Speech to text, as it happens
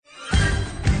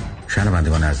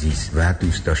شنوندگان عزیز و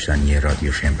دوست داشتنی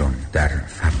رادیو شمرون، در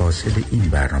فواصل این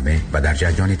برنامه و در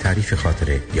جریان تعریف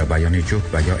خاطره یا بیان جوک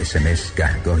و یا SMS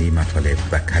گهگاهی مطالب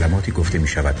و کلماتی گفته می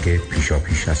شود که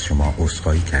پیشاپیش از شما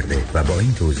عذرخواهی کرده و با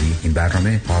این توضیح این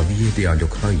برنامه حاوی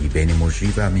دیالوگ هایی بین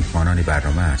مجری و میهمانان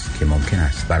برنامه است که ممکن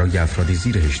است برای افراد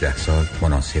زیر 18 سال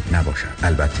مناسب نباشد.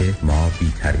 البته ما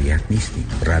بی تربیت نیستیم.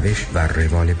 روش و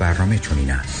روال برنامه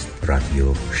چنین است.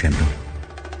 رادیو شمرون.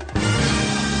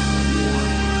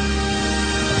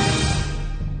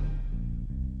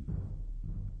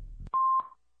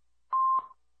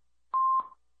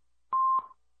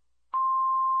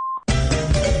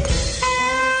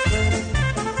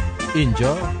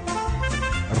 اینجا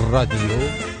رادیو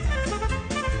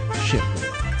شمرون.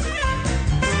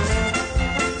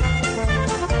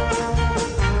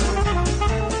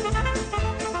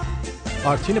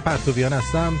 آرتین پرتویان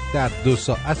هستم. در 2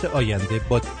 ساعت آینده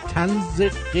با طنز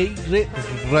غیر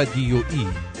رادیویی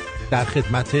در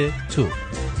خدمت تو.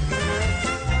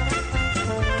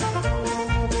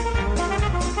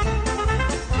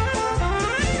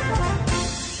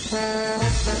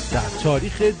 در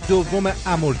تاریخ 2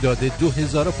 مرداد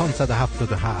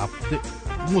 2577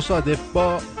 مصادف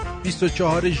با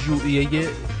 24 ژوئیه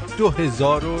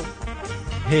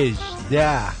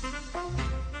 2018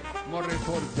 ما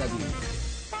رکورد زدیم.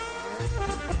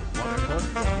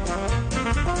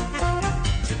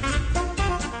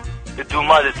 به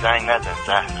دومادت زنگ نزن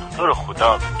زهرا، تو رو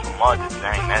خدا به دومادت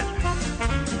زنگ نزن.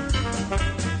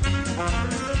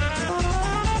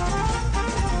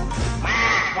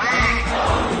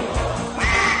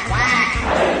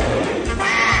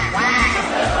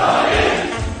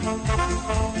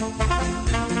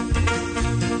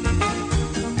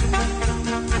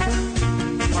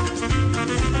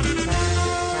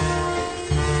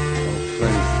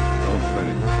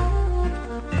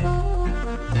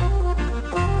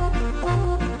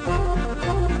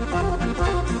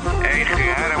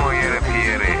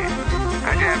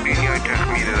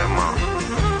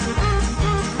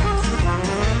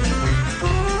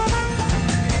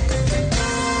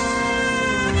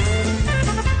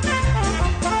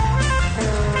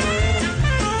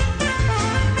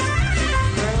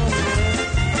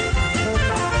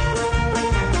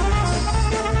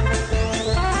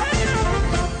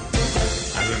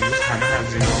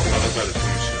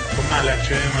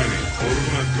 ملکه منی،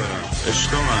 قربونت برم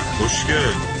عشق من،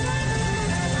 خوشگل.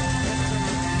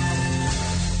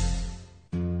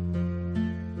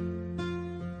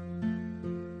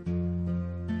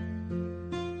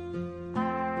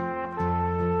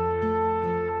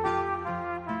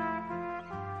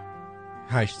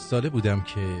 هشت ساله بودم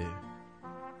که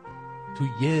تو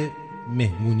یه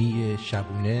مهمونی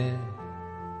شبونه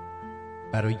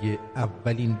برای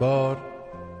اولین بار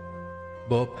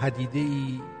با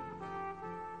پدیده‌ای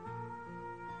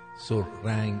سرخ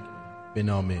رنگ به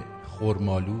نام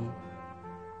خرمالو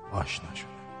آشنا شدم.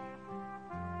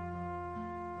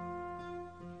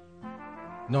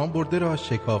 نام برده را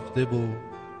شکافته و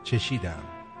چشیدم.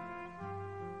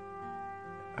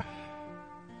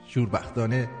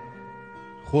 شوربختانه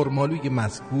خرمالوی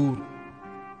مذکور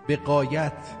به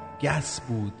غایت گس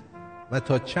بود و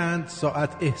تا چند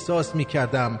ساعت احساس می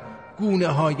کردم گونه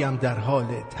هایم در حال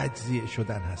تجزیه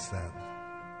شدن هستند.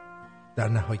 در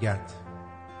نهایت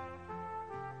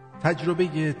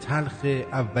تجربه تلخ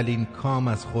اولین کام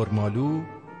از خرمالو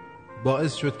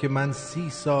باعث شد که من 30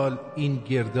 سال این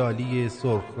گردالی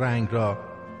سرخ رنگ را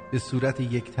به صورت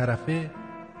یک طرفه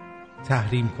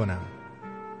تحریم کنم.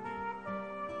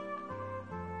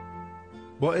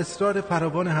 با اصرار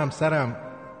فراوان همسرم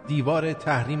دیوار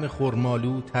تحریم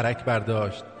خرمالو ترک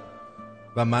برداشت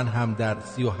و من هم در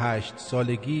 38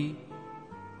 سالگی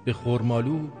به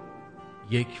خرمالو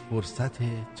یک فرصت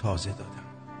تازه دادم.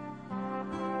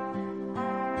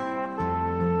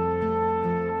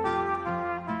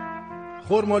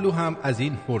 خرمالو هم از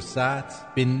این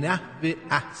فرصت به نحو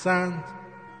احسن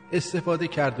استفاده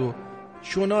کرد و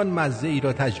چنان مزه ای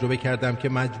را تجربه کردم که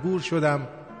مجبور شدم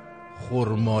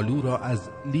خرمالو را از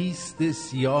لیست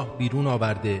سیاه بیرون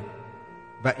آورده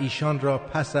و ایشان را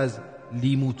پس از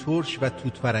لیمو ترش و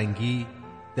توت فرنگی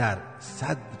در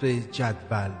صدر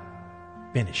جدول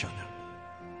بنشانم.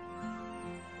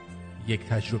 یک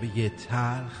تجربه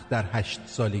تلخ در 8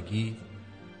 سالگی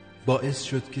باعث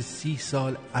شد که 30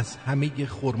 سال از همه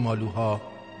خرمالوها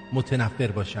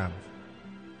متنفر باشم.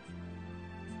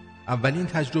 اولین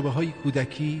تجربه های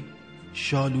کودکی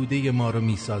شالوده ما رو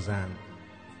می سازند.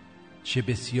 چه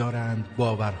بسیارند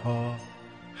باورها،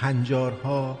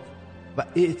 هنجارها و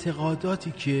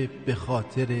اعتقاداتی که به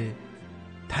خاطر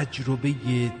تجربه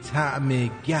طعم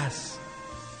گس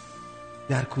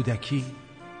در کودکی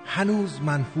هنوز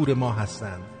منفور ما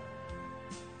هستند.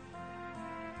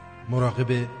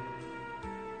 مراقب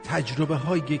تجربه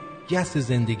های گس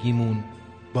زندگیمون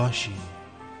باشیم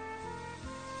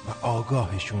و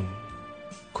آگاهشون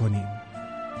کنیم.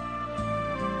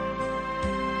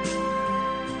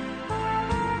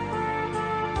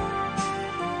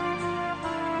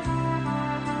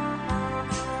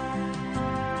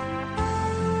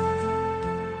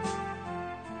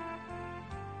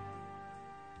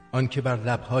 آن که بر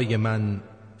لبهای من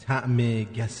طعم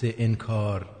گس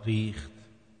انکار ریخت،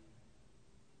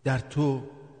 در تو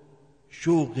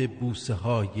شوق بوسه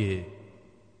های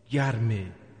گرم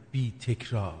بی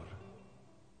تکرار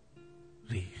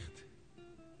ریخت.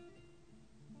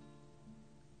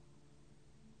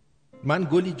 من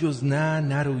گلی جز نه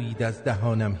نروید از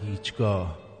دهانم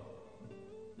هیچگاه،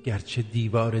 گرچه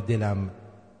دیوار دلم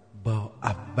با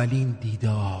اولین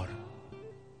دیدار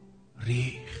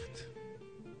ریخت.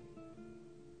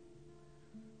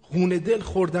 خون دل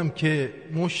خوردم که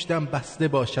مشتم بسته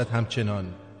باشد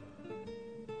همچنان،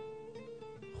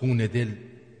 خون دل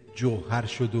جوهر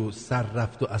شد و سر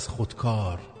رفت و از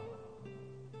خودکار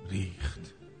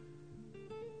ریخت.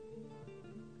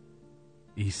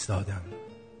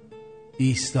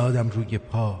 ایستادم روی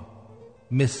پا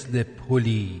مثل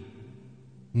پلی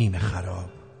نیمه خراب.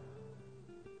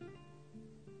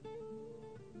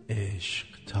 عشق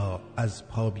تا از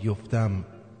پا بیفتم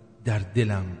در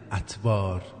دلم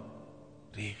اطوار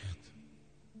ریخت.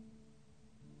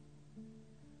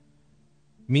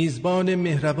 میزبان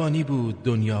مهربانی بود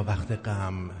دنیا وقت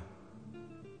غم،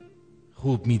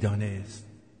 خوب میدانست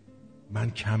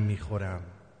من کم میخورم،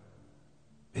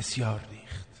 بسیار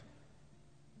ریخت.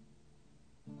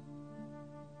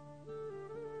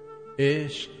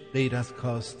 عشق غیر از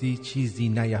کاستی چیزی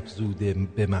نیفزوده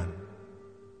به من،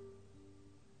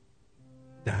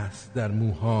 دست در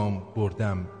موهام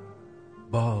بردم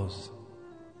باز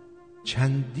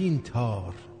چندین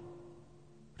تار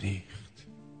ریخت.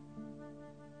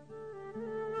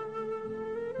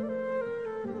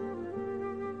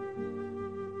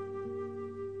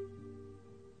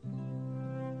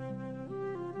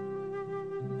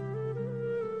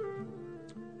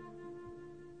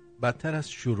 بدتر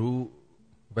از شروع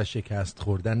و شکست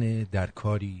خوردن در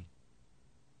کاری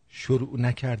شروع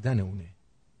نکردن اونه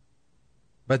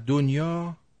و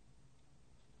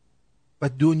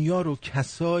دنیا رو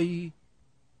کسایی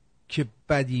که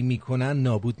بدی میکنن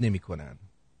نابود نمیکنن،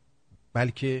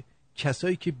 بلکه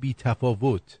کسایی که بی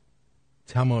تفاوت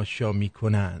تماشا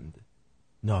میکنند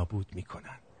نابود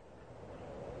میکنن.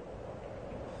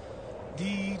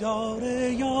 دیدار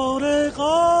یار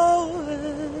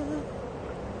غایب،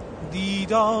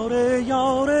 دیدار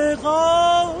یار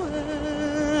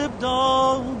غایب،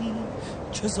 دانی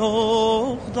چه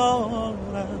ذوق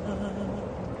دارد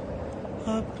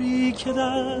ابری که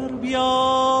در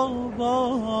بیابان،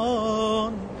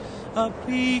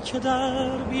 ابری که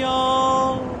در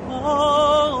بیابان،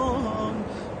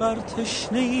 بر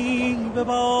تشنه‌ای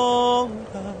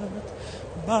ببارد،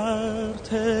 بر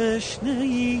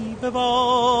تشنه‌ای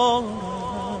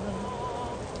ببارد.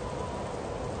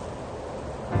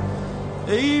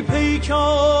 ای پیک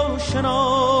آشنایی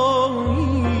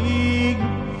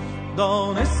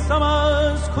دانستم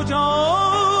از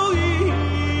کجایی،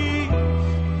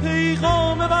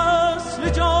 پیغام وصل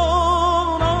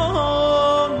جانان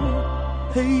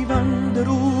پیوند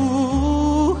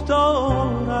روح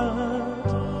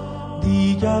دارد،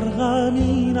 دیگر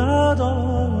غمی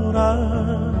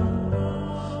ندارد،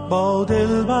 با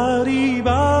دلبری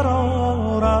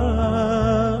برآرم،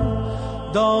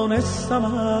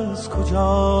 دانستم از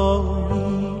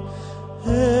کجایی.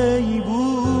 ای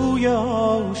بوی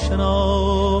آشنایی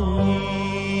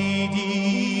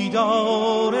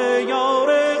دیدار یار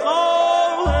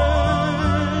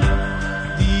غایب،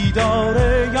 دیدار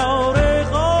یار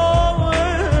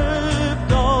غایب،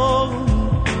 دانی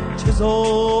چه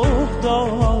ذوق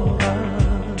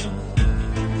دارد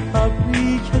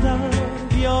ابری که در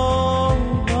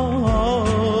بیابان،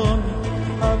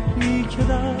 ابری که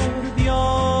در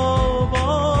بیابان،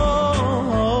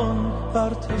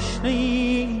 بر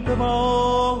تشنه‌ای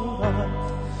ببارد،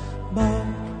 بر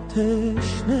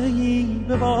تشنه‌ای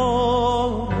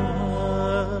ببارد.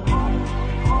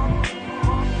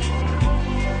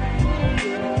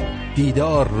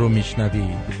 دیدار رو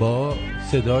میشنوید با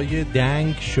صدای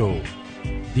دنگ شو.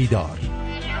 دیدار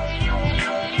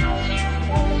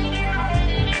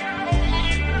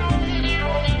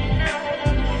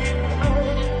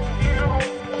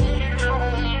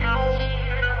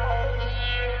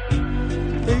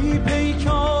ای پیک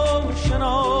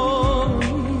آشنایی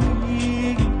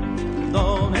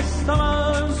دانستم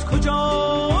از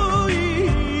کجایی،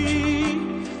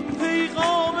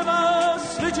 پیغام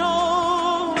وصل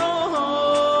جانان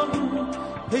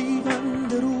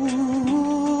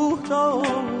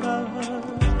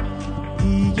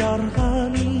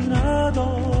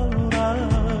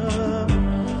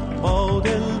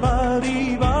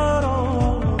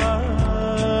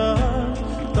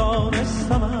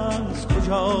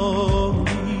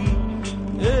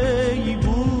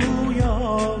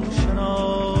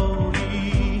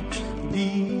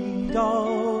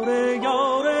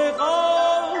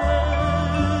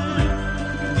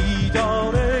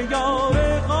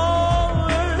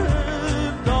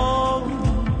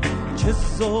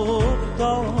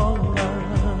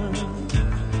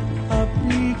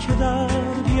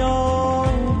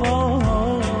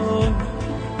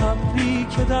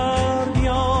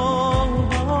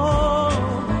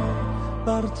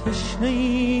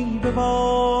تشنه‌ای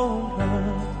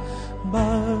ببارد،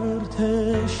 بر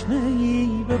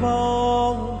تشنه‌ای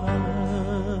ببارد.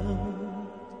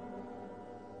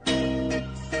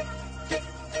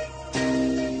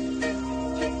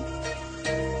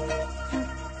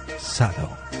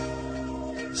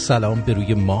 سلام به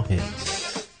روی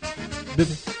ماهت، به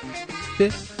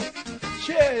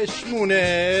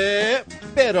چشمونه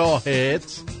به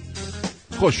راهت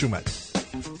خوش اومد.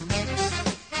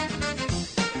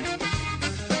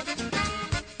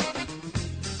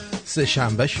 سه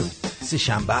شنبه شد، سه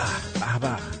شنبه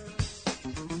به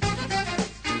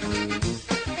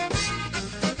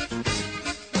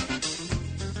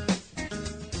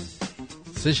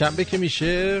سه شنبه که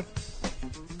میشه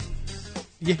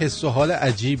یه حس و حال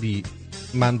عجیبی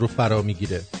من رو فرا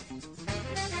میگیره.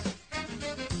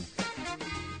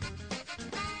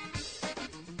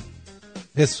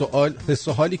 حس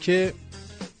و حالی که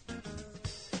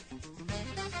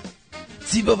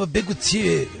چی بابا بگو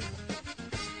چیه؟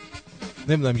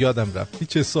 نمیدونم، یادم رفت.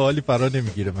 هیچ حس و حالی فرا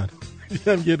نمیگیره من.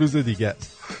 دیدم یه روز دیگه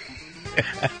است.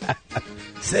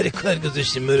 سر کار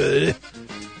گذاشتیم مراره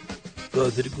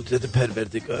قادر قدرت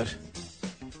پروردگار.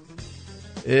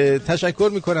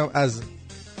 تشکر میکنم از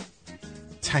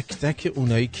تک تک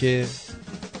اونایی که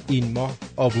این ماه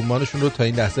آبومانشون رو تا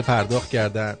این لحظه پرداخت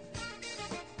کردن.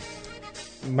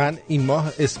 من این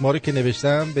ماه اسما رو که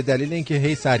نوشتم به دلیل اینکه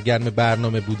هی سرگرم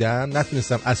برنامه بودم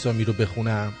نتونستم اسامی رو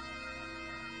بخونم،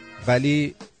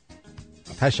 ولی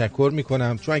تشکر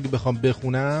میکنم چون اگه بخوام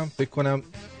بخونم فکر کنم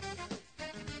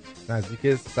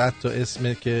نزدیک 100 تا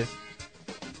اسمه که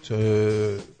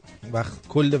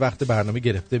کل وقت برنامه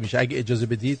گرفته میشه. اگه اجازه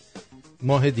بدید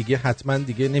ماه دیگه حتما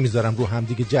دیگه نمیذارم رو هم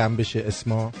دیگه جمع بشه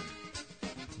اسما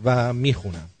و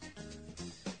میخونم.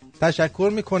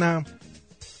 تشکر میکنم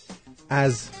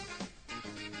از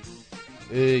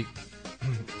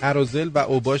اراذل و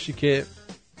اوباشی که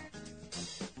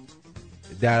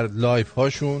در لایف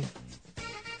هاشون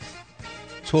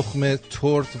تخم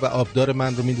تورت و آبدار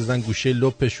من رو میندازن گوشه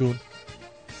لپشون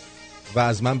و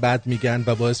از من بد میگن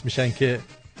و باعث میشن که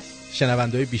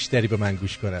شنونده‌های بیشتری به من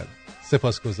گوش کنن.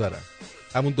 سپاسگزارم.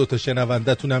 همون 2 تا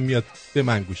شنونده تونم میاد به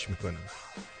من گوش میکنن.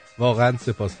 واقعا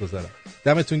سپاسگزارم.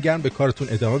 دمتون گرم، به کارتون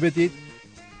ادامه بدید.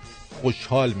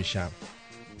 خوشحال میشم.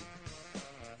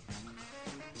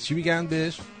 چی میگن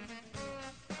بهش؟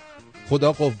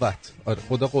 خدا قوت. آره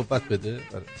خدا قوت بده.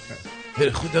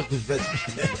 آره خدا قوت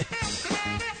بده.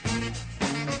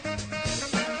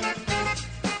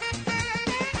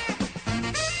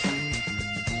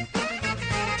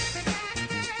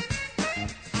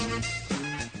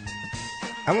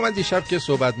 اما من دیشب که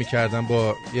صحبت میکردم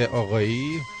با یه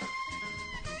آقایی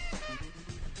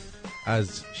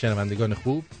از شنوندگان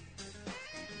خوب،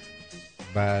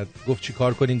 بعد گفت چی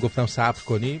کار کنیم؟ گفتم صبر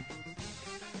کنیم.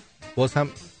 باز هم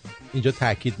اینجا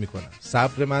تأکید میکنم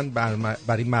صبر من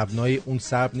برای مبنای اون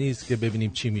صبر نیست که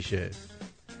ببینیم چی میشه.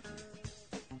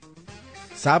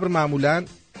 صبر معمولا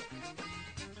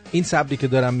این صبری که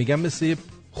دارم میگم مثل یه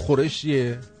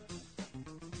خورشیه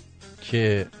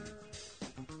که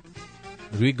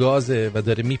روی گازه و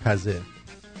داره میپزه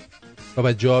و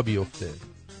بعد جا بیفته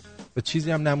و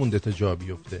چیزی هم نمونده تا جا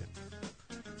بیفته.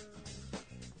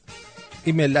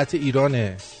 این ملت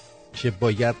ایرانه که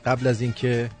باید قبل از این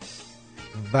که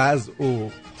وضع و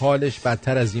حالش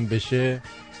بدتر از این بشه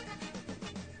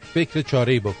فکر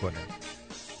چاره‌ای بکنه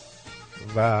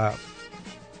و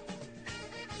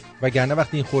وگرنه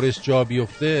وقتی این خورش جا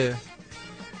بیفته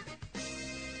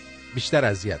بیشتر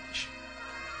اذیت میشه.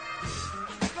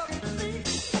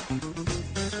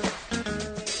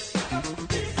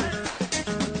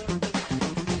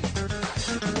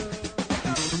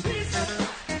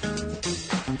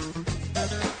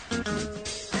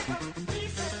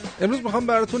 امروز میخوام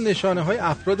براتون نشانه های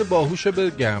افراد باهوش رو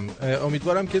بگم.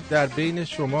 امیدوارم که در بین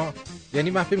شما، یعنی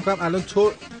من فکر میکنم الان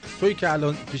تویی که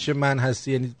الان پیش من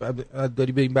هستی، یعنی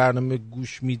داری به این برنامه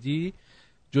گوش میدی،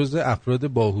 جزء افراد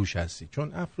باهوش هستی.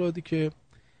 چون افرادی که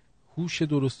هوش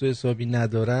درست و حسابی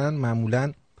ندارن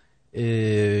معمولاً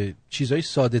چیزهای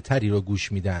ساده تری رو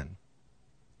گوش میدن.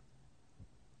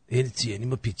 یعنی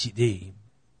ما پیچیده ایم.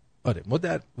 آره، ما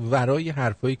در ورای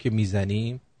حرفایی که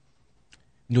میزنیم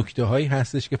نکته هایی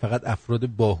هستش که فقط افراد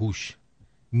باهوش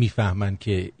میفهمن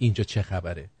که اینجا چه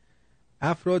خبره.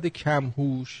 افراد کم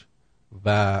هوش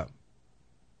و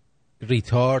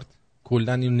ریتارد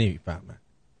کلا اینو نمیفهمن.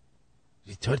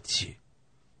 ریتارد چیه؟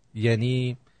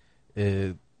 یعنی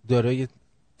دارای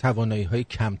توانایی های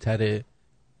کمتر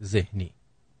ذهنی.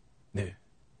 نه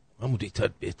همون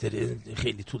ریتارد بهتره،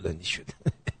 خیلی طولانی شد.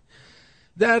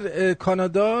 در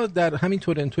کانادا در همین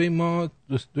تورنتوی ما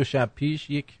دو شب پیش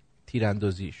یک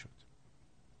تیراندازی شد.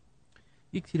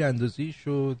 یک تیراندازی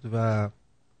شد و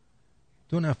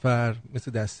 2 نفر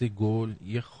مثل دسته گل،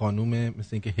 یه خانوم مثل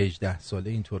اینکه 18 ساله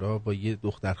اینطورا با یه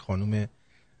دختر خانوم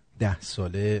 10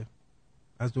 ساله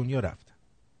از دنیا رفتن.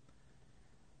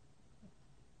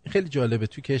 خیلی جالبه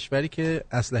تو کشوری که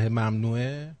اسلحه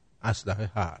ممنوعه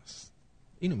اسلحه هست.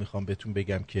 اینو میخوام بهتون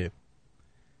بگم که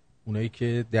اونایی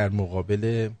که در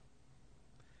مقابل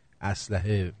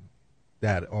اسلحه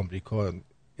در آمریکا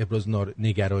ابراز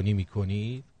نگرانی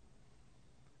میکنید،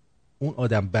 اون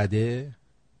آدم بده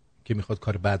که میخواد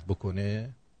کار بد بکنه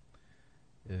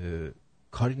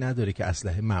کاری نداره که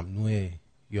اسلحه ممنوعه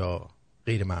یا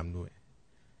غیر ممنوعه.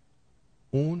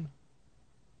 اون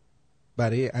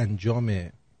برای انجام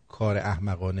کار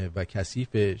احمقانه و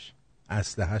کثیفش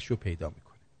اسلحه‌اش رو پیدا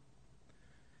میکنه.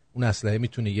 اون اسلحه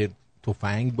میتونه یه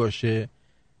تفنگ باشه،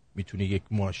 میتونه یک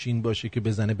ماشین باشه که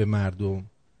بزنه به مردم،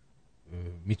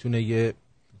 میتونه یه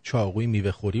چاقوی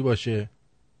میوه خوری باشه.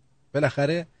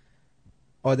 بالاخره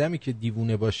آدمی که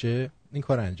دیوونه باشه این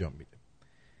کار انجام میده.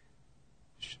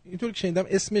 اینطور که شنیدم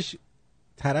اسمش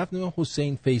طرف نام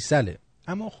حسین فیصله،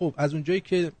 اما خب از اونجایی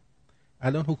که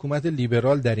الان حکومت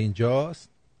لیبرال در اینجاست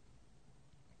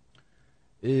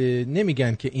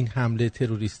نمیگن که این حمله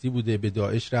تروریستی بوده، به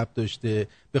داعش ربط داشته،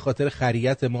 به خاطر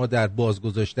خریت ما در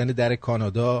بازگذاشتن در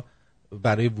کانادا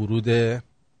برای ورود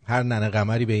هر ننه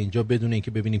قمری به اینجا بدون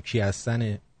اینکه ببینیم کی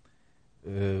هستن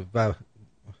و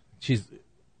چیز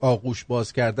آغوش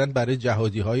باز کردن برای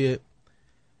جهادی های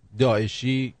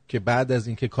داعشی که بعد از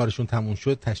اینکه کارشون تموم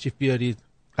شد تشریف بیارید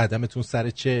قدمتون سر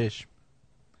چشم،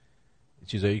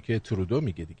 چیزایی که ترودو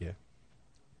میگه دیگه.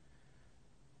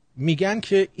 میگن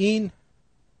که این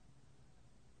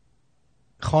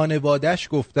خانواده‌اش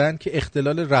گفتن که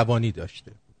اختلال روانی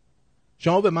داشته.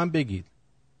 شما به من بگید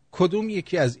کدوم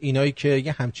یکی از اینایی که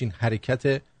یه همچین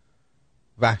حرکت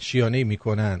وحشیانه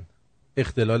میکنن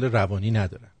اختلال روانی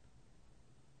ندارن؟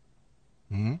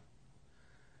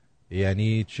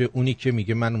 یعنی چه اونی که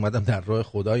میگه من اومدم در راه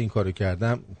خدا این کارو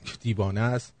کردم دیوانه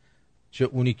است، چه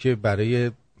اونی که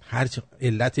برای هر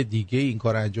علت دیگه این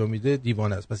کار انجام میده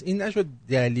دیوانه است. پس این نشد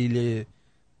دلیل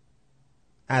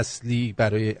اصلی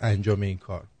برای انجام این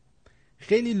کار.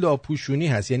 خیلی لاپوشونی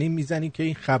هست، یعنی میزنی که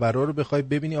این خبرها رو بخوای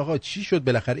ببینی آقا چی شد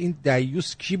بالاخره، این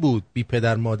دیوس کی بود بی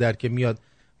پدر مادر که میاد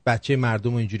بچه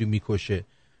مردم رو اینجوری میکشه.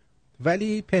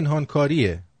 ولی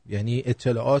پنهانکاریه، یعنی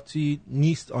اطلاعاتی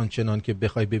نیست آنچنان که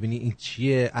بخوای ببینی این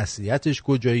چیه، اصلیتش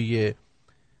کجاییه.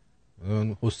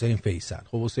 حسین فیصل،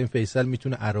 خب حسین فیصل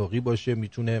میتونه عراقی باشه،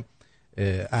 میتونه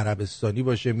عربستانی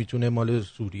باشه، میتونه مال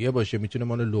سوریه باشه، میتونه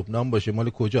مال لبنان باشه، مال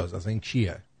کجاست اصلا این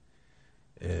کیه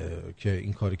که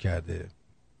این کار کرده؟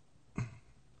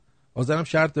 آزرم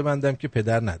شرط بندم که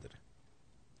پدر نداره،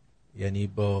 یعنی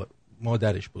با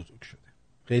مادرش بزرگ شده.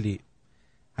 خیلی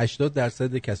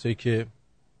 80% کسایی که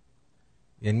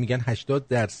یعنی میگن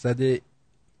 80%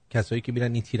 کسایی که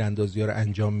میرن این تیراندازی‌ها رو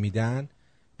انجام میدن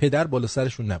پدر بالا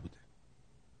سرشون نبوده.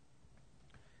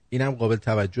 اینم قابل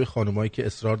توجه خانمایی که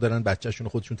اصرار دارن بچه‌شون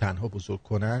خودشون تنها بزرگ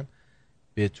کنن،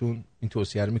 بهتون این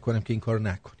توصیه رو میکنم که این کارو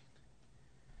نکنید.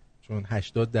 چون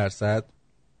 80%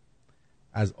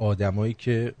 از آدمایی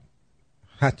که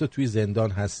حتی توی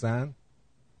زندان هستن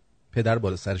پدر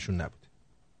بالا سرشون نبوده.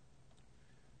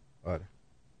 آره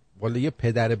والا یه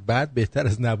پدر بد بهتر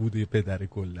از نبوده یه پدر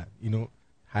کلا، اینو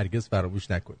هرگز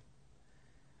فراموش نکنید.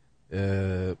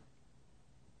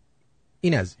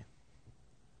 این از این.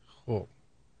 خب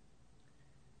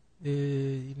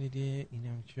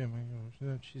اینم چه من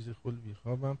شدم چیز خل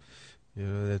بیخوابم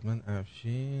ارادتمند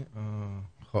افشین.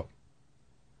 خب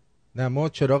نه ما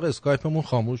چراغ اسکایپمون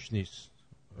خاموش نیست،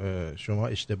 شما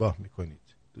اشتباه میکنید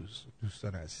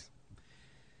دوستان عزیز.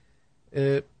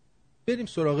 بریم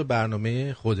سراغ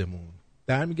برنامه خودمون.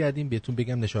 برمیگردیم بهتون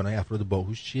بگم نشانه‌های افراد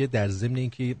باهوش چیه، در ضمن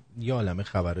اینکه یه عالمه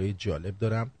خبرهای جالب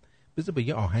دارم. بذار با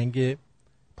یه آهنگ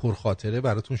پرخاطره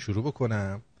براتون شروع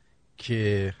بکنم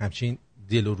که همچین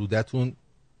دل و رودتون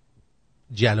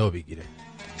جلا بگیره.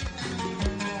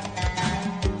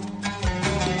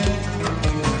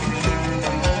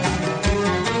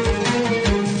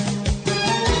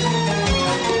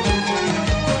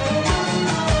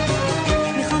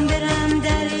 میخوام برم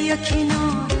دریا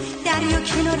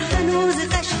کنار هنوز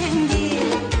قشنگی،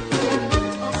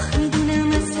 آخ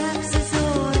میدونم از سبز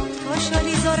زار تا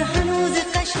شالی زار هنوز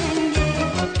قشنگی.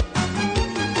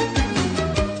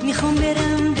 میخوام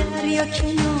برم دریا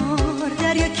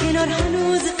کنار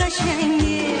هنوز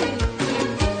قشنگی،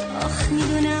 آخ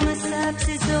میدونم از سبز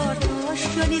زار تا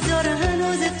شالی زار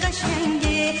هنوز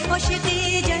قشنگی.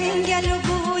 عاشقی جنگل و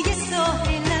بوی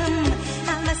ساحلم،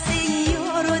 هوس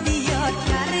یار و دیار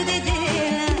کرده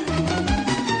دلم.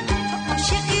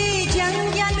 عاشقی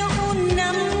جنگل و اون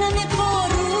نم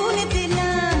بارون دلم،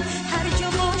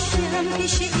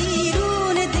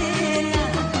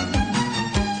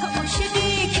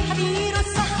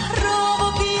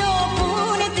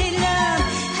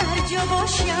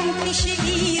 همیشه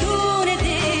بیرون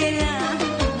دلم.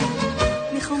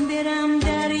 میخوام برم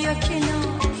دریا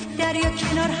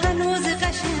کنار هنوز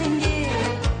قشنگه.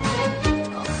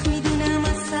 آخ میدونم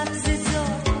از سبز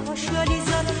زار آشالی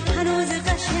زار هنوز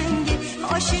قشنگه.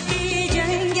 عاشقی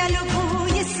جنگل و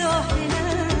بوی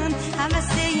ساحلم،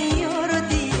 هوس یارو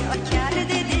دیا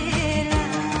کرده دلم.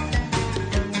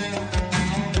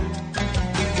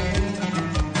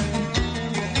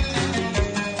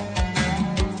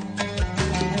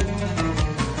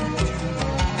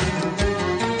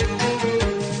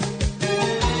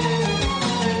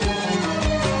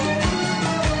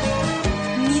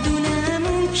 میدونم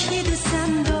اون کی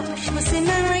دوستم داشت واسه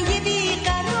من یه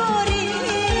بیقراره،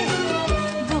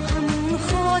 با همون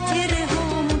خاطره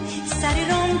همون سر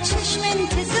رام چشم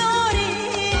انتظاره.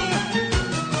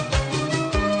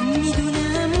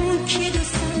 میدونم اون کی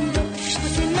دوستم داشت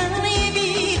واسه من یه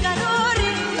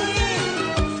بیقراره،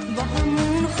 با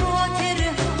همون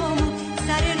خاطره همون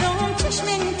سر رام چشم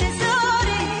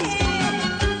انتظاره.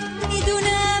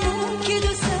 میدونم اون کی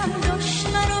دوستم داشت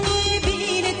منو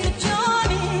میبینه تو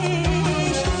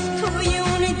جامش، توی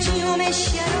اون جیوم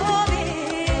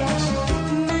شرابش،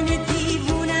 من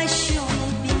دیوونش رو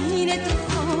میبینه تو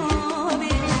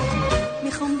خوابش.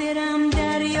 میخوام برم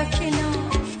دریا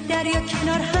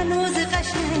کنار هنوز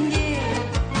قشنگه.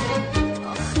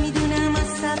 آخ میدونم از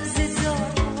سبز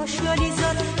زار آشالی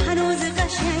زار هنوز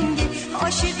قشنگه.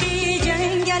 عاشقی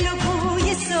جنگل و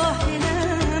بوی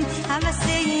ساحلم، هوس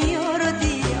یارو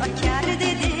دیا کرده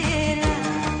دلم.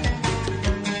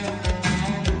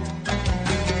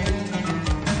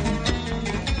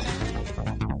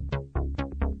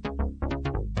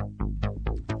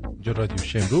 اینجا رادیو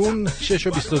شمرون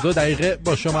 6:22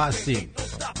 با شما هستیم.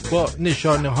 با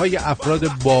نشانه های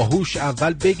افراد باهوش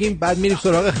اول بگیم، بعد میریم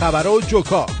سراغ خبرها و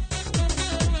جوکا.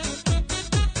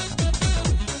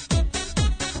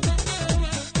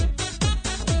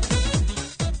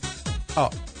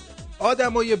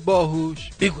 آدمای باهوش،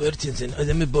 بگو ارتینزن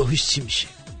آدم باهوش چی میشه؟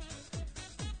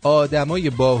 آدمای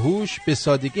باهوش به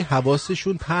سادگی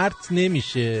حواسشون پرت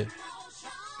نمیشه.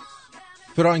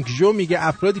 فرانک جو میگه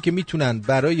افرادی که میتونن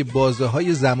برای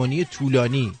بازه‌های زمانی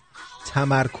طولانی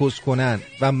تمرکز کنن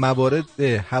و موارد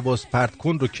حواس پرت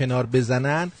کن رو کنار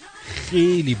بزنن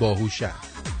خیلی باهوشن.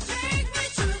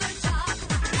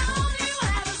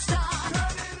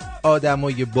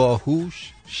 آدمای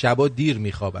باهوش شبا دیر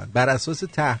میخوابن. بر اساس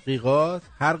تحقیقات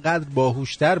هر قدر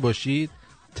باهوشتر باشید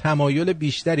تمایل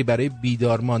بیشتری برای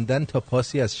بیدار ماندن تا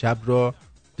پاسی از شب را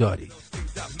دارید.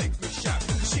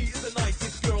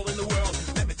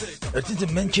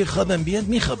 من که خوابم بیاد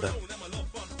میخوابم.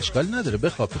 اشکال نداره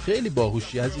بخواب، خیلی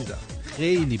باهوشی عزیزم،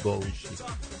 خیلی باهوشی،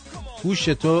 هوش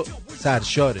تو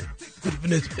سرشاره.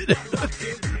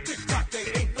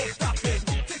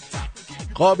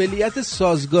 قابلیت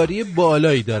سازگاری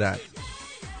بالایی دارند.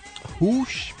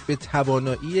 هوش به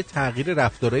توانایی تغییر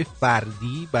رفتارهای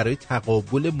فردی برای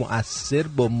تقابل مؤثر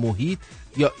با محیط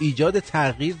یا ایجاد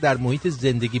تغییر در محیط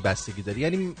زندگی بستگی داره.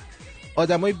 یعنی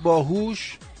آدمای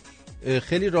باهوش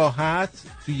خیلی راحت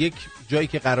تو یک جایی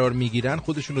که قرار میگیرن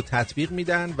خودشون رو تطبیق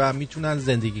میدن و میتونن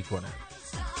زندگی کنن.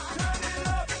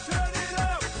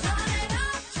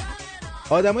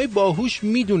 آدمای باهوش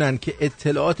میدونن که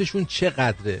اطلاعاتشون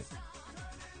چقدره.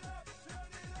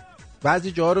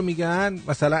 بعضی جاها رو میگن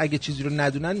مثلا اگه چیزی رو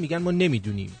ندونن میگن ما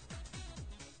نمیدونیم.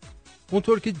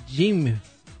 اونطور که جیم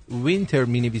وینتر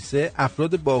مینویسه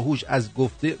افراد باهوش از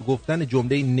گفتن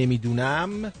جمله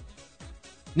نمیدونم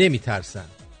نمیترسن.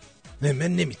 نه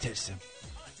من نمیترسم.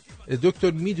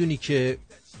 دکتر میدونی که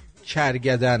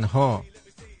کرگدن ها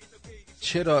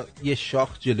چرا یه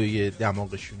شاخ جلوی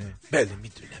دماغشونه؟ بله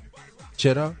میدونم.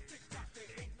 چرا؟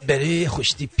 برای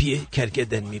خوشتیپی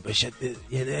کرگدن میباشد.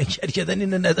 یعنی کرگدن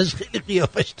اینو نداشت خیلی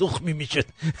قیافش تخمی میشد.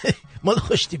 مال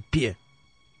خوشتیپیه.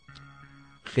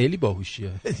 خیلی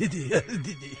باهوشیه. دیدی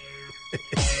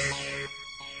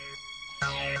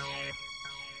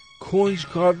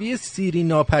کنجکاوی سیری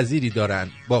ناپذیری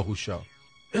دارن باهوشا.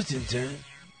 یه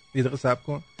دقیقه صبر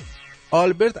کن.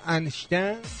 آلبرت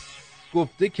اینشتین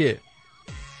گفته که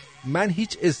من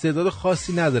هیچ استعداد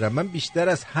خاصی ندارم، من بیشتر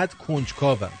از حد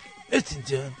کنجکاوم.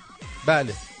 ارتینجان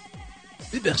بله.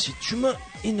 ببخشید شما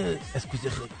اینو از کجا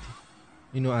خریدی؟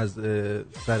 اینو از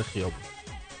سر خیابون.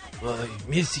 وای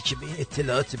مرسی که به این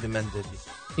اطلاعات به من دادی.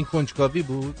 این کنجکاوی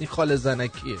بود؟ این خاله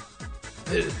زنکیه.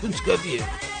 کنجکاویه.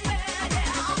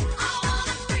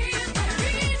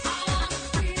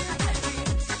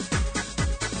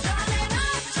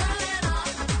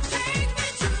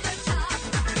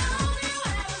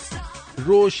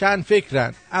 روشن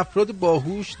فکرن. افراد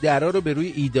باهوش درها رو به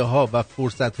روی ایده ها و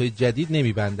فرصت های جدید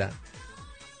نمیبندن.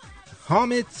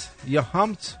 هامت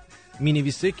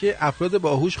می‌نویسه که افراد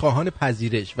باهوش خواهان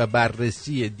پذیرش و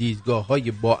بررسی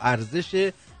دیدگاه‌های با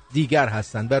ارزش دیگر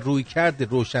هستند و رویکرد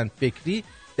روشنفکری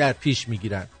در پیش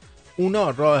می‌گیرند. اونا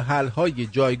راه حل‌های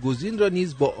جایگزین را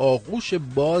نیز با آغوش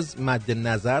باز مد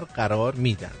نظر قرار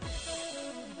میدن.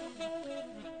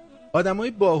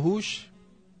 آدمای باهوش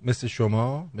مثل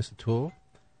شما، مثل تو،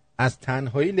 از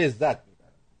تنهایی لذت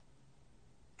میبرن.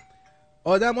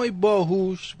 آدمای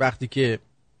باهوش وقتی که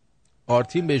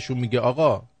آرتین بهشون میگه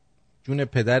آقا جون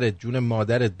پدرت جون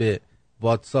مادرت به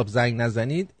واتساپ زنگ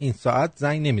نزنید، این ساعت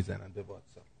زنگ نمیزنن به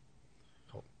واتساپ.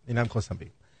 خب اینم خواستم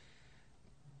بگم.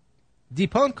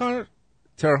 دیپانکار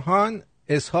ترهان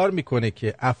اظهار میکنه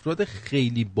که افراد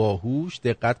خیلی باهوش،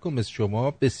 دقت کن مثل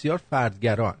شما، بسیار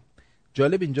فردگران.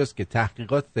 جالب اینجاست که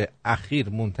تحقیقات اخیر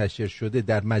منتشر شده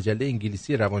در مجله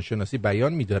انگلیسی روانشناسی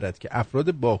بیان می‌دارد که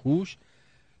افراد باهوش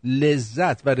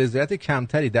لذت و رضایت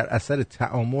کمتری در اثر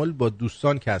تعامل با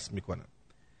دوستان کسب می‌کنند.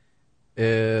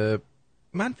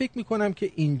 من فکر می‌کنم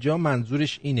که اینجا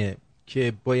منظورش اینه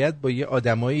که باید با یه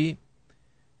آدمایی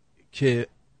که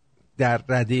در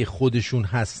رده خودشون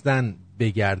هستن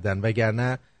بگردن،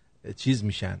 وگرنه چیز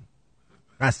میشن،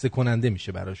 قصد کننده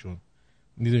میشه براشون.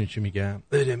 میدونی چی میگم؟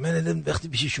 آره، من الان وقتی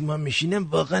پیش شما میشینم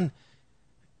واقعا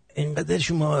اینقدر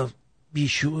شما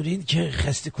بیشعورین که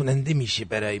خسته کننده میشه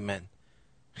برای من.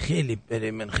 خیلی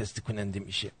برای من خسته کننده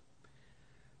میشه.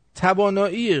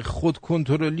 توانایی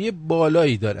خودکنترلی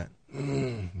بالایی دارن.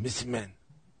 مثل من،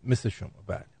 مثل شما.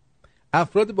 بله.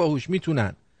 افراد باهوش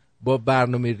میتونن با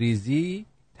برنامه ریزی،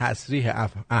 تصریح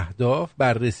اهداف،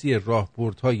 بررسی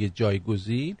راهبردهای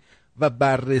جایگزین و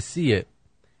بررسی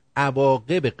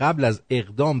عواقب قبل از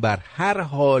اقدام بر هر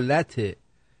حالت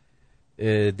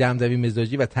دمدمی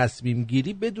مزاجی و تصمیم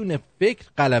گیری بدون فکر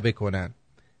غلبه کنن.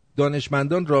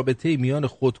 دانشمندان رابطه میان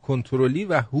خودکنترلی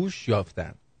و هوش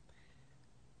یافتن.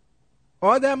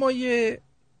 آدمای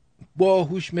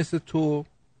باهوش مثل تو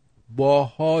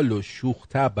باحال و شوخ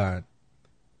طبعن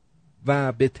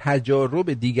و به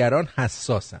تجارب دیگران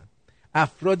حساسن.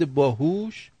 افراد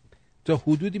باهوش تا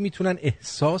حدودی میتونن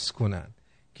احساس کنن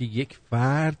که یک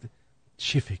فرد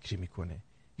چه فکری میکنه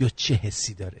یا چه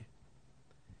حسی داره.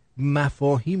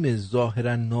 مفاهیم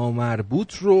ظاهرا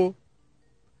نامربوط رو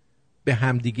به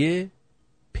همدیگه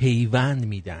پیوند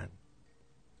میدن.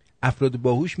 افراد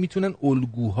باهوش میتونن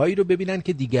الگوهایی رو ببینن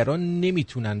که دیگران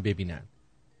نمیتونن ببینن.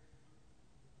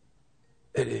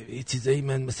 یه چیزایی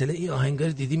من مثلا این آهنگا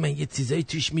رو دیدی، من یه چیزایی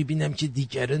توش میبینم که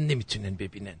دیگران نمیتونن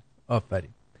ببینن.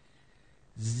 آفرین.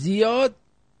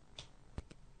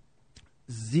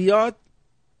 زیاد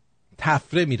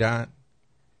تفره میرن.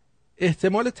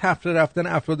 احتمال تفره رفتن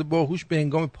افراد باهوش به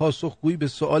هنگام پاسخگویی به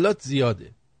سوالات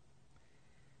زیاده.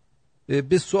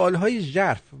 به سوالهای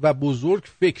ژرف و بزرگ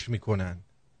فکر میکنن.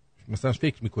 مثلا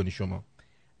فکر میکنی شما.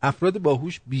 افراد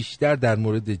باهوش بیشتر در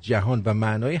مورد جهان و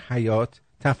معنای حیات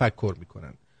تفکر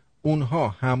میکنن. اونها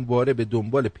همواره به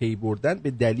دنبال پی بردن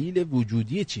به دلیل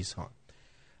وجودی چیزها.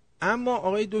 اما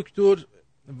آقای دکتر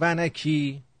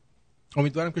ونکی،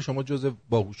 امیدوارم که شما جزو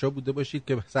باهوشا بوده باشید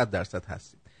که 100%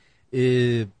 هستید.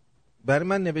 برای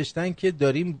من نوشتن که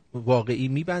داریم واقعی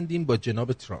میبندیم با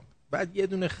جناب ترامپ. بعد یه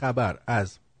دونه خبر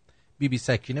از بی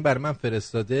سکینه برای من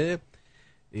فرستاده،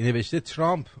 نوشته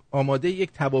ترامپ آماده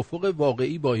یک توافق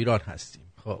واقعی با ایران هستیم.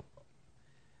 خب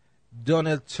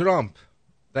دونالد ترامپ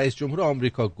رئیس جمهور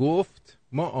آمریکا گفت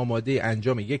ما آماده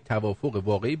انجام یک توافق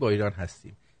واقعی با ایران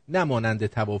هستیم، نه مانند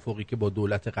توافقی که با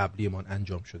دولت قبلیمان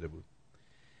انجام شده بود.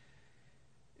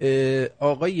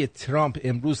 آقای ترامپ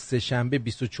امروز سه‌شنبه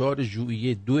 24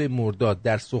 ژوئیه 2 مرداد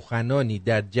در سخنانی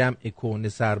در جمع کهنه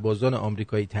سربازان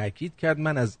آمریکایی تاکید کرد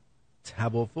من از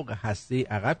توافق هسته‌ای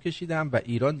عقب کشیدم و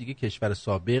ایران دیگه کشور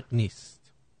سابق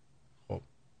نیست. خب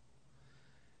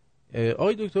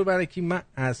آقای دکتر برکی، من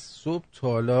از صبح تا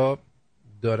حالا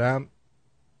دارم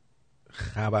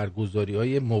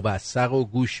خبرگزاری‌های موثق و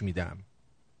گوش میدم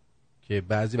که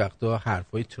بعضی وقتا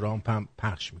حرفای ترامپ هم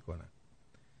پخش میکنن.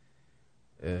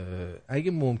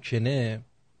 اگه ممکنه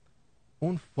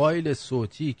اون فایل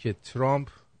صوتی که ترامپ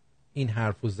این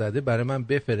حرفو زده برای من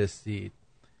بفرستید،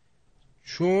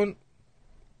 چون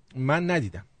من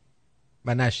ندیدم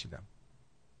و نشیدم.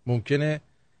 ممکنه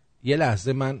یه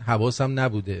لحظه من حواسم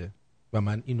نبوده و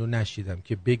من اینو نشیدم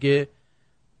که بگه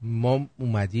ما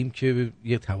اومدیم که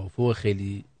یه توافق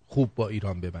خیلی خوب با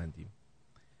ایران ببندیم.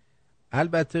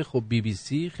 البته خب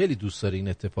BBC خیلی دوست داره این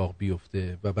اتفاق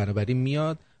بیفته و بنابراین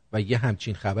میاد و یه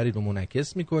همچین خبری رو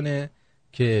منعکس میکنه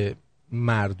که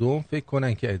مردم فکر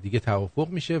کنن که دیگه توافق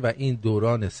میشه و این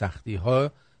دوران سختی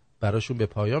ها براشون به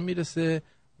پایان میرسه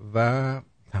و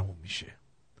تموم میشه.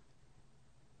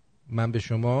 من به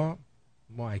شما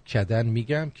مؤکداً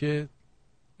میگم که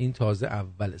این تازه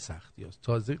اول سختی هست.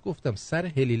 تازه گفتم سر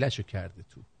هلیله‌شو کرده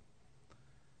تو.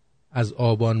 از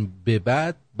آبان به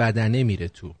بعد بدنه میره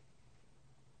تو.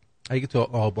 اگه تا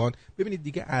آبان ببینید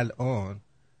دیگه الان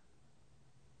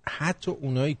حتی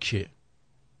اونایی که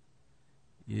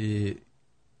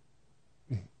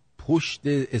پشت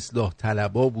اصلاح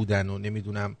طلبا بودن و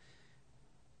نمیدونم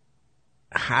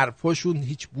حرفاشون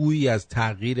هیچ بویی از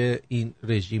تغییر این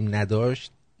رژیم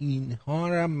نداشت، اینها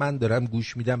را من دارم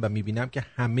گوش میدم و میبینم که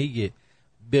همه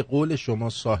به قول شما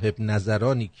صاحب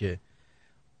نظرانی که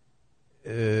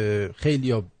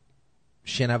خیلی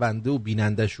شنونده و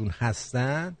بینندشون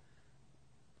هستن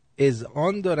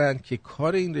اذعان دارن که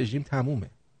کار این رژیم تمومه،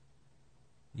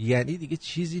 یعنی دیگه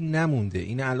چیزی نمونده.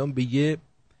 این الان به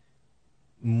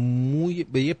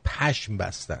یه پشم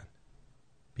بستن،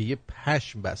 به یه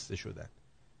پشم بسته شدن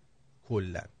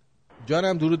کلن.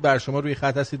 جانم درود بر شما، روی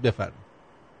خط هستید، بفرمایید.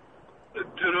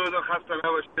 درود و خسته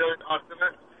نباشید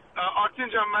آرتین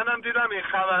جان. منم دیدم این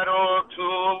خبر رو تو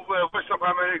وایس آف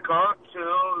امریکا تو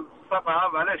صفحه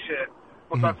اولشه.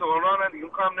 متاسفانه دیگه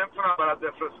کنم نمیتونم برات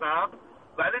بفرستم،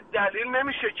 ولی دلیل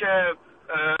نمیشه که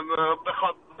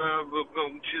بخواد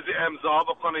چیزی امضا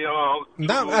بکنه یا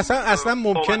نه اصلا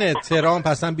ممکنه ترامپ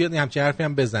اصلا بیاد همچین حرفی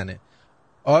هم بزنه.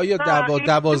 آیا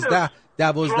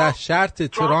 12 شرط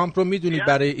ترامپ رو میدونید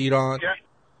برای ایران؟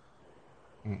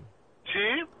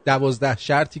 چی؟ 12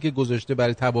 شرطی که گذاشته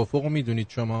برای توافق رو میدونید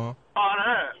شما؟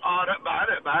 آره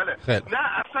بله. خیلی. نه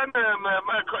اصلا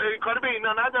من کاری به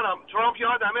اینا ندارم. ترامپ یه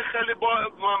آدم خیلی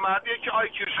مردیه که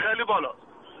آیکیوش خیلی بالاست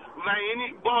و این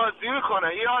بازی میکنه.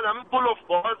 یه آدمی بلوف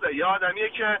بازه، یه آدمیه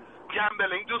که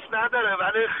گمبلینگ دوست نداره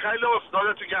ولی خیلی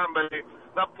استاده تو گمبلینگ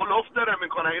و بلوف داره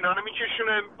میکنه، اینا رو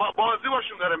میکشونه، بازی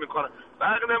باشون داره میکنه.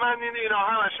 بقیه من اینا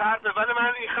همش حرفه، ولی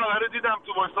من این خبر رو دیدم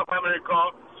تو وایس آف امریکا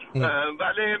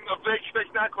ولی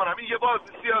فکر نکنم این یه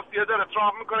بازی سیاسیه داره.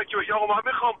 ترامپ میکنه که یا من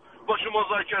میخوام باشون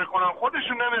مذاکره کنم،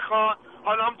 خودشون نمیخوان.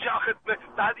 حالا هم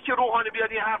بعدی که روحانی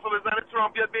بیاد این حرفو بزنه،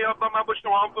 ترامپ بیاد من با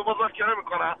شما هم مذاکره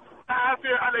میکنم، حرف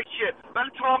الکیه، ولی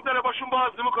ترامپ داره باشون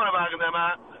بازی میکنه. بقیه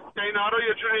من اینا رو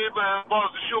یه جوری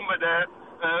بازیشون بده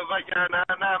وگرنه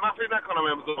نه من فکر نکنم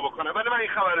امضا بکنه. ولی من این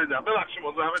خبر رو دیدم، ببخشید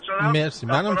مزاحمت شدم. مرسی،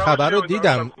 منم خبر رو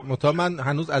دیدم متا من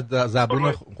هنوز از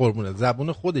زبون قربونه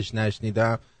زبون خودش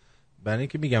نشنیدم، برای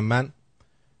اینکه میگم من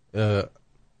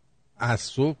از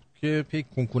صبح که پیک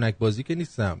کنکونک بازی که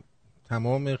نیستم،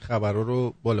 تمام خبرها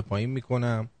رو بالا پایین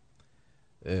میکنم،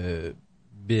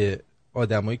 به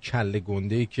آدمای کله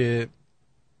گنده‌ای که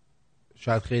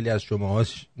شاید خیلی از شماها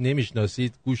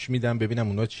نمیشناسید گوش میدم ببینم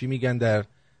اونا چی میگن در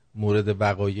مورد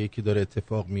وقایعی که داره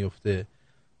اتفاق میفته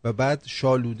و بعد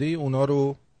شالوده اونا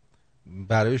رو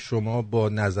برای شما با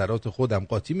نظرات خودم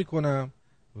قاطی میکنم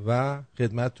و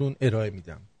خدمتتون ارائه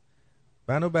میدم.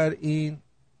 بنابراین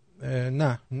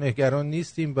نه نگران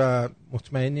نیستیم و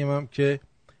مطمئنیم هم که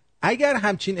اگر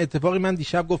همچین اتفاقی، من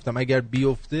دیشب گفتم اگر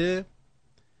بیفته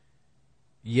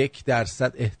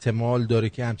 1% احتمال داره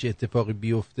که همچین اتفاقی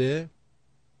بیفته،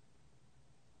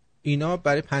 اینا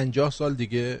برای 50 سال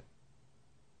دیگه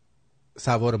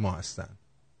سوار ما هستن.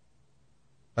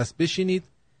 پس بشینید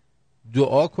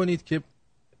دعا کنید که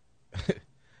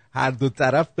هر دو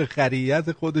طرف به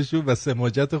خریت خودشون و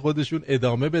سماجت خودشون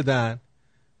ادامه بدن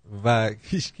و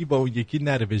هیچکی با اون یکی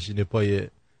نره بشینه پای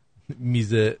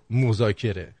میز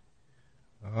مذاکره.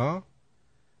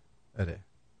 آره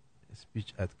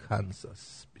اسپیچ ات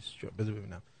کانساس. بذار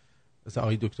ببینم مثلا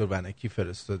آقای دکتر ونکی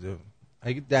فرستاده،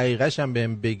 اگه دقیقش هم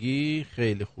بهم بگی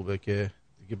خیلی خوبه که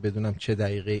دیگه بدونم چه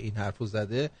دقیقه این حرفو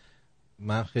زده،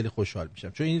 من خیلی خوشحال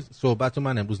میشم چون این صحبت رو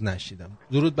من امروز نشیدم.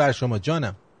 درود بر شما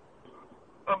جانم.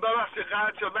 ببخشید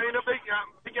قطع شد، من اینو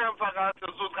بگم فقط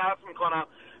زود قطع میکنم.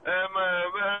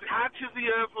 هر چیزی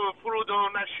فرود و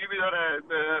نشیبی داره.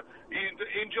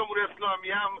 این جمهوری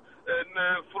اسلامی هم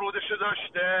فرودشو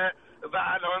داشته و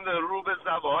الان رو به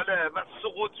زواله و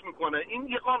سقوط میکنه. این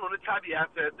یه قانون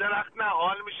طبیعته. درخت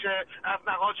نهال میشه، از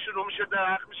نهال شروع میشه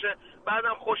درخت میشه،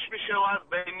 بعدم خوش میشه و از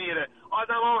بین میره.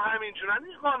 آدم هم همینجورن،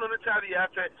 این قانون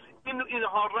طبیعته.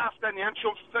 اینها رفتن یعنی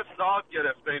چون فساد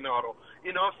گرفته اینا رو،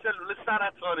 اینا سلول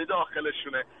سرطانی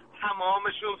داخلشونه،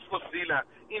 تمامشون فسیلن.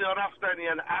 اینا رفتن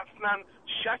یعنی اصلا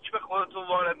شک به خودتون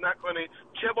وارد نکنید،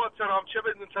 چه با ترامپ چه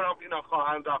بدون ترامپ اینا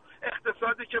خواهند داشت.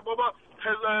 اقتصادی که بابا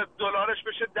دلارش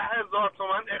بشه 10,000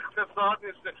 تومان اقتصاد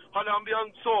نیست. حالا هم بیان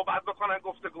صحبت بکنن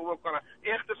گفتگو بکنن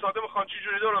این اقتصاد میخوان چی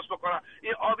جوری درست بکنن.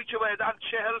 این آبی که باید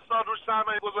 40 سال روش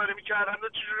سرمایه گذاری میکردن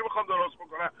چی جوری میخوان درست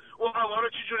بکنن. اون هوا رو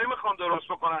چی جوری میخوان درست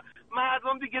بکنن.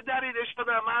 مردم دیگه دریده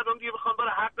شدن، مردم دیگه میخوان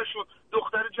برای حقشون.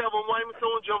 دختر جوان وای میسه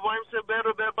اونجا وای میسه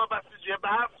بر با بسیجی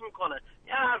بحث میکنه.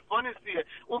 این حرفا نیست دیگه.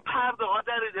 اون پرده ها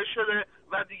دریده شده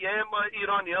و دیگه ما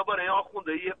ایرانی‌ها برای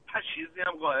آخونده یه پشیزی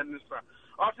هم قائل نیستن.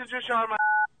 آرتین جون شما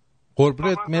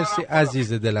قربونت، مرسی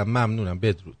عزیز دلم، ممنونم.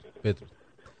 بدرود.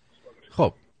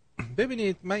 خب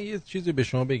ببینید من یه چیزی به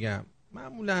شما بگم.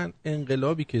 معمولا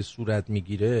انقلابی که صورت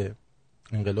میگیره،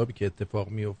 انقلابی که اتفاق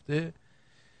میفته،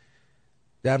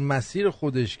 در مسیر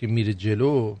خودش که میره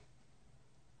جلو،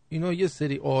 اینا یه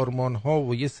سری آرمان ها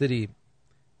و یه سری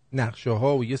نقشه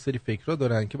ها و یه سری فکرها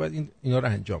دارن که باید اینا رو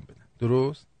انجام بدن.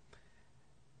 درست؟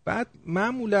 بعد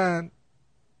معمولا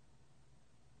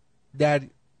در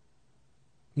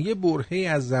یه برهه‌ای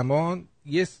از زمان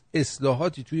یه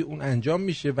اصلاحاتی توی اون انجام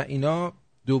میشه و اینا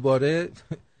دوباره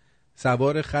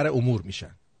سوار خر امور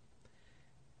میشن.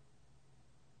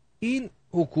 این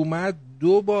حکومت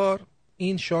 2 بار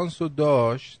این شانس رو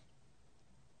داشت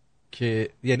که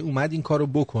یعنی اومد این کار رو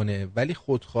بکنه، ولی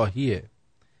خودخواهی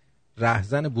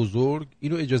رهزن بزرگ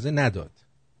اینو اجازه نداد.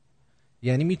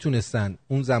 یعنی میتونستن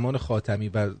اون زمان خاتمی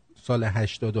و سال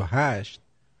 88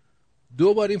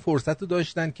 2 بار این فرصت رو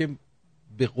داشتن که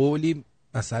به قولی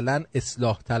مثلا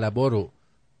اصلاح طلبا رو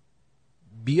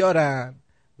بیارن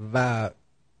و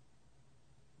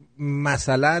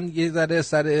مثلا یه ذره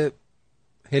سر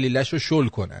هلیلش رو شل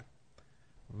کنن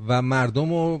و مردم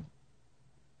رو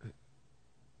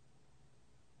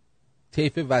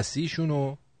طیف وسیعشون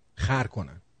رو خر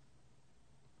کنن.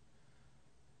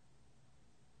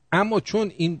 اما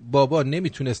چون این بابا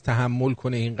نمیتونست تحمل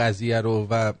کنه این قضیه رو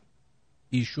و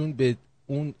ایشون به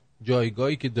اون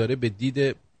جایگاهی که داره به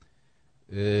دید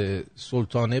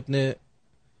سلطان ابن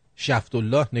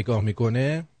شفتالله نگاه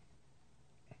میکنه،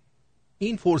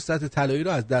 این فرصت طلایی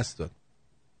رو از دست داد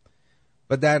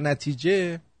و در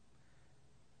نتیجه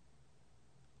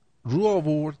رو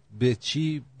آورد به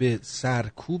چی؟ به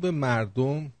سرکوب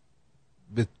مردم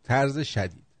به طرز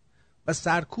شدید. و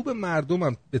سرکوب مردم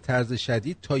هم به طرز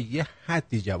شدید تا یه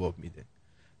حدی جواب میده.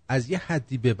 از یه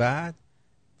حدی به بعد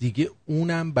دیگه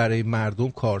اونم برای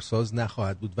مردم کارساز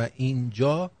نخواهد بود و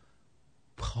اینجا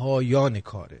پایان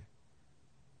کاره.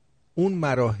 اون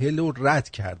مراحل رو رد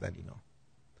کردن اینا.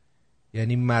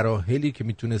 یعنی مراحلی که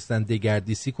میتونستن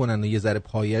دگردیسی کنن و یه ذره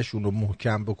پایه‌شون رو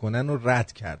محکم بکنن و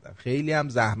رد کردن. خیلی هم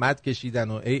زحمت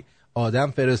کشیدن و ای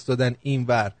آدم فرستادن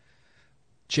اینور،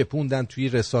 چپوندن توی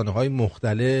رسانه‌های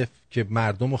مختلف که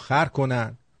مردم رو خر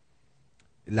کنن،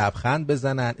 لبخند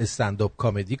بزنن، استندآپ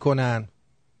کمدی کنن،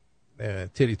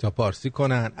 تریتا پارسی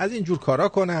کنن، از اینجور کارا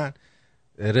کنن،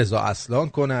 رضا اصلان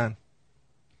کنن.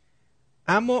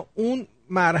 اما اون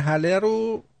مرحله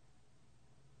رو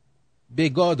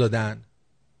بگاه دادن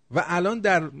و الان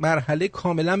در مرحله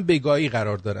کاملا بگاهی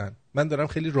قرار دارن. من دارم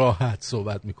خیلی راحت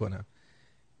صحبت میکنم.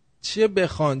 چه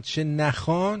بخوان چه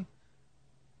نخوان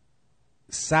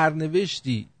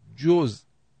سرنوشتی جز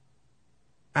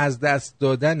از دست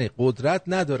دادن قدرت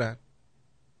ندارن،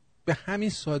 به همین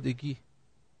سادگی.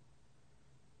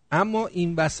 اما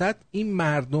این وسط این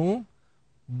مردم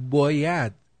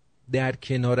باید در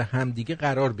کنار همدیگه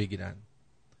قرار بگیرن.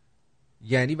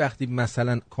 یعنی وقتی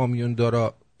مثلا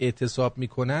کامیوندارا اعتصاب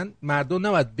میکنن، مردم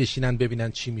نباید بشینن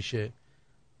ببینن چی میشه.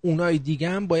 اونای دیگه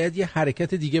هم باید یه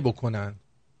حرکت دیگه بکنن.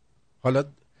 حالا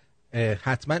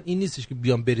حتما این نیستش که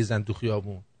بیان بریزن تو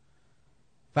خیابون،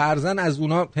 فرضاً از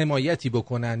اونا حمایتی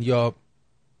بکنن یا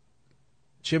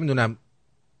چه میدونم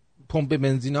پمپ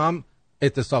بنزین هم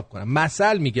اعتصاب کنن.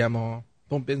 مثل میگم ها،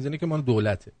 پمپ بنزینه که مال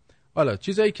دولته. حالا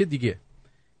چیزایی که دیگه،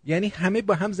 یعنی همه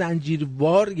با هم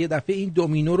زنجیروار یه دفعه این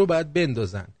دومینو رو باید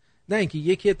بندازن، نه اینکه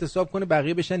یکی اعتصاب کنه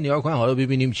بقیه بشن نگاه کنن حالا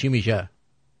ببینیم چی میشه.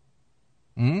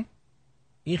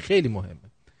 این خیلی مهمه.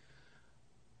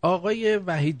 آقای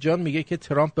وحید جان میگه که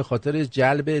ترامپ به خاطر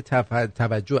جلب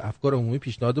توجه افکار عمومی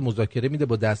پیشنهاد مذاکره میده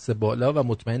با دست بالا و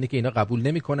مطمئنه که اینا قبول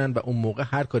نمیکنن و اون موقع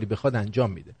هر کاری بخواد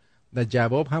انجام میده. و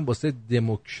جواب هم واسه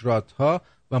دموکرات ها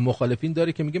و مخالفین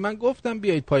داره که میگه من گفتم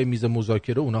بیایید پای میز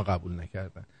مذاکره، اونا قبول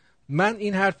نکردن. من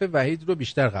این حرف وحید رو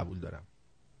بیشتر قبول دارم.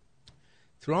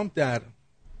 ترامپ در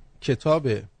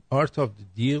کتاب Art of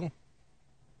the Deal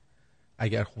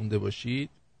اگر خونده باشید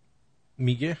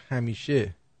میگه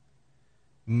همیشه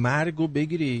مرگو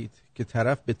بگیرید که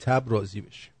طرف به تب راضی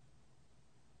بشه.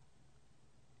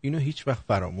 اینو هیچ وقت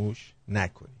فراموش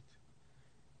نکنید.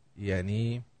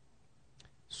 یعنی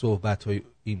صحبت‌های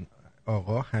این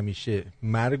آقا همیشه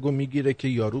مرگو میگیره که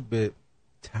یارو به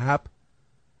تب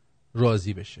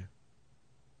راضی بشه.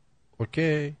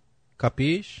 اوکی؟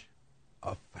 کاپیش؟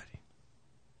 آفرین.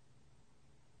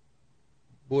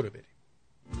 برو بریم.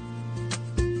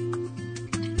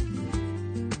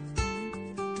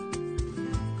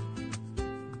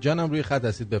 جانم روی خط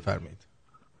هستید، بفرمایید.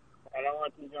 سلام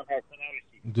آرتین جان، خسته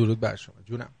نباشید. درود بر شما.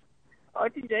 جونم.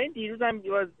 آرتین جان دیروز هم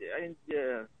باز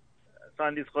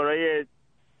ساندیسخورای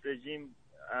رژیم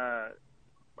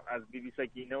از بی بی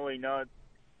سکینه و اینا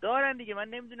دارن دیگه. من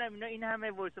نمیدونم اینا این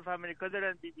همه وایس اف امریکا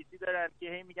دارن، بی بی سی دارن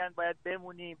که هی میگن باید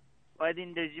بمونیم، باید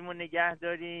این رژیم رو نگه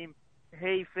داریم،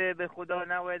 حیفه، به خدا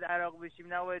نباید عراق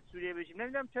بشیم، نباید سوریه بشیم.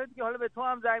 نمیدونم چرا دیگه. حالا به تو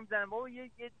هم زنگ میزنن بابا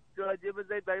یه رادیو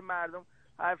بذارید برای مردم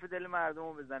حرف دل مردم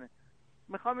رو بزنه.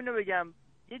 میخوام اینو بگم،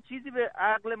 یه چیزی به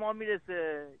عقل ما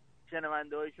میرسه،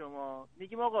 شنونده های شما،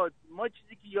 میگیم آقا ما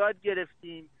چیزی که یاد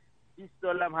گرفتیم 20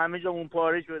 سال هم همه جامون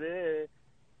پاره شده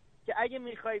که اگه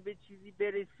میخوای به چیزی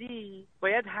برسی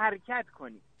باید حرکت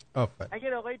کنی.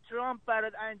 اگر آقای ترامپ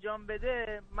برات انجام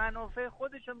بده منافع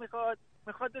خودشو میخواد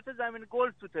 2 تا زمین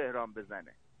گلف تو تهران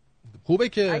بزنه. خوبه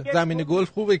که زمین گلف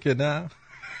خوبه که نه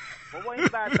بابا این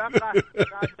بدبخت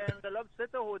قبل انقلاب 3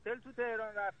 تا هتل تو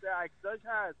تهران رفته، عکساش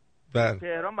هست.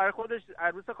 تهران برای خودش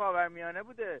عروس خاورمیانه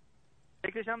بوده،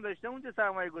 فکرش هم داشته اونجا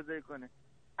سرمایه گذاری کنه.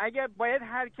 اگر باید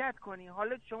حرکت کنی.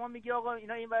 حالا شما میگی آقا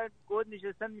اینا این ور گود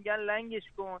نشستن میگن لنگش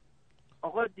کن.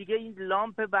 آقا دیگه این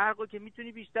لامپ برقو که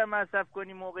میتونی بیشتر مصرف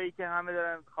کنی موقعی که همه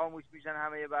دارن خاموش میشن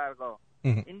همه برقا.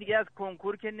 این دیگه از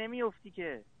کنکور که نمیافتی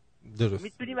که. درست.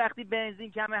 میتونی وقتی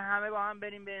بنزین کمه همه با هم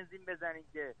بریم بنزین بزنیم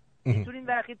که. میتونیم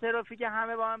وقتی ترافیک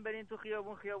همه با هم بریم تو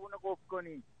خیابون رو قفل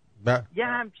کنیم. یه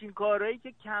همچین کارهایی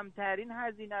که کمترین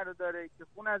هزینه رو داره که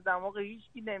خون از دماغ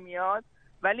هیچکی نمیاد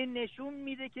ولی نشون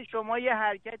میده که شما یه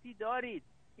حرکتی دارید.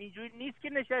 اینجوری نیست که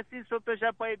نشستین صبح تا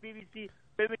شب پای بی بی سی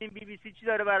ببینیم بی بی سی چی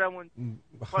داره برامون.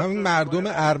 همین مردم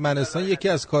ارمنستان یکی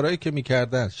از کارهایی که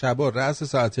میکردن شبا رأس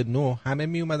ساعت 9 همه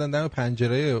میومدن دم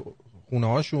پنجره خونه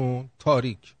هاشون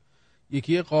تاریک،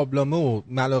 یکی قابلمه و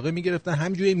ملاقه میگرفتن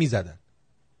همجوری میزدن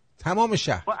تمام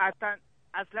شهر.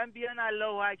 اصلا بیان الله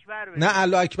اکبر بگن. نه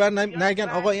الله اکبر نگن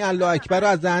آقا، این الله اکبر رو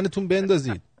از دهنتون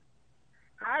بندازید.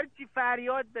 هر چی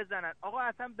فریاد بزنن آقا،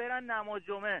 اصلا برن نماز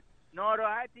جمعه.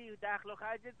 ناراحتی دخل و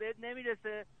خرجت بهت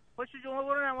نمیرسه، پاشو جمعه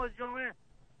برو نماز جمعه.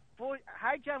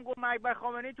 هر کم گفت مکبر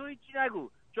خامنه‌ای تو هیچی نگو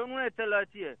چون اون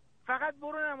اطلاعاتیه، فقط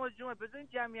برو نماز جمعه بزنین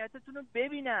جمعیتتون رو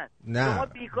ببینن. شما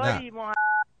بیکاری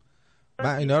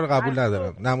من اینا رو قبول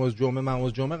ندارم. نماز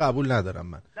جمعه قبول ندارم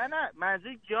من. نه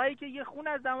منظور جایی که یه خون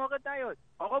از دماغت نیاد.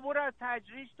 آقا برو از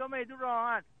تجریش تا میدون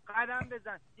راهن قدم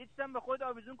بزن. یه چیزم به خود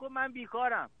آویزون کن من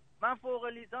بیکارم، من فوق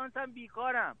لیسانسم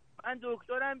بیکارم، من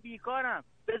دکترم بیکارم.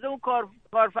 بذار اون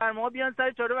کارفرماها بیان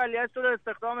سر چاره ولیعصر تو رو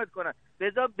استخدامت کنن.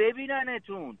 بذار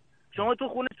ببیننتون. شما تو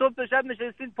خونه صبح تا شب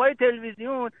نشستین پای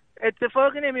تلویزیون،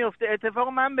 اتفاقی نمیفته. اتفاق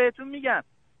من بهتون میگم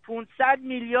 500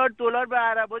 میلیارد دلار به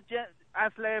عربا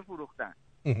اسلحه فروختن.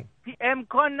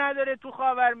 امکان نداره تو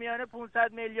خاورمیانه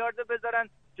 500 میلیارد بذارن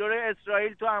جلوی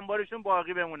اسرائیل تو انبارشون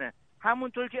باقی بمونه.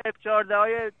 همونطور که F-14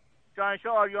 های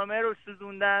شاهنشاه آریامه رو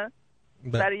سوزوندن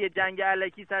سر یه جنگ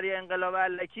الکی، سر یه انقلاب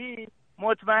الکی،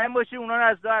 مطمئن باشی اونا رو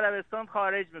از دو عربستان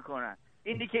خارج میکنن.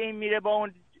 اینی که این میره با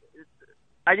اون،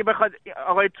 اگه بخواد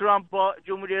آقای ترامپ با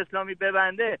جمهوری اسلامی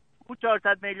ببنده اون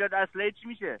 400 میلیارد اسلحه چی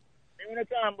میشه؟ میمونه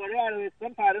تو انباره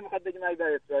عربستان، فردا میخواد بگه مگه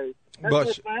در اسرائیل.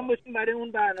 مطمئن باشین برای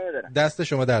اون برنامه دارن. دست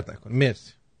شما درد نکنه.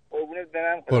 مرسی.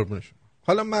 قربون شما.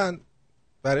 حالا من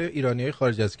برای ایرانیای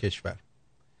خارج از کشور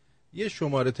یه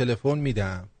شماره تلفن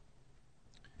میدم.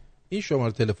 این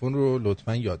شماره تلفن رو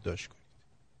لطفاً یادداشت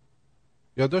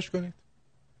کنید.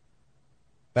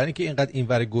 برای اینکه اینقدر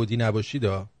اینور گودی نباشید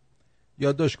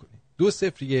یادداشت کنید.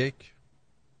 201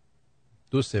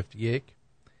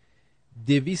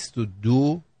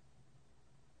 202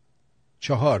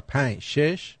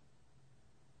 456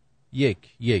 1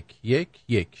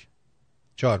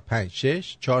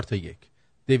 456 4 تا 1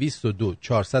 202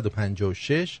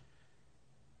 456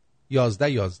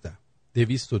 11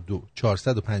 202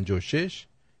 456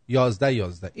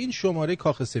 11 این شماره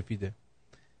کاخ سفیده.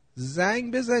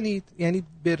 زنگ بزنید، یعنی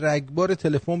به رگبار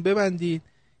تلفن ببندید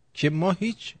که ما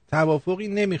هیچ توافقی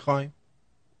نمیخوایم.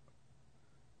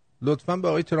 لطفاً به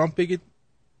آقای ترامپ بگید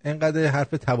انقدر حرف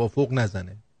توافق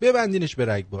نزنه، ببندینش به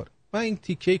رگبار. من این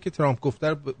تیکه‌ای که ترامپ گفته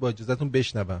رو با اجازهتون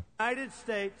بشنوم. United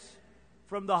States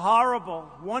from the horrible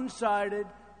one-sided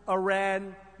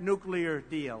Iran nuclear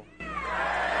deal.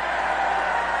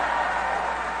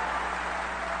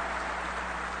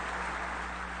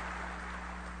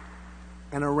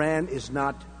 And Iran is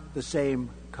not the same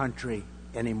country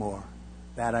anymore.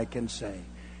 That I can say.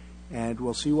 And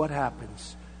we'll see what happens.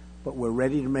 But we're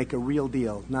ready to make a real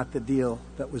deal, not the deal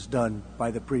that was done by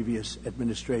the previous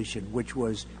administration, which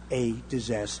was a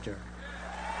disaster.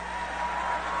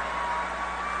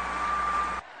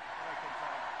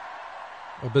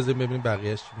 بذاریم ببینیم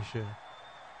بقیه‌اش چی میشه.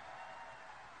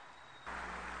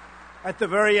 At the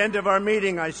very end of our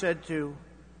meeting, I said to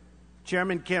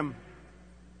Chairman Kim,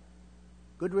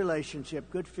 good relationship,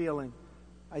 good feeling.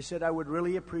 I said I would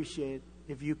really appreciate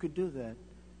if you could do that.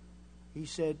 he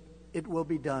said it will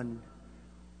be done.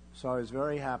 So I was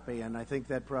very happy and I think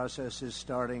that process is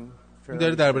starting fairly.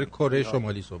 داره درباره کره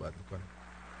شمالی صحبت میکنه.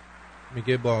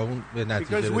 میگه با اون به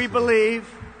نتیجه Because we رسیده. believe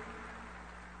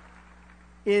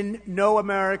in no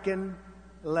American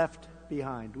left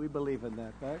behind. We believe in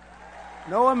that, right?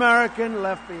 No American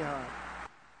left behind.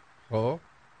 خب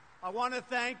I want to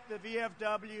thank the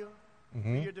VFW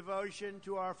for your devotion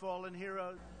to our fallen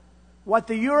heroes. What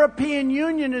the European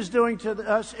Union is doing to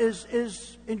us is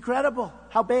incredible.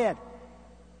 How bad?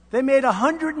 They made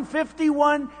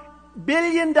 $151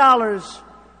 billion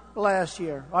last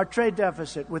year, our trade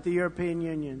deficit with the European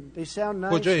Union. They sound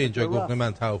nice. کجا اینجا گفته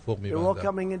من توافق They're all می‌بندم.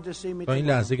 coming in to see me. تا این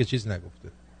لحظه که چیز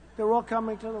نگفته. They're all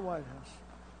coming to the White House.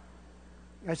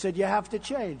 I said, you have to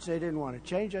change. They didn't want to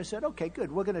change. I said, okay, good.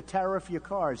 We're going to tariff your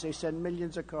cars. They send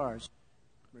millions of cars.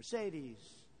 Mercedes,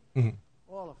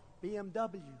 all of them.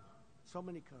 BMW, so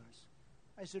many cars.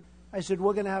 I said,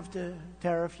 we're going to have to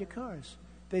tariff your cars.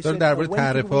 They said, درباره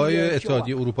تعرفه‌های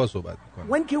اتحادیه اروپا صحبت می‌کنه.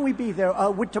 when can we be there?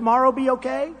 Would tomorrow be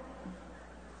okay?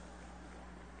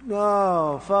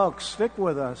 No, folks, stick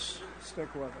with us.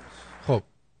 Stick with us. خب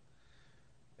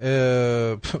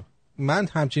من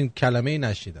همچین کلمه‌ای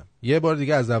نشیدم. یه بار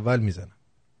دیگه از اول میزنم.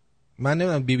 من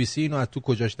نمیدونم بی بی سی اینو از تو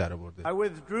کجاش در آورده. I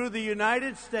withdrew the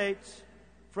United States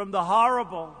from the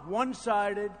horrible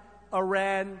one-sided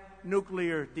Iran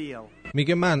nuclear deal.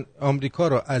 میگه من آمریکا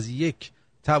رو از یک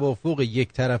توافق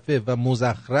یک طرفه و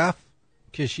مزخرف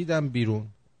کشیدم بیرون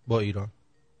با ایران.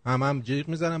 هم جیغ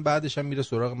میزنم بعدش هم میره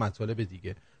سراغ مطالب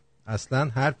دیگه. اصلا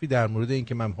حرفی در مورد این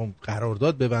که من هم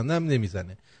قرارداد ببندم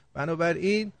نمیزنه.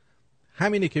 بنابراین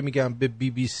همینه که میگم به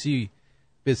بی بی سی،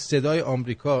 به صدای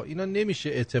آمریکا، اینا نمیشه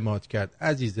اعتماد کرد.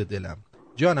 عزیز دلم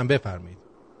جانم بفرمایید.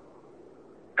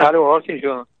 الو حسین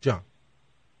جان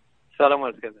سلام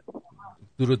عرض کردم.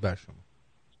 درود بر شما.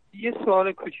 یه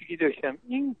سوال کوچیکی داشتم.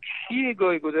 این کیه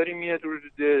گاهی گداری میاد رو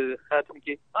خط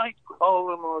میگه ای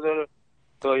خواهر مادر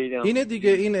گاییدم؟ اینه دیگه،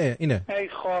 اینه ای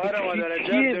خواهر مادر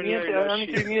عجب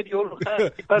دنیای میاد یورو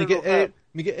خط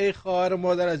میگه ای خواهر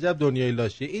مادر عجب دنیای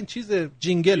لاشی. این چیز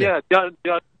جینگله.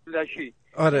 لاشی.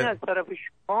 آره. این از طرف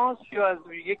شماست یا از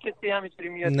یه کسی همینطوری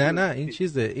میاد؟ نه این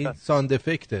چیزه، این ساند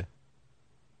افکته.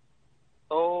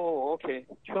 اوکی.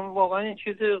 چون واقعا این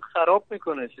چیز خراب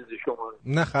میکنه چیز شما رو.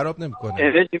 نه خراب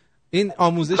نمیکنه. این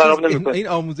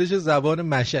آموزش زبان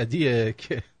مشهدیه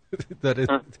که داره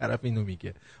طرف اینو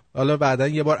میگه. حالا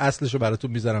بعدن یه بار اصلشو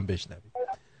براتون میذارم بشنوید.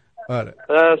 آره.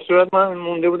 صورت من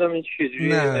مونده بودم این چیزی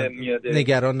میاد.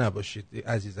 نگران نباشید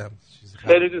عزیزم.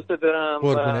 خیلی دوست دارم.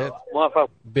 موفق.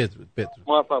 بدرود.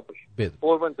 موفق باشید.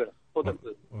 قربان برم. خدا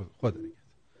نگهدار.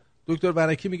 دکتر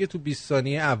ونکی میگه تو 20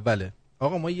 ثانیه اوله.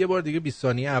 آقا ما یه بار دیگه 20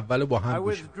 ثانیه اولو با هم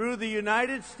گوش. I withdrew the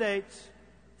United States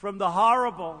from the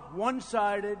horrible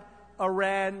one-sided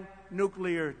Iran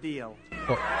nuclear deal.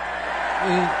 خب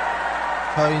این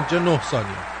تا اینجا 9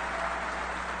 ثانیه.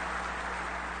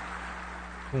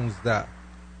 15.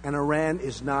 And Iran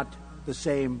is not the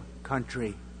same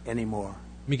country anymore.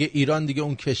 میگه ایران دیگه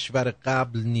اون کشور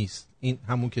قبل نیست. این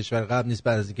همون کشور قبل نیست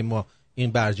بعد از اینکه ما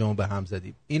این برجامو به هم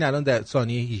زدیم. این الان در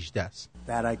ثانیه 18 است.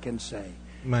 That I can say.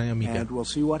 من میگم. And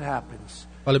we'll see what happens.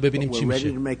 حالا ببینیم چی میشه.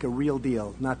 We're ready to make a real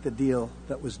deal, not the deal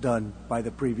that was done by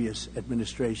the previous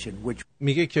administration, which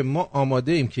میگه که ما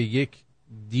آماده ایم که یک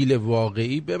دیل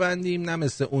واقعی ببندیم، نه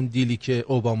مثل اون دیلی که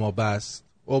اوباما بست.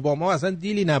 اوباما اصلا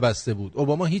دیلی نبسته بود.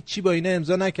 اوباما هیچی با اینا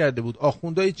امضا نکرده بود.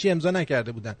 آخوندها هیچی امضا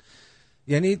نکرده بودن.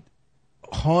 یعنی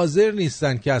حاضر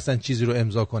نیستن که اصلا چیزی رو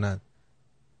امضا کنن.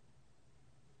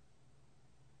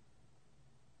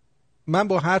 من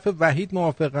با حرف وحید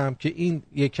موافقم که این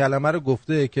یک کلمه رو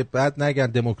گفته که بعد نگن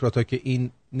دموکرات‌ها که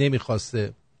این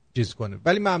نمیخواسته چیز کنه.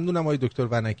 ولی ممنونم آقای دکتر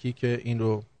ونکی که این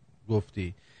رو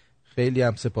گفتی. خیلی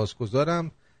هم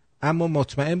سپاسگزارم. اما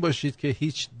مطمئن باشید که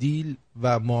هیچ دیل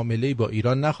و معامله‌ای با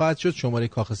ایران نخواهد شد. شماره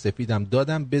کاخ سفیدم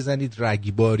دادم، بزنید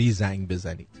رگباری زنگ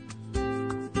بزنید.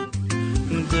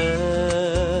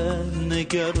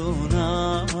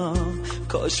 نگرونم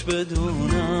کاش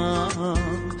بدونم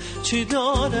چی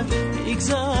داره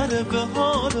میگذره به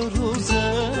حال روزش،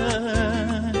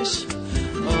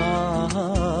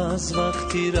 از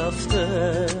وقتی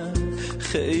رفته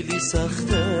خیلی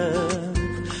سخته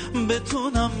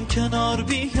بتونم کنار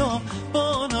بیام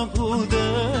با نبودش.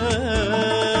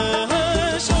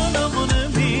 آدمو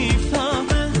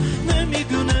نمیفهمه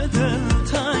نمیدونه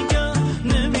دلتنگم،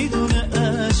 نمیدونه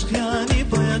عشق یعنی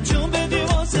باید جون بدی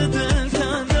واسه دل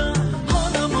کندم.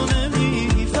 آدمو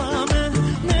نمیفهمه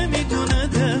نمیدونه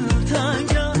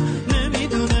دلتنگم،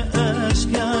 نمیدونه عشق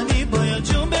یعنی باید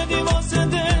جون بدی واسه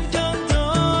دل کندم.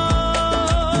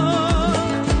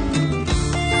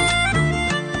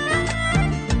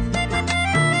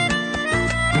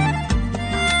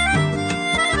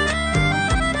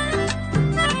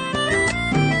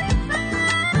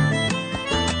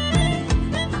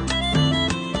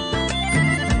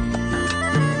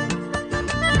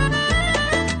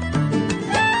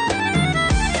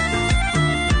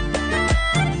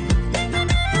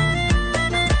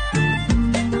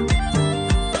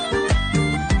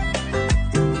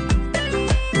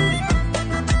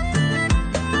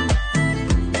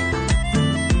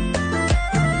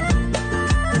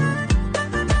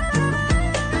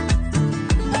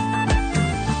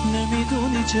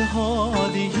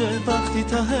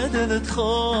 ته دلت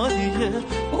خالیه،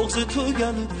 بغض تو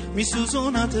گلت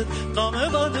میسوزونتت، غم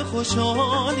بعد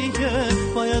خوشحالیه.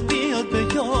 باید بیاد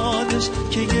به یادش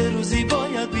که یه روزی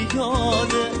باید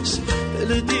بیادش.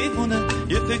 دل دیوونه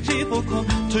یه فکری بکن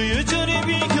تو یه جوری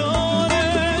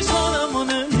بیارش. حالمو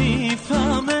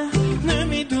نمیفهمه،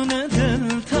 نمیدونه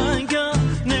دلتنگم،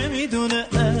 نمیدونه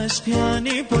عشق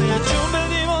یعنی باید جون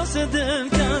بدی واسه دل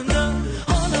کندم.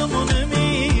 حالمو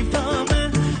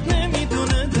نمیفهمه،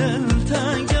 نمیدونه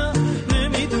دلتنگم،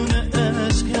 نمیدونه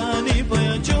عشق یعنی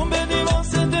باید جون بدی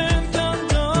واسه دل کندم.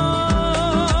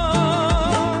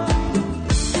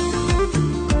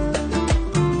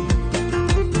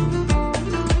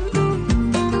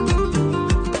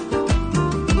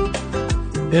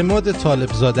 عماد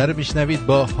طالب زاده رو میشنوید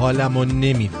با حالمو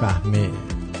نمیفهمه.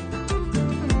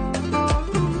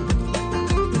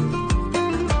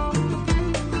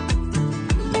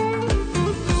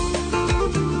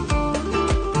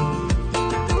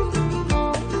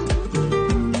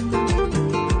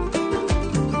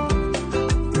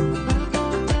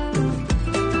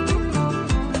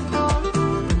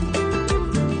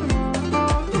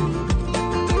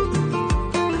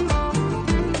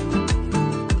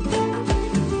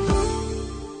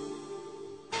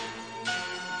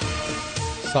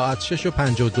 ساعت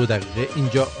 6:52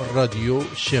 اینجا رادیو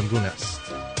شمرون است.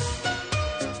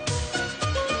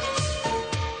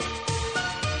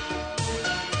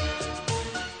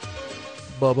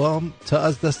 بابام تا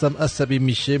از دستم عصبی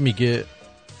میشه میگه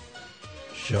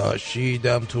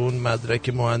شاشیدم تو اون مدرک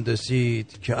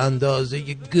مهندسیت که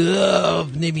اندازه گاو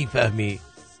نمیفهمی.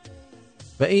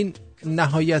 و این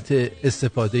نهایت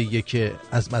استفاده که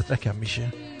از مدرکم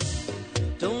میشه.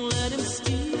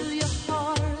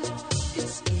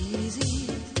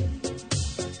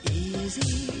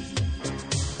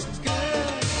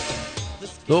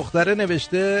 دختره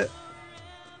نوشته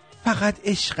فقط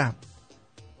عشقم،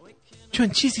 چون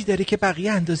چیزی داره که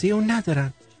بقیه اندازه اون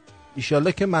ندارن.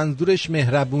 ایشالله که منظورش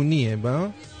مهربونیه. با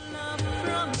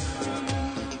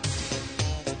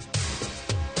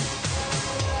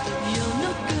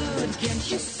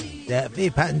دفعه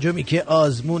پنجمی که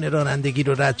آزمون رانندگی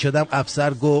رو رد شدم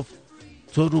افسر گفت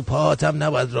تو رو پاهاتم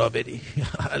نباید راه بری.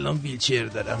 الان ویلچر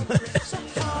دارم.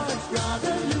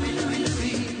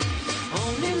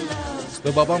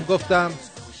 به بابام گفتم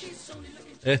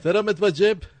احترامت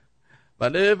واجب،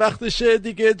 بله وقتشه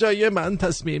دیگه جای من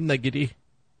تصمیم نگیری.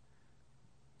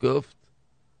 گفت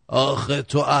آخه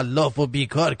تو علاف و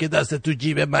بیکار که دست تو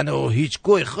جیب منه و هیچ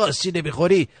گوی خاصی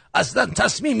نمیخوری، اصلا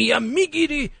تصمیمی هم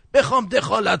میگیری بخوام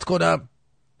دخالت کنم.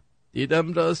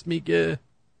 دیدم راست میگه.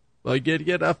 با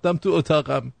گریه رفتم تو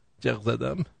اتاقم، جغ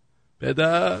زدم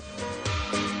پدر.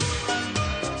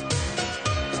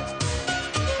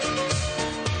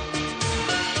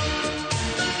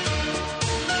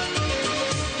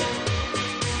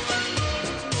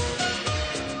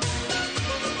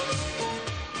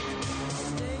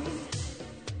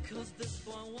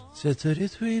 چطوری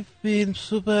توی این فیلم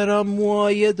سوپرا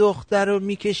موهای دختر رو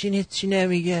میکشین چی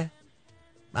نمیگه؟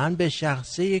 من به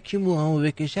شخصه یکی موهامو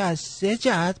بکشه از 3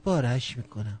 جهت بارش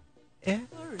میکنم.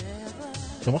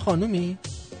 شما خانومی؟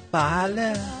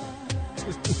 بله.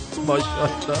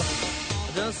 ماشاءالله.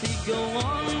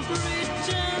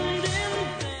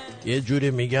 یه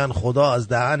جوری میگن خدا از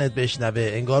دهنت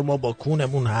بشنوه، انگار ما با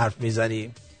کونمون حرف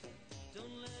میزنیم.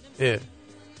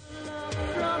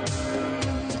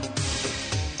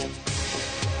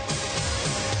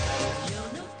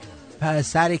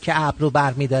 پسری که ابرو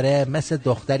برمیداره مثل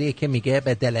دختریه که میگه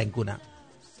به دلنگونم.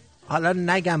 حالا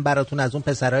نگم براتون از اون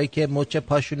پسرایی که مچ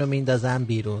پاشونو میندازن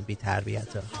بیرون بی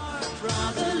تربیتا.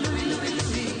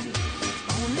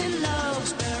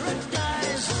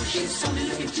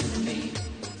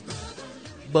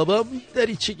 بابام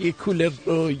دریچه کولر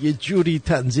رو یه جوری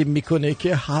تنظیم میکنه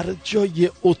که هر جای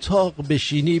اتاق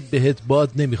بشینی بهت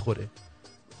باد نمیخوره،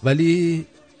 ولی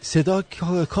صدا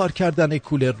کار کردن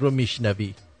کولر رو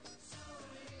میشنوی.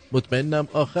 مطمئنم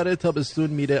آخر تابستون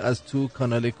میره از تو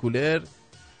کانال کولر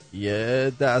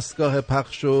یه دستگاه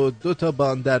پخش و 2 تا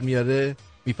باند در میاره،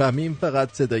 میفهمیم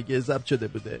فقط صدای ضبط شده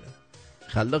بوده.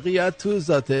 خلاقیت تو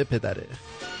ذات پدره.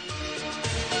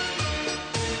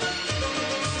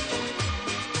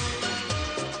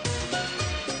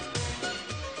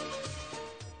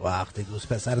 وقتی دوست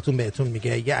پسرتون بهتون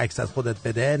میگه یه عکس از خودت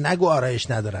بده، نگو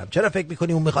آرایش ندارم. چرا فکر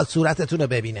میکنی اون میخواد صورتتون رو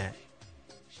ببینه؟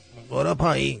 برو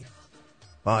پایین.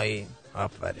 پایین.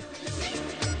 آفرین.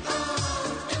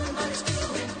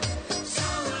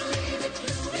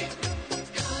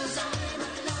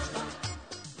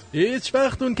 هیچ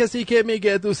وقت اون کسی که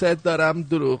میگه دوست دارم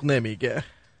دروغ نمیگه.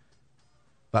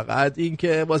 فقط این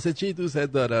که واسه چی دوست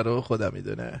داره رو خدا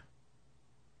میدونه.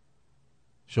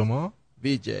 شما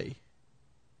وی جی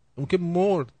اون که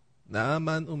مرد. نه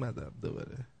من اومدم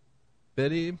دوباره.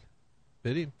 بریم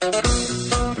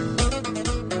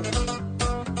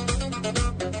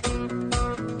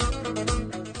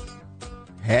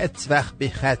هیچ وقت به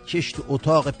خطکش تو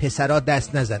اتاق پسرا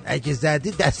دست نزن. اگه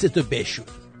زدی دستتو بشور.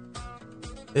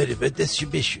 بری به دستشو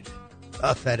بشور.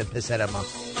 آفرین پسر ما.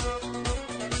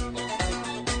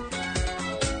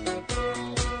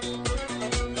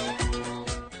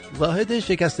 واحد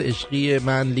شکست عشقی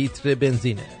من لیتر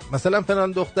بنزینه. مثلا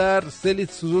فلان دختر 3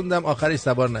 لیتر سوزوندم آخرش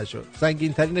سوار نشد.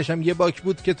 سنگین ترینش هم یه باک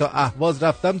بود که تا اهواز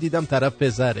رفتم دیدم طرف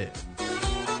پسره.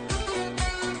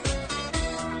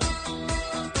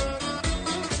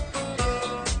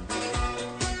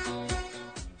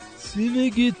 چی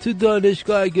میگی تو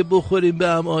دانشگاه اگه بخوریم به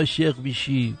هم عاشق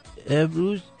میشی؟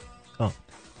 امروز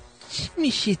چی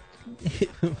میشید؟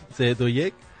 3 2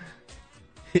 1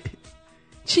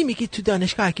 چی میگی تو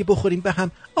دانشگاه اگه بخوریم به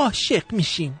هم عاشق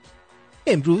میشیم؟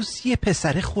 امروز یه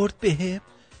پسر خورد بهم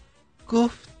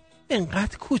گفت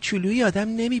انقدر کوچولوی آدم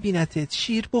نمیبینتت،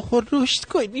 شیر بخور رشد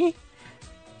کنی.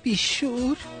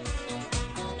 بیشور.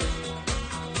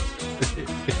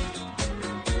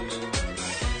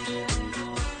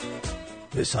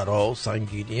 پسرها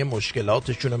سنگینی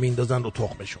مشکلاتشون رو میندازن رو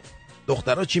تخمشون.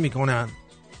 دخترها چی میکنن؟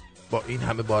 با این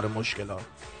همه بار مشکلات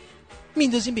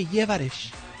میندازیم به یه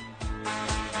ورش.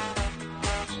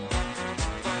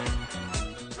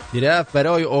 طرف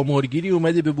برای آمارگیری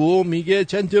اومده به بابا میگه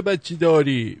چند تا بچه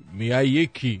داری؟ میگه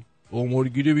یکی.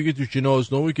 آمارگیری میگه تو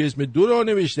شناسنامه که اسم 2 را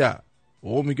نوشته.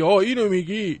 او میگه اینو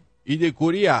میگی؟ ایده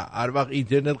کوریه. هر وقت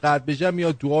اینترنت قطع بشه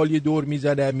میاد تو حال یه دور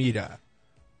میزنه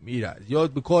میره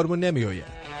زیاد به کارمون نمیآید.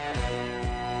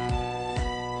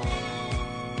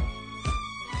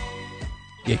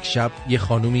 یک شب یه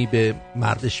خانومی به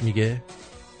مردش میگه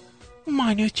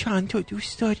منو چند تا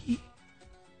دوست داری؟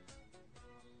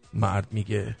 مرد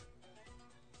میگه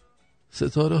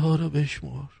ستاره ها رو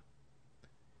بشمر.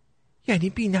 یعنی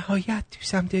بی نهایت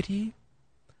دوستم داری؟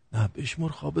 نه بشمر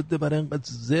خوابت ده برای اینقدر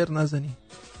زر نزنی.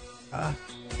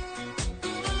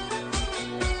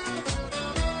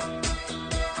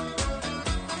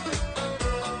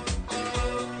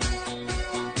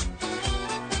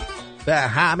 به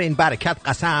همین برکت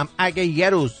قسم اگه یه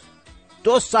روز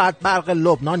 2 ساعت برق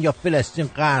لبنان یا فلسطین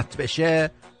قطع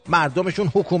بشه مردمشون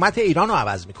حکومت ایران رو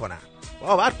عوض میکنن.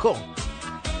 باور کن.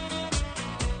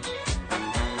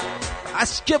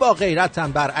 از که با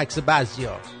غیرتن برعکس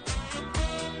بعضیا.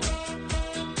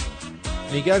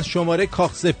 میگن شماره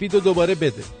کاخ سفید رو دوباره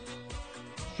بده.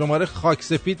 شماره خاک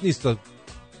سفید نیست،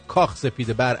 کاخ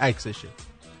سفیده، برعکسشه.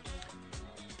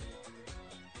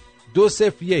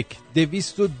 201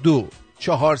 202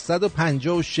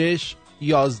 456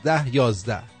 11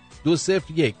 11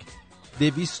 201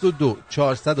 202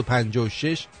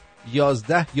 456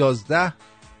 11 11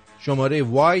 شماره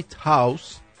وایت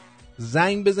هاوس.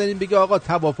 زنگ بزنیم بگه آقا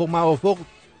توافق موافق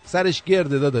سرش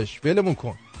گرده داداش ولمون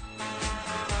کن.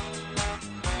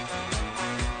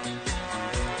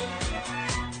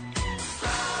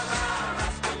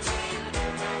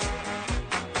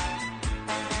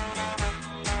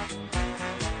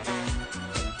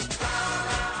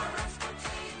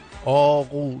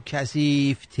 آقو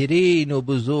کثیف‌ترین و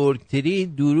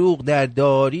بزرگترین دروغ در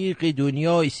تاریخ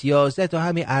دنیای سیاست و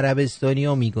همین عربستانی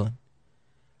ها میگن.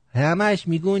 همش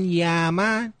میگن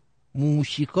یمن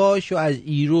موشیکاشو از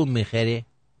ایران میخره.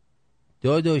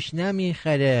 داداش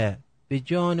نمیخره، به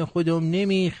جان خودم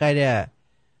نمیخره،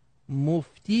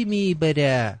 مفتی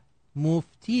میبره.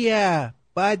 مفتیه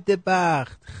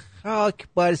بدبخت، خاک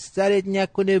بر سرت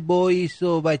نکنه با این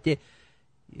صحبته.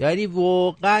 یعنی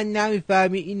واقعا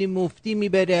نمیفهمی این مفتی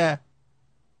میبره.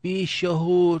 بی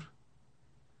شعور.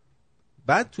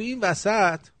 بعد تو این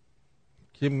وسط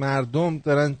که مردم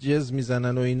دارن جز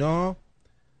میزنن و اینا،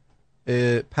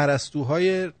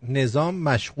 پرستوهای نظام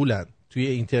مشغولن توی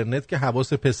اینترنت که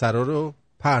حواس پسرا رو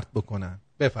پرت بکنن.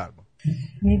 بفرما.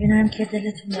 میبینم که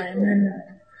دلتون برای من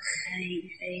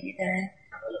خیلی خیلی داره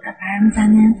پر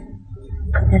میزنه.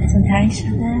 دلتون تنگ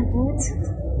شده بود.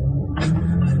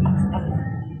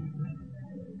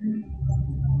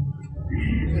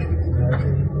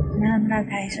 من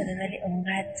تنگ شده ولی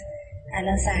اونقدر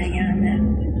الان سرگرم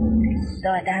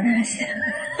دادن هستم.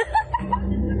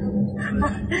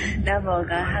 نه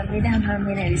واقعا هم میدم هم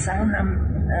مینویسم هم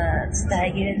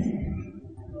درگیر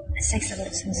سکس با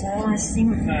اسمسارم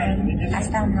هستیم.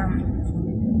 اصلا هم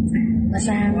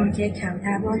مثلا همون که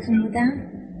کمتر باهاتون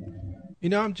بودم.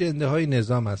 اینا هم جنده های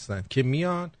نظام هستن که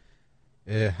میان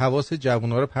حواس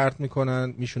جوونا رو پرت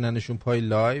میکنن، میشوننشون پای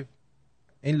لایو.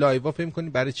 این لایو ها فهم کنی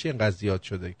برای چی اینقدر زیاد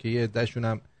شده که یه عدهشون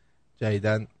هم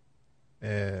جدیدن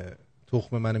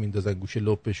تخم منو میندازن گوشه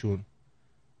لپشون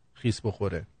خیس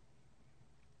بخوره.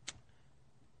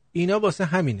 اینا واسه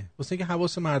همینه، واسه اینکه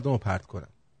حواس مردم رو پرت کنن.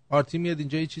 آرتی میاد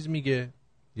اینجا یه چیز میگه،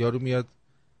 یارو میاد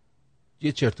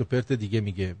یه چرت و پرت دیگه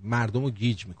میگه، مردم رو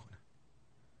گیج میکنن.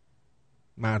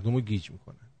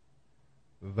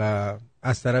 و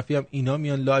از طرفی هم اینا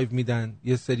میان لایو میدن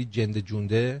یه سری جنده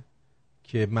جونده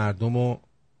که مردم و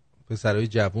پسرای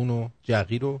جوون و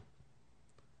جغی رو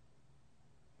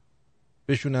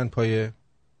بشونن پای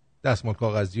دستمال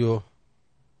کاغذی و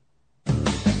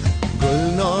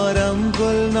گلنارم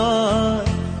گلنار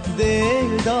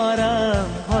دل دارم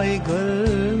های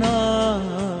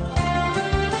گلنار.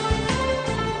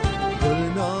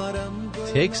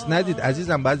 تکست ندید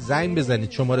عزیزم، باید زنگ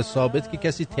بزنید، شماره ثابت که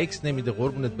کسی تکست نمیده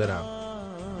قربونت برم.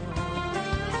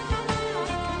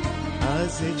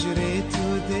 از هجر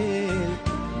تو دل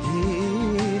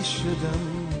گیر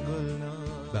شدم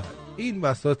گلنار. این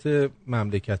وسط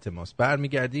مملکت ماست.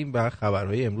 برمیگردیم و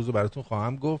خبرهای امروز رو براتون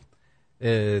خواهم گفت.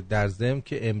 در ضمن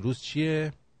که امروز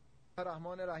چیه؟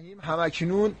 الرحمن الرحیم.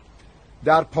 همکنون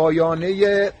در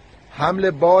پایانه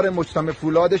حمل بار مجتمع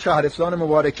فولاد شهرستان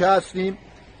مبارکه هستیم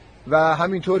و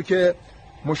همینطور که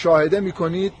مشاهده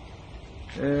میکنید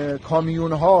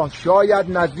کامیون ها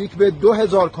شاید نزدیک به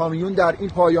 2000 کامیون در این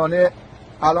پایانه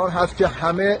الان هست که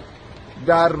همه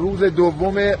در روز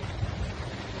دوم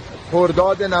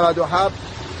خرداد 97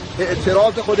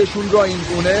 اعتراض خودشون را این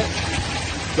گونه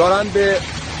دارن به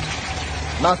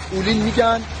مسئولین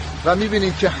میگن و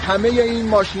میبینید که همه این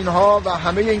ماشین ها و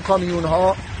همه این کامیون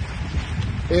ها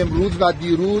امروز و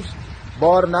دیروز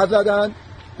بار نزدن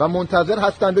و منتظر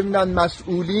هستن ببینن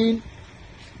مسئولین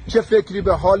چه فکری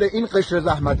به حال این قشر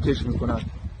زحمتکش میکنن.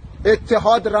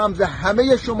 اتحاد رمز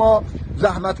همه شما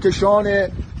زحمتکشان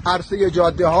عرصه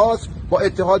جاده هاست. با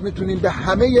اتحاد میتونین به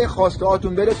همه خواسته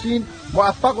هاتون برسین.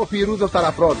 موفق و پیروز و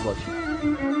سرافراز باشین.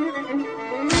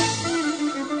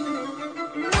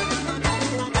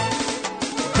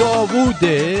 داوود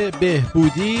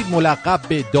بهبودی ملقب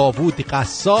به داوود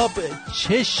قصاب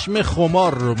چشم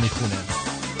خمار رو میخونه.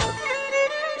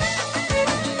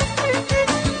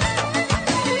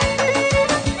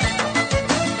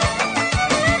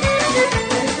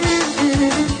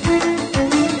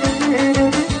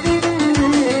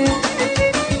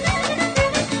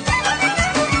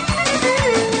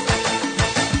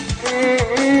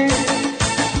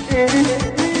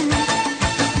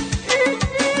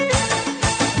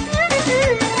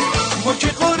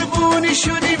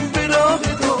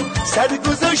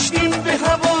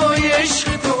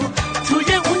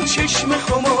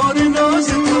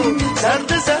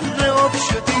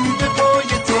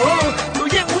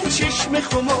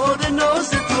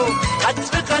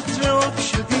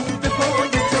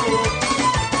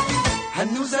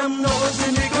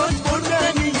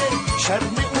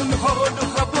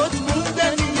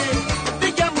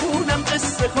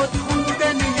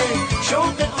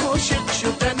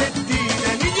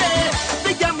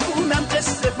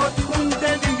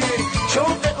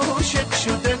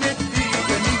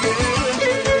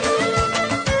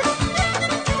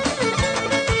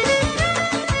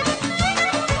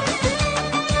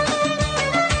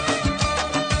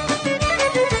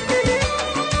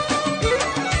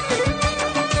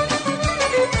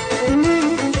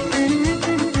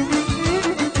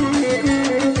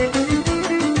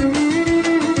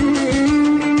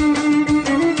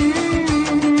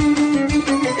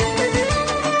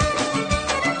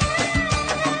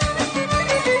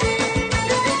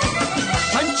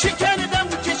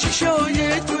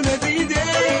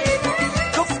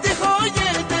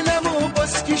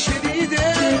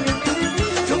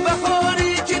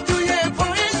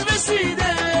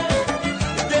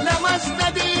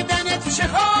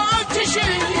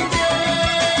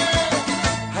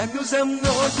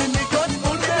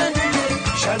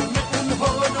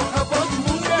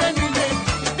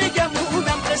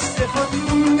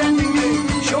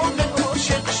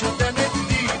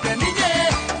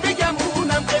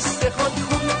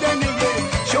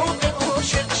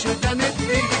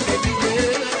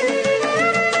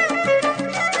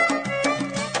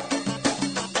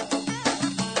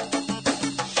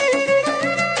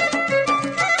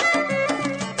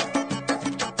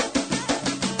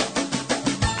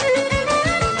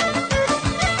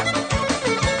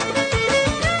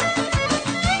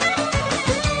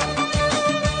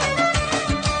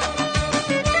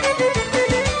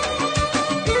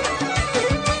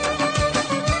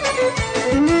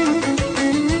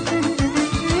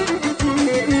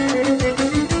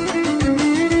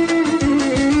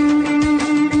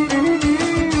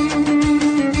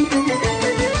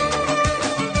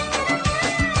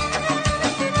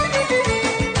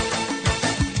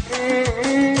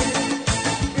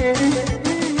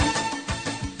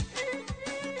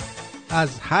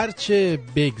 از هرچه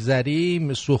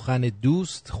بگذریم سخن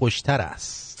دوست خوشتر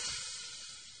است.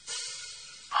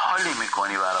 حالی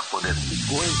میکنی برای خودت،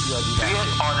 توی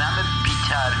آدم بی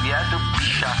تربیت و بی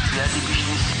شخصیتی بیش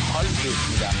نیستی. حال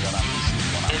میدم دارم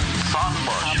انسان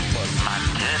باش،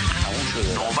 منطق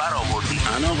نوبر آوردی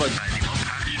انا با قدیما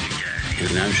پخش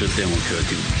میکردی نمیشد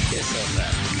دموکراتی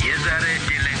یه ذره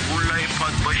دلنگون لای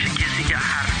پاد باشه، کسی که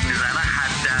حرف میزنه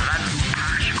حداقل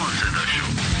پخش کن صداشو،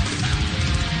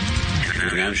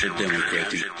 نمیشد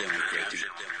دموکراتی.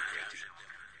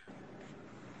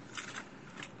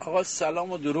 آقا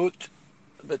سلام و درود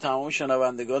به تمام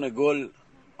شنوندگان گل،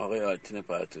 آقای آرتین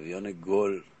پرتویان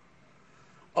گل.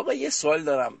 آقا یه سوال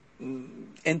دارم،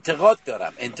 انتقاد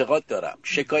دارم،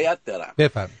 شکایت دارم.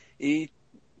 بفرمایید.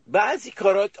 بعضی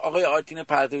کارات آقای آرتین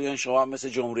پرتویان، شما مثل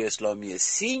جمهوری اسلامیه،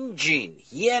 سینجین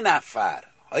یه نفر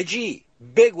حاجی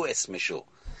بگو اسمشو،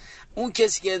 اون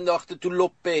کسی که انداخته تو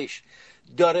لپش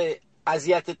داره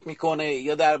اذیتت میکنه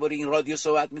یا درباره این رادیو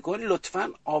صحبت میکنه، لطفاً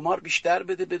آمار بیشتر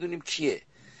بده بدونیم کیه.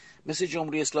 مثل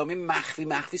جمهوری اسلامی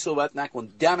مخفی صحبت نکن،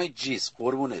 دم جیز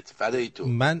قربونت فدای تو.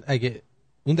 من اگه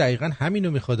اون دقیقاً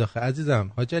همینو میخواد آخه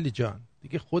عزیزم حاج علی جان،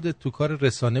 دیگه خودت تو کار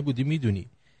رسانه بودی میدونی.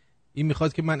 این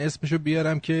میخواد که من اسمشو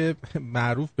بیارم که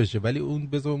معروف بشه، ولی اون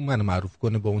بذار منو معروف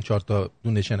کنه با اون 4 تا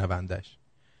دونه شنوندش.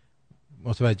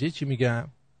 متوجه چی میگم؟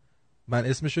 من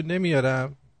اسمشو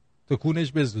نمیارم تو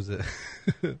کونش بزوزه.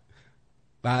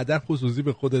 بعدن خصوصی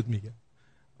به خودت میگم.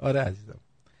 آره عزیزم.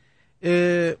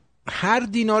 هر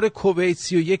دینار کویت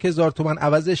 31,000 تومان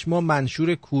عوضش ما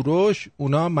منشور کوروش،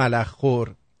 اونا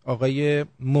ملخور. آقای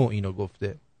مو اینو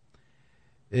گفته.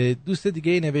 دوست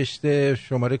دیگه نوشته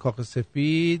شماره کاخ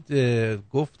سفید،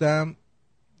 گفتم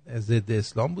ضد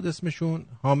اسلام بود اسمشون.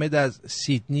 حامد از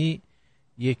سیدنی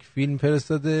یک فیلم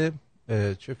فرستاده.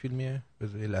 چه فیلمیه؟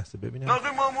 بذار یه لحظه ببینم. نقی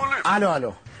معمولی.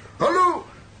 الو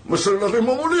مثل نقی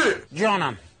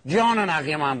معمولی. جان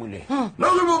نقی معمولی.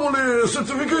 نقی معمولی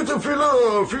سرتیفیکیت فیل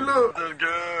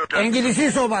انگلیسی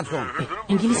صحبت کن.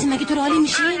 انگلیسی مگه تو رالی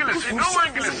میشه؟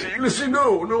 انگلیسی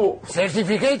نو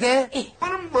سرتیفیکیته؟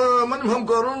 منم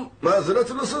همکارم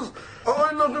معذرت لسز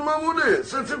آقای نقی معمولی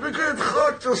سرتیفیکیت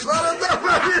خاک تو سرت.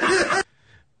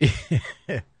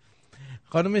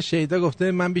 خانم شیدا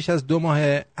گفته من بیش از 2 ماه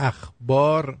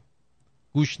اخبار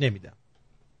گوش نمیدم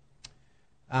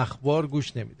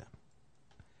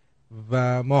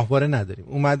و ماهواره نداریم.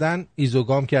 اومدن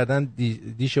ایزوگام کردن،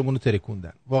 دیشمون رو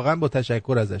ترکوندن. واقعا با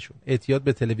تشکر ازشون. اعتیاد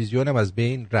به تلویزیونم از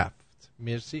بین رفت.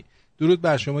 مرسی. درود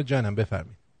بر شما جانم،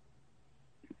 بفرمایید.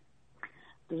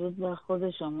 درود بر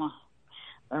خود شما.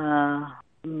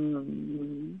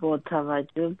 با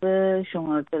توجه به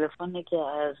شماره تلفنی که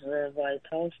از وایت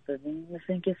هاوس دادیم، مثل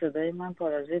اینکه صدای من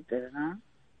پارازیت داره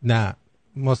نه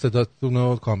ما صداتون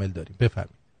رو کامل داریم.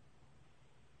 بفرمایید.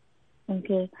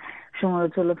 اینکه شماره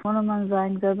تلفن من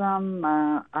زنگ زدم،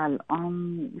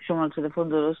 الان شماره تلفن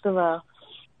درسته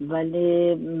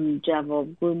ولی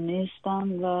جوابگو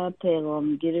نیستم و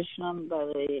پیغامگیرشونم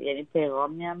یعنی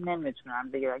پیغامی هم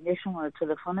نمیتونم بگیرم. یه شماره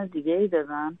تلفن دیگه ای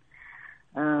دادن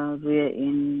روی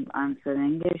این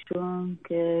انسرینگشون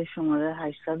که شماره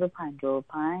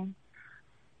 855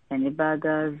 یعنی بعد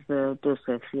از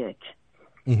 201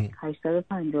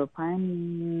 855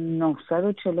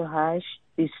 948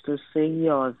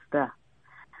 2311.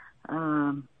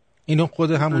 اینو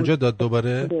خود همونجا داد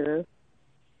دوباره؟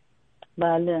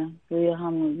 بله روی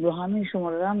همین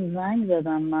شماره هم زنگ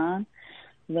زدم من،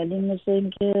 ولی مثل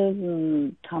اینکه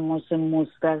تماس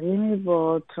مستقیمی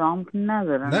با ترامپ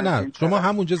ندارن. نه شما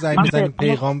همونجا زنگ بزنید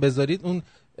پیغام بذارید،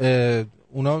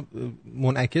 اونا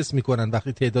منعکس میکنن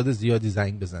وقتی تعداد زیادی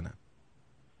زنگ بزنن.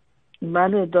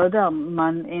 بله دادم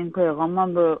من این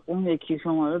پیغامم به اون یکی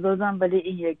شماره دادم، ولی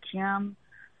این یکی هم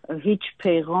هیچ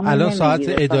پیغامی الان نمیگیره. ساعت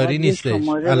اداری نیستش،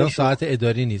 الان ساعت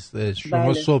اداری نیست. شما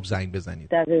بله. صبح زنگ بزنید.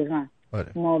 دقیقاً.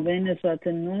 آره. ما بین ساعت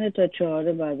 9 تا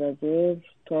 4 بعد از ظهر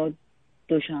تا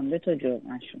دوشنبه تا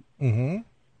جمعهشون.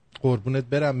 قربونت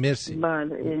برم، مرسی.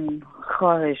 بله این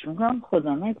خواهش میکنم،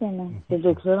 خدا نکنه. به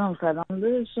دکترم سلام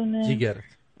برسونه. جیگرت.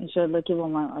 انشالله که با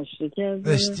من آشتی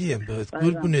کرده. آشتیم باید.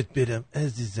 قربونت برم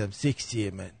عزیزم،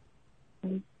 سکسیه من.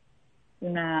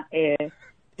 نه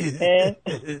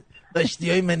آشتی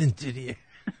های من اینطوریه.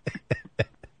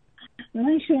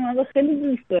 من شما رو خیلی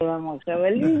دوست دارم آخه،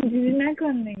 ولی اینجوری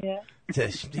نکن دیگه.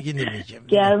 چشم دیگه نمیگم.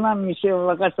 گرمم میشه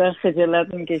و وقتا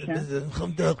خجالت میکشم.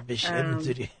 میخوام داغ بشه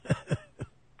اینطوری.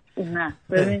 نه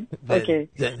ببین اوکی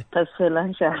پس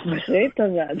فعلا شهر بخیر تا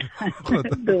بعد.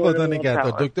 خدا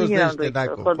نگهدار دکتر، زشته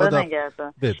نکن. خدا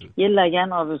نگهدار. یه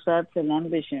لگن آب سرد فعلا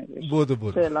بشین.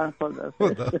 بودو فعلا خدا.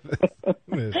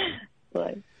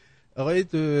 بای. آقای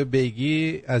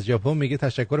بیگی از ژاپن میگه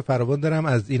تشکر فراوان دارم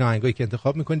از این آهنگایی که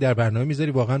انتخاب میکنی در برنامه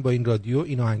میذاری. واقعا با این رادیو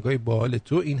این آهنگای باحال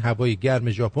تو این هوای گرم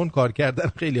ژاپن کار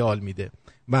کردن خیلی حال میده.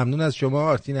 ممنون از شما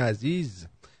آرتین عزیز،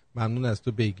 ممنون از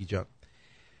تو بیگی جان.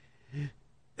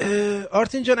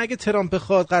 آرتین جان اگه ترامپ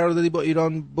بخواد قراردادی با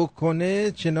ایران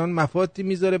بکنه چنان مفادی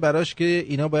میذاره براش که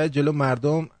اینا باید جلو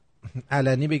مردم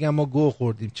علنی بگن ما گو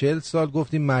خوردیم، 40 سال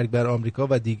گفتیم مرگ بر آمریکا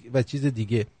و چیز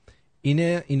دیگه.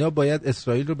 اینا باید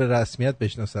اسرائیل رو به رسمیت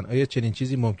بشناسن. آیا چنین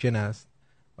چیزی ممکن است؟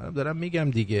 منم دارم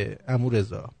میگم دیگه عمو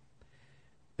رضا.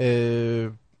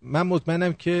 من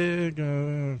مطمئنم که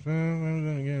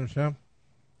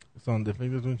ساند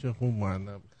افکتتون چه خوب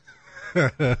مهندم.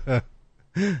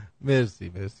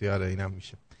 مرسی آره اینم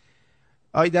میشه.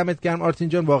 آی دمت گرم آرتین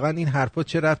جان، واقعا این حرفا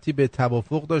چه ربطی به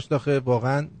توافق داشت آخه؟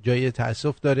 واقعا جای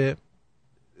تأسف داره.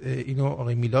 اینو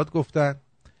آقای میلاد گفتن.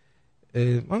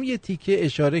 من یه تیکه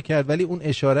اشاره کرد ولی اون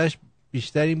اشارهش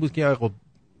بیشتر این بود که آقا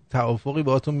توافقی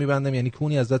باهاتون میبندم یعنی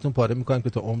کونی ازتون پاره میکنم که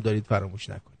تا عمر دارید فراموش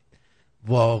نکنید.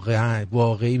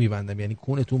 واقعی میبندم یعنی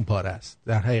کونتون پاره است.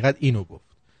 در حقیقت اینو گفت.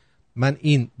 من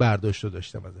این برداشت رو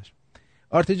داشتم ازش.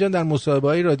 آرتین جان در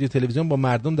مصاحبه‌های رادیو تلویزیون با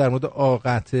مردم در مورد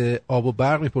قطع آب و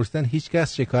برق میپرسیدن، هیچ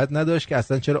کس شکایت نداشت که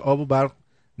اصلا چرا آب و برق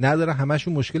نداره.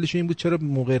 همشون مشکلشون این بود چرا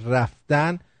موقع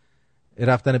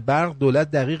رفتن برق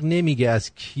دولت دقیق نمیگه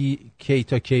از کی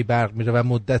تا کی برق میره و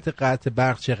مدت قطع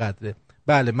برق چقدره.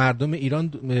 بله مردم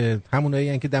ایران همونایی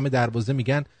هستن که دم دروازه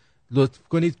میگن لطف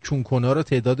کنید چونکونا رو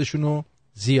تعدادشون رو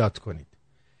زیاد کنید.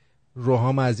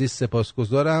 روحام عزیز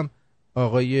سپاسگزارم.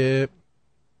 آقای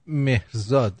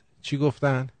مهرزاد چی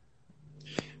گفتن؟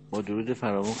 با درود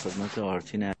فراوان خدمت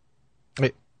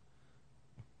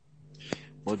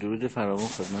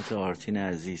آرتین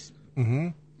عزیز.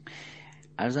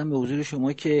 عرضم به حضور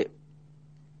شما که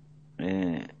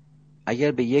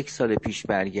اگر به 1 سال پیش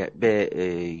به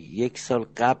 1 سال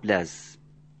قبل از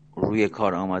روی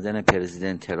کار آمدن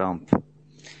پرزیدنت ترامپ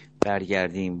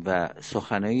برگردیم و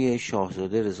سخنهای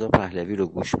شاهزاده رضا پهلوی رو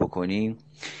گوش بکنیم،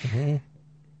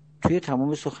 توی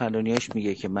تمام سخنرانیاش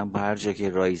میگه که من با هر جا که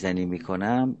رایزنی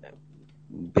میکنم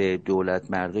به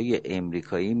دولت مردای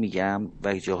امریکایی میگم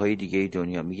و جاهای دیگه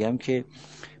دنیا میگم که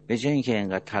به جای اینکه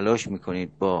اینقدر تلاش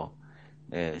میکنید با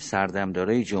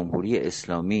سردمدارای جمهوری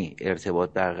اسلامی ارتباط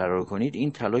برقرار کنید،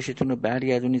 این تلاشتون رو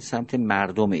برگردونید سمت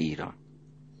مردم ایران.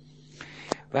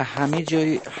 و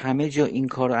همه جا این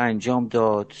کار رو انجام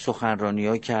داد،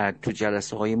 سخنرانی‌ها کرد، تو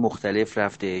جلسه های مختلف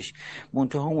رفتش.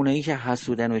 منتها اونایی که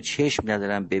حسودن و چشم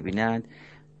ندارن ببینن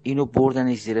اینو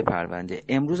بردنش زیر پرونده.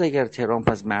 امروز اگر ترامپ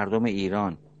از مردم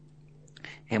ایران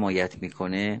حمایت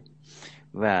میکنه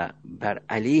و بر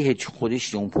علیه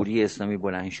خودش جمهوری اسلامی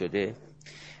بلند شده،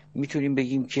 میتونیم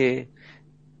بگیم که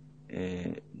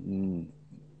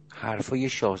حرفای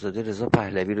شاهزاده رضا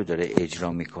پهلوی رو داره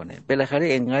اجرا میکنه. بالاخره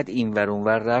اینقدر این ور اون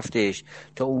ور رفتش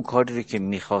تا اون کاری رو که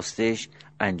میخواستش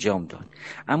انجام داد.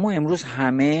 اما امروز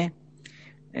همه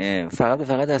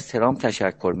فقط از ترامپ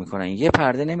تشکر میکنن، یه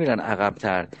پرده نمیرن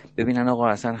عقب‌تر ببینن آقا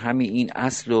اصلا همین این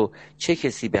اصل و چه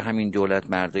کسی به همین دولت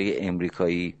مردای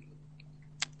امریکایی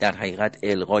در حقیقت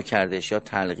القا کردش یا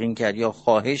تلقین کرد یا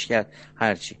خواهش کرد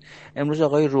هرچی. امروز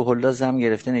آقای روح الله زم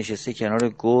گرفته نشسته کنار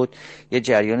گود، یه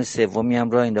جریان سومی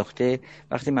هم راه انداخته.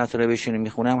 وقتی مطالبشون رو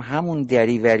میخونم همون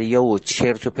دریوریا و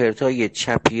چرت و پرتای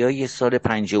چپیای سال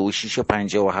 56 و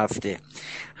 57،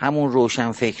 همون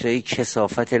روشنفکرای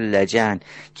کثافت لجن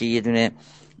که یه دونه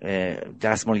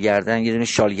دستمال گردن یه دونه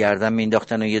شال گردن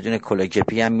مینداختن و یه دونه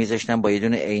کلاگپی هم میذاشتن با یه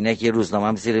دونه عینک، یه روزنامه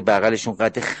هم زیر بغلشون،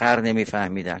 قد خر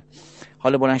نمیفهمیدن.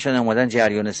 حالا بلند شدن اومدن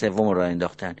جریان سوم رو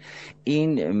انداختن.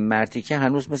 این مردی که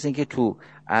هنوز مثل این که تو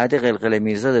عهد قلقل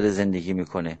میرزا داره زندگی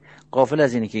میکنه. غافل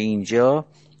از اینه که اینجا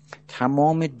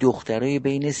تمام دخترای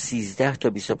بین 13 تا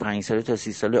 25 ساله تا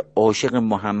 30 ساله عاشق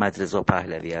محمد رضا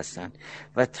پهلوی هستن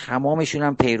و تمامشون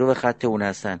هم پیرو خط اون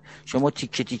هستن. شما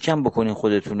تیکه تیکم بکنین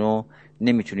خودتونو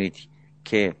نمیتونید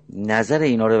که نظر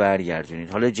اینا رو برگردونید.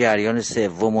 حالا جریان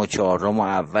سوم و چهارم و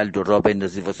اول دو را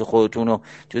بندازید واسه خودتون و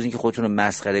جز اینکه خودتون رو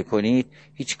مسخره کنید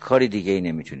هیچ کاری دیگه ای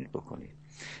نمیتونید بکنید.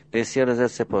 بسیار ازت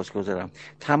سپاسگزارم.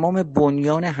 تمام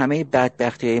بنیان همه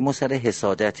بدبختی‌های ما سر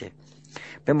حسادته.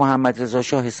 به محمد رضا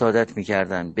شاه حسادت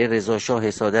میکردن، به رضا شاه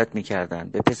حسادت میکردن،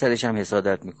 به پسرش هم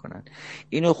حسادت میکنن.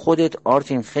 اینو خودت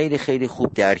آرتین خیلی خیلی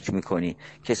خوب درک میکنی.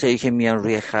 کسایی که میان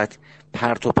روی خط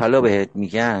پرت و پلا بهت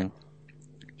میگن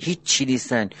هیچ چی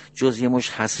نیستن جز یه مش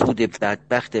حسود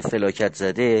بدبخت فلاکت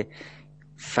زده،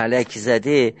 فلک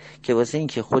زده که واسه این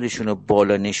که خودشونو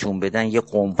بالا نشون بدن یه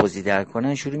قمپوزی در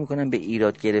کنن شروع میکنن به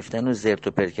ایراد گرفتن و زرت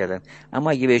و پرت کردن.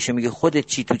 اما اگه بهشون میگه خودت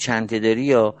چی تو چنته داری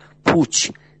یا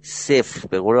پوچ، صفر،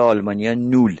 به قول آلمانیا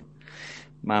نول.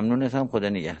 ممنونتم، خدا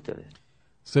نگهداره.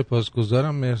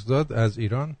 سپاسگزارم مرزاد از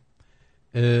ایران.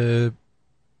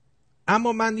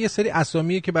 اما من یه سری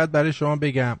اسامیه که بعد برای شما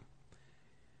بگم.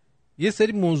 یه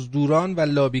سری مزدوران و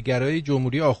لابیگرای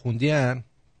جمهوری آخوندی هن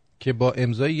که با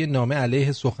امضای یه نامه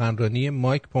علیه سخنرانی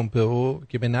مایک پومپئو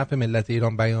که به نفع ملت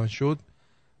ایران بیان شد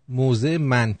موضع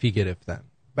منفی گرفتن.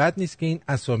 بد نیست که این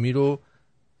اسامی رو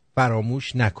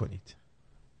فراموش نکنید.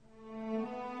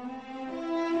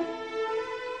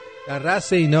 در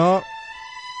رأس اینا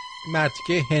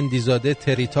مرتیکه هندیزاده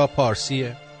تریتا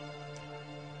پارسیه،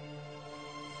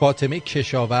 فاطمه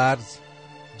کشاورز،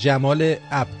 جمال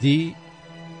عبدی،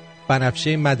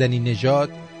 بنفشه مدنی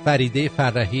نژاد، فریده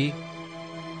فرحی،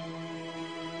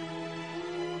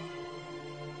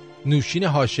 نوشین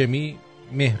هاشمی،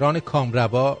 مهران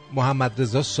کامروا، محمد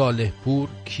رضا صالح پور،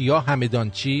 کیا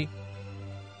همدانچی،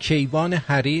 کیوان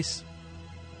حریس،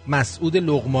 مسعود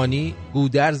لقمانی،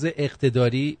 گودرز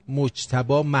اقتداری،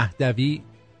 مجتبی مهدوی،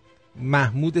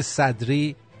 محمود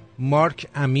صدری، مارک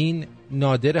امین،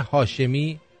 نادر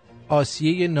هاشمی،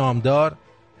 آسیه نامدار،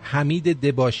 حمید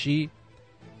دباشی،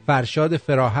 فرشاد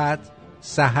فراحت،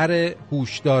 سحر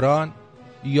هوشداران،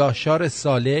 یاشار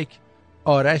سالک،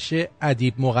 آرش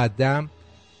ادیب مقدم،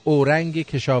 اورنگ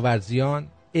کشاورزیان،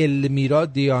 المیرا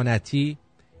دیانتی،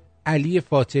 علی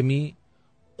فاطمی،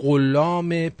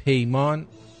 غلام پیمان،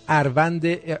 اروند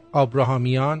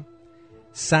ابراهامیان،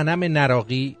 صنم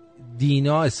نراقی،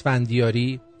 دینا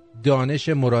اسفندیاری، دانش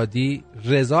مرادی،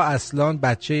 رضا اصلان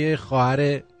بچه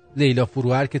خواهر لیلا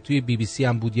فروهر که توی بی بی سی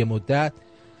هم بود یه مدت،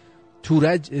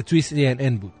 توی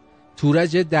CNN بود،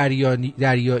 تورج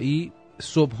دریایی،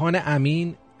 سبحان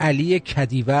امین، علی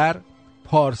کدیور،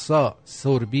 پارسا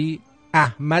سربی،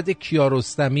 احمد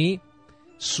کیارستمی،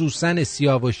 سوسن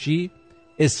سیاوشی،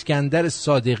 اسکندر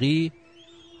صادقی،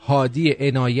 هادی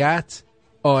عنایت،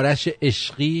 آرش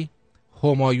عشقی،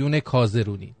 همایون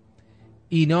کازرونی.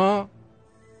 اینا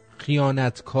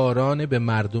خیانتکاران به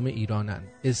مردم ایرانن.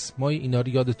 اسمای اینا رو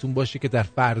یادتون باشه که در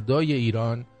فردای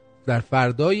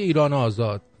ایران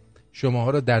آزاد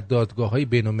شماها رو در دادگاه‌های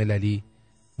بین‌المللی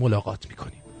ملاقات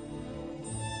می‌کنیم.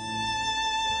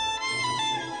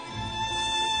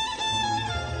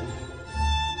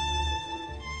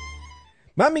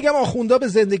 من میگم آخوندا به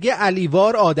زندگی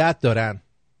علیوار عادت دارن.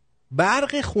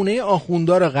 برق خونه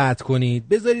آخوندا رو قطع کنید،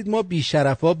 بذارید ما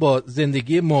بیشرفا با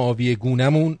زندگی معاویه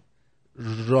گونمون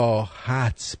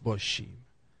راحت باشیم.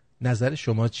 نظر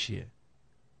شما چیه؟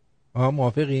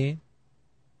 موافقین؟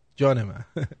 جان من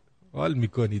حال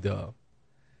میکنید ها.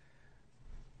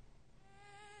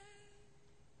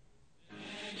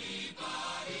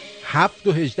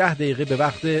 7:18 به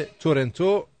وقت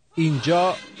تورنتو.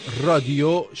 اینجا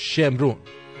رادیو شمرون.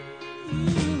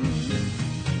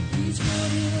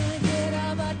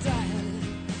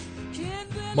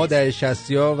 ما در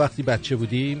 60ها وقتی بچه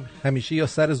بودیم همیشه یا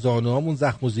سر زانوهامون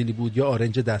زخم و زیلی بود یا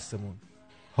آرنج دستمون.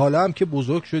 حالا هم که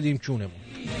بزرگ شدیم چونمون.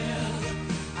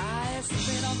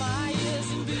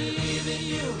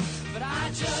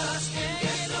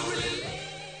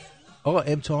 آقا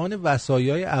امتحان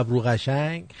وصایای ابرو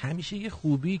قشنگ همیشه یه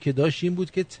خوبی که داشت این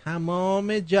بود که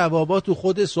تمام جوابات تو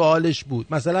خود سوالش بود.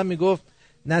 مثلا میگفت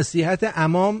نصیحت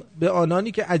عمام به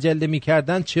آنانی که عجله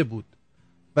میکردن چه بود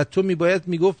و تو میباید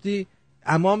میگفتی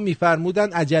عمام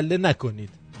میفرمودن عجله نکنید.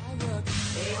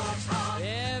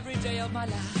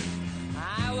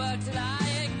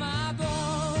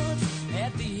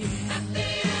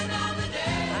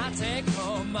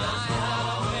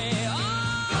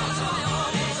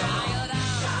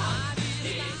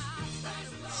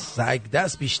 سگ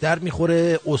دست بیشتر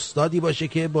میخوره استادی باشه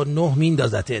که با 9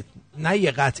 میندازتت، نه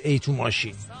یه قطعه تو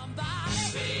ماشین.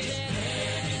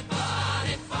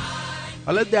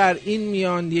 حالا در این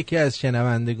میان یکی از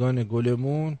شنوندگان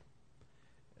گلمون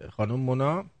خانم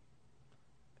مونا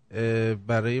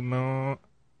برای ما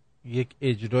یک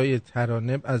اجرای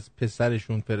ترانه از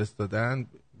پسرشون فرستادن،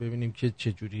 ببینیم که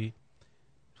چجوری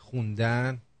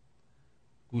خوندن.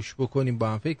 گوش بکنیم با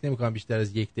هم. فکر نمی‌کنم بیشتر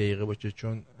از 1 دقیقه باشه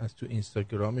چون از تو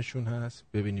اینستاگرامشون هست.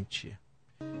 ببینیم چیه.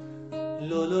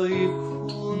 لالایی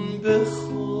کن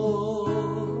بخواب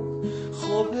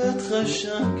خوابت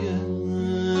قشنگه،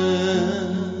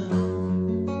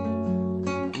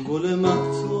 گل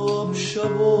مهتاب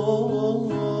شبا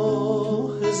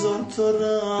 1000 تا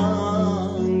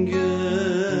رنگه،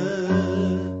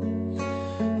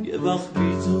 یه وقت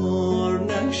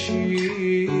بیدار نشی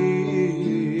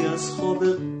از خواب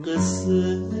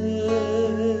قصه،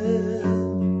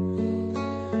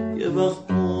 یه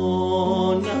وقت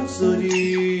ما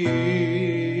نذاری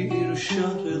رو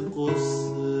شهر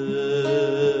قصه،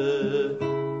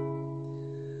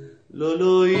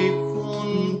 لالایی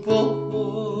کن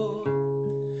بابا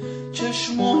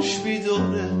چشماش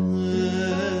بیداره،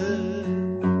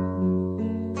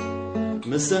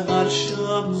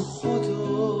 باشم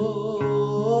خدا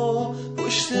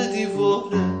پشت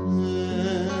دیواره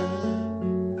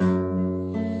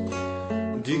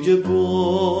دیگه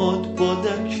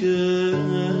بادکه.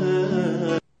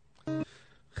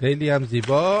 خیلی هم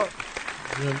زیبا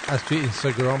از توی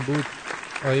اینستاگرام بود.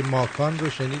 آقای ماکان رو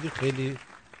شنیدی؟ خیلی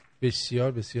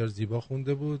بسیار بسیار زیبا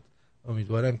خونده بود.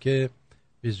 امیدوارم که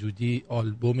به زودی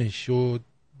آلبومش رو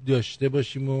داشته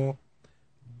باشیم و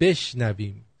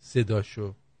بشنویم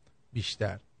صداشو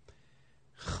بیشتر.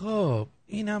 خب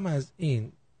اینم از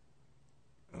این.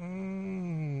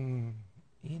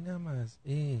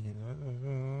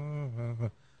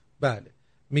 بله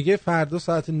میگه فردا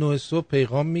ساعت 9 صبح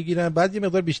پیغام میگیرن، بعد یه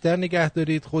مقدار بیشتر نگه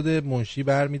دارید، خود منشی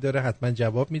بر میداره حتما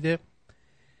جواب میده.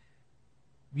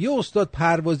 یه استاد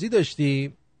پروازی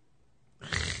داشتیم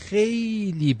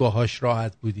خیلی باهاش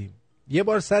راحت بودیم. یه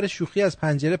بار سر شوخی از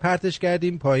پنجره پرتش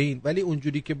کردیم پایین، ولی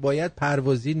اونجوری که باید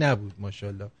پروازی نبود.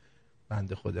 ماشاءالله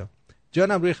بنده خدا.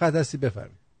 جانم روی خط هستی،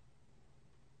 بفرمایید.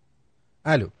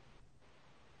 الو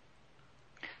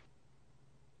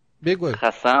بگو.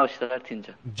 خسته نباشید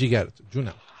اینجا جیگرت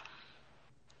جونم.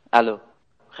 الو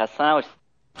خسته نباشید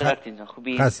اینجا.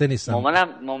 خوبی؟ خسته نیستم.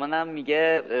 مامانم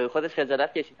میگه خودش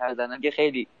خجالت کشید هر زنم میگه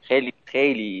خیلی خیلی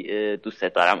خیلی دوست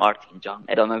دارم آرتین جان،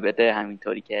 ادامه بده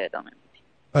همینطوری که ادامه میدی.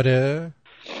 آره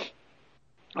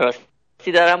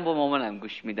راستی دارم با مامانم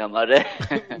گوش میدم. آره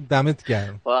دمت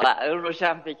گرم. واقعا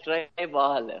روشن فکرای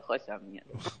باحاله، خوشم میاد.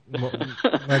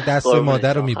 من دست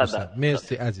مادر رو میبوسم.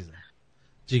 مرسی عزیزم.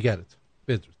 جیگرت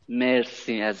بدرود.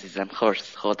 مرسی عزیزم.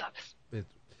 خدا بدرود.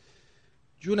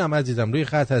 جونم عزیزم روی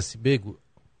خط هستی، بگو.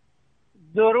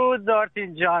 درود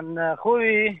آرتین جان،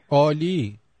 خوبی؟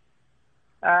 عالی.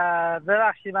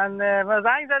 ببخشید من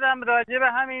زنگ زدم راجع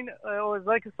به همین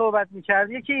اوضاعی که صحبت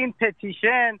می‌کردی. یکی این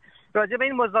پتیشن راجع به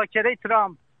این مذاکره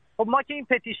ترامپ. خب ما که این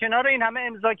پتیشن ها رو این همه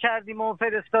امضا کردیم و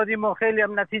فرستادیم و خیلی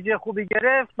هم نتیجه خوبی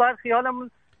گرفت، باید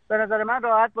خیالمون به نظر من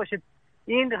راحت باشه.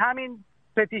 این همین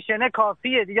پتیشن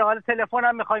کافیه دیگه. حالا تلفن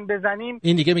هم می‌خوایم بزنیم،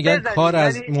 این دیگه میگن کار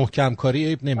از محکم کاری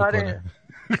عیب نمی‌کنه.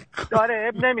 آره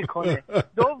عیب نمی‌کنه.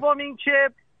 دوم این که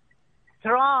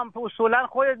ترامپ اصولا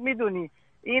خودت میدونی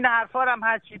این حرفا هم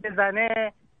هر چی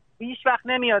بزنه هیچ وقت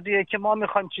نمیاد که ما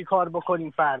میخوایم چی کار بکنیم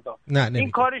فردا.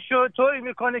 این کارشو طوری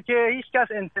میکنه که هیچ کس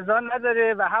انتظار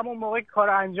نداره و همون موقع که کار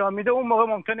انجام میده اون موقع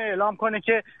ممکنه اعلام کنه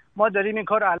که ما داریم این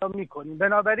کار الان میکنیم.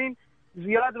 بنابراین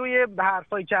زیاد روی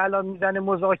حرفایی که الان میزنه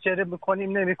مذاکره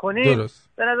میکنیم نمیکنیم درست.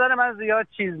 به نظر من زیاد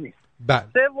چیز نیست.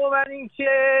 سوم این که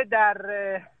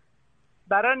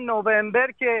برای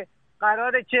نوامبر که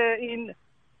قراره که این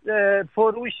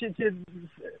فروش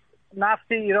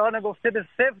نفت ایران گفته به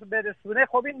صفر برسونه،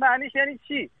 خب این معنیش یعنی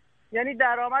چی؟ یعنی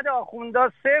درآمد آخوندا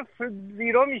صفر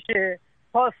زیرو میشه.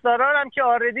 پاسداران هم که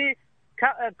آردی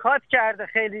کات کرده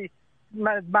خیلی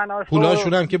مناسب،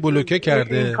 پولاشون هم که بلوکه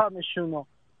کرده اینکامشونو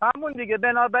همون دیگه.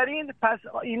 بنابراین پس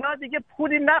اینا دیگه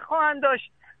پولی نخواهند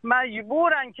داشت،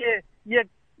 مجبورن که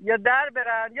یا در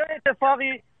برن یا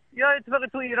اتفاقی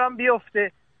تو ایران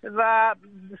بیفته. و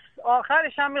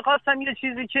آخرش هم میخواستم یه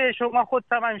چیزی که شما خود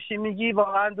همش میگی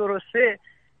واقعا درسته.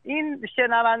 این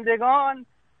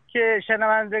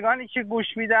شنوندگانی که گوش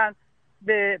میدن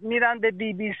میرن به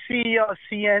BBC یا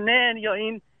CNN یا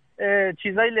این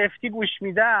چیزای لفتی گوش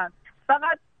میدن،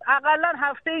 فقط اقلا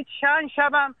هفته چند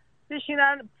شبم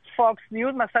بشینن فاکس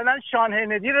نیوز مثلا شان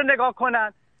هندی رو نگاه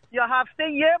کنن، یا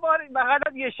هفته یه بار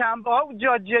فقط یه شنبه ها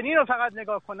جاج جنین رو فقط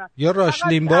نگاه کنن، یا راش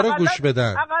لیمبا رو گوش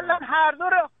بدن، اقلا هر دو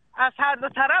رو از هر دو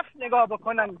طرف نگاه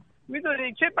بکنن.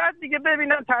 میدونی که بعد دیگه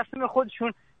ببینن تصمیم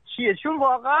خودشون چیه. چون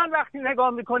واقعا وقتی نگاه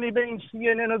میکنی به این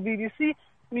CNN و BBC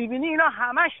میبینی اینا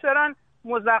همش دارن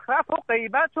مزخرف و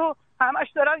غیبت و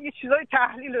همش دارن یه چیزای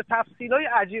تحلیل و تفصیلای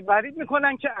عجیب غریب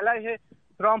میکنن که علیه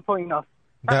ترامپ و ایناست.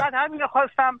 فقط همین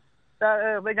خواستم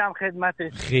بگم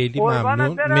خدمتش. خیلی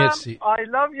ممنون. مرسی. I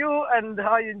love you and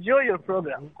I enjoy your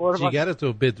program.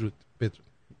 جیگرتو بدرود.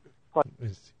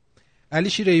 مرسی. علی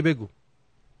شیره‌ای بگو.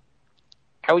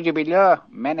 اعوذ بالله،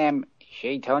 منم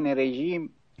شیطان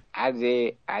رژیم.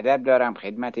 عرض ادب دارم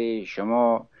خدمت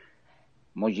شما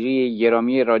مجری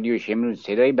گرامی رادیو شمرون.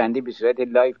 صدای بنده به صورت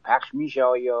لایو پخش میشه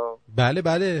آیا؟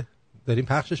 بله داریم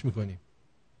پخشش میکنیم.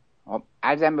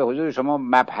 عرضم به حضور شما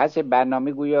مبحث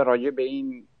برنامه گویا راجع به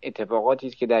این اتفاقاتی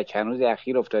است که در چند روز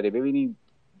اخیر افتاده. ببینید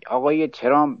آقای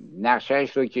ترامپ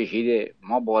نقشهش رو کشیده.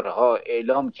 ما بارها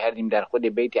اعلام کردیم در خود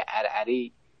بیت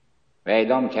عرعری و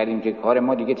اعلام کردیم که کار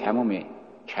ما دیگه تمومه.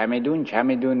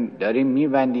 چمدون داریم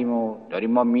میبندیم و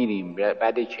داریم ما میریم.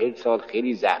 بعد 40 سال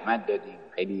خیلی زحمت دادیم،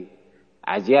 خیلی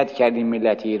اذیت کردیم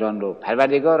ملت ایران رو.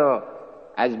 پروردگارا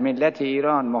از ملت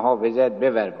ایران محافظت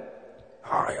بفرما.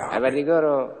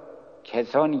 پروردگارا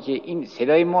کسانی که این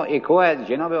صدای ما اکو از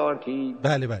جناب آرتی،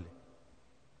 بله بله،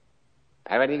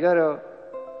 پروردگارا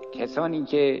کسانی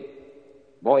که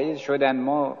باعث شدن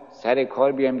ما سر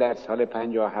کار بیایم در سال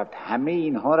 57 همه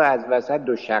اینها رو از وسط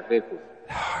دو شقه کن.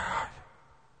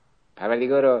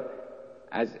 پروردگارا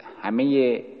از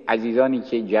همه عزیزانی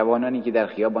که جوانانی که در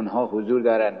خیابانها حضور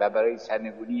دارند و برای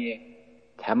سرنگونی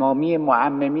تمامی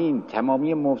معممین،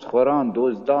 تمامی مفتخوران،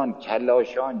 دزدان،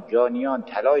 کلاشان، جانیان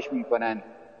تلاش میکنند،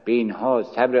 به اینها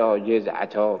صبر عاجز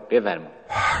عطا بفرما.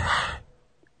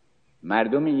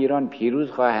 مردم ایران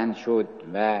پیروز خواهند شد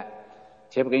و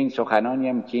طبق این سخنانی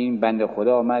هم که این بنده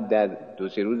خدا آمد در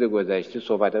 2-3 روز گذشته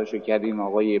صحبتاشو کردیم،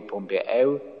 آقای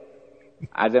پومپئو،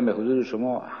 عرضم به حضور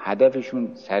شما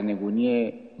هدفشون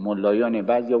سرنگونی ملایان.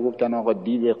 بعضیا گفتن آقا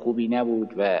دید خوبی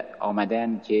نبود و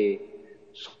آمدن که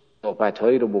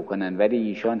صحبتهایی رو بکنن، ولی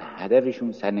ایشان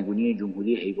هدفشون سرنگونی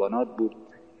جمهوری حیوانات بود.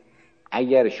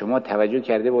 اگر شما توجه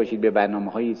کرده باشید به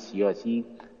برنامه‌های سیاسی،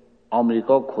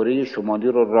 آمریکا کره شمالی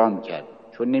رو رام کرد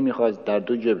چون نمیخواست در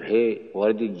 2 جبهه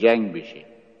وارد جنگ بشه.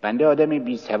 بنده آدم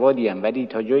بی سوادیم، ولی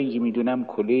تا جایی که میدونم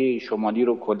کره شمالی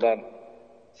رو کلا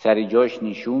سر جاش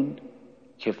نشوند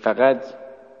که فقط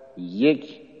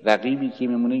یک رقیبی که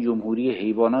میمونه جمهوری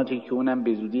حیواناتی که اونم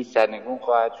به زودی سرنگون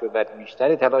خواهد شد و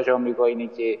بیشتر تلاش آمریکا اینه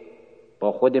که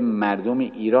با خود مردم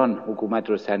ایران حکومت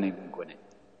رو سرنگون کنه.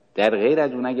 در غیر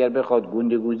از اون اگر بخواد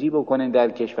گندگوزی بکنه در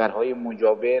کشورهای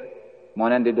مجاور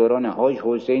مانند دوران حاج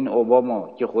حسین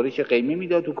اوباما که خورش قیمه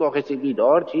میداد تو کاخ سفید،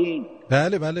 آرتین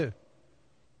بله بله،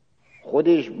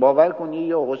 خودش باور کنی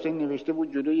یا حسین نوشته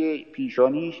بود جلوی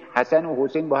پیشانیش حسن و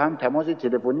حسین با هم تماس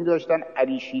تلفنی داشتن،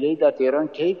 علی شیره‌ای در تهران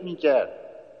کیف میکرد.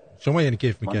 شما یعنی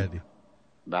کیف میکردی؟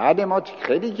 بعد ما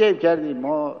خیلی کیف کردیم.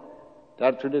 ما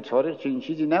در طول تاریخ چنین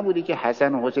چیزی نبودی که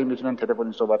حسن و حسین میتونن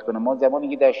تلفنی صحبت کنن. ما زمانی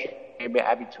که در شعب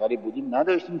ابیطاری بودیم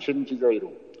نداشتیم چنین چیزایی رو.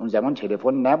 اون زمان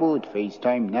تلفن نبود، فیس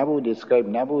تایم نبود، اسکایپ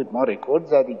نبود، ما رکورد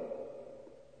زدیم.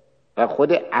 و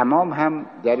خود امام هم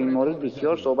در این مورد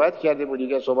بسیار صحبت کرده بود.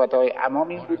 دیگه صحبت‌های امام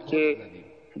این بود که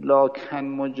لاکن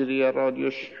مجری رادیو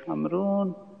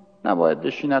شمرون نباید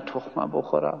بشینه تخمه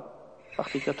بخوره.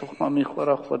 وقتی که تخمه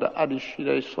میخوره خود علی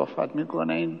شیره‌ای صحبت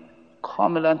میکنه، این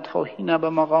کاملا توهین به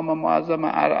مقام معظم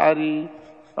عرعری،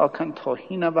 لکن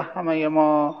توهین به همه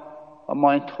ما و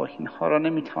ما این توهین ها را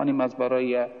نمیتوانیم از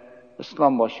برای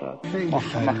اسلام باشد. ما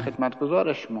همه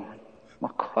خدمتگزار شما، ما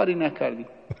کاری نکردیم،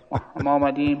 ما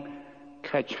آمدیم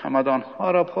که چمدان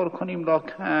ها را پر کنیم،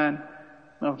 لکن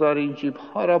مقدار این جیب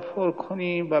ها را پر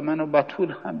کنیم و من و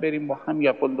بطول هم بریم با هم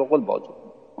یک قل دو قل بازو.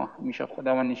 ما همیشه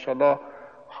خداوند انشالله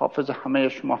حافظ همه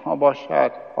شما ها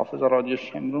باشد، حافظ رادیو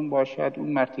شمرون باشد.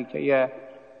 اون مرتیکه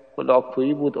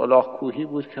الاکویی بود، الاکویی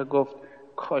بود که گفت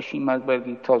کاش این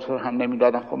مقبردی تازه هم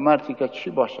نمیدادن. خب مرتیکه چی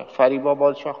باشه؟ فریبا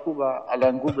بادشاه خوبه،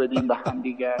 علنگو بدیم به هم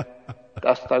دیگه،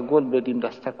 دسته گل بدیم،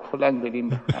 دسته کلنگ بدیم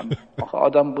به هم. آخه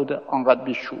آدم بوده آنقدر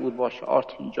بی شعور باشه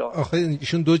آرت اینجا. آخه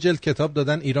ایشون 2 جلد کتاب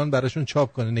دادن ایران براشون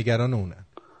چاپ کنه، نگران اونن.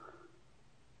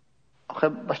 آخه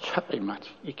به چه قیمتی؟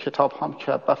 این کتاب هم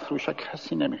که بفروشه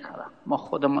کسی نمیخره. ما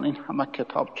خودمون این همه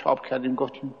کتاب چاپ کردیم،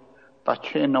 گفتیم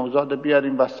بچه نوزاد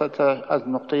بیاریم وسط از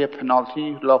نقطه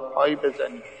پنالتی لاپایی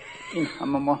بزنیم. این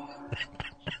همه ما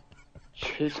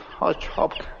چیزها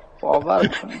چاپ باور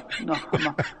کنیم. اینا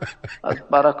همه از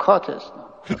برکات اسلام،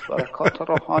 از برکات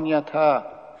روحانیت ها.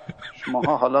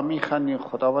 شماها حالا میخندین،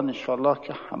 خداوند انشالله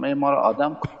که همه ما را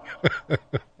آدم کن.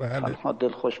 تنها دل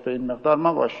خوش به این مقدار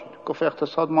ما باشید. گفت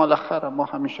اقتصاد مال خره، ما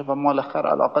همیشه به مال خر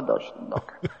علاقه داشتیم.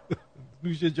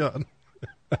 نوش جان.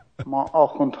 ما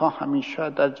آخوندها همیشه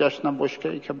در جشن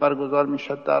بشکه‌ای که برگزار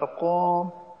میشد در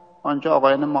قم، آنجا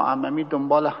آقایان معممی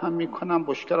دنبال هم میکنن،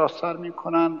 بشکه را سر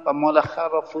میکنن و مال خر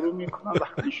را فرو میکنن و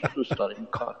همیشه دوست داریم این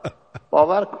کار.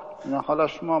 باور کن. حالا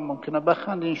شما ممکنه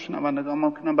بخندین، شنوندگان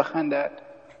ممکنه بخندد.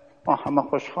 ما همه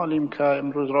خوشحالیم که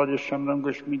امروز رادیو شمرون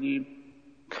گوش میدیم.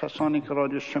 کسانی که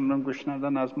رادیو شمرون گوش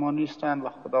ندن از ما نیستن و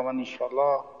خداوند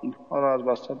انشالله اینها را از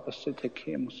وسط به 3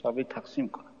 تکه مساوی تقسیم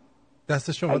کنه.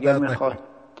 دست شما اگر درد میخواد نکنه.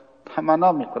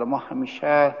 تمنا میکنه. ما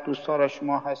همیشه دوستدار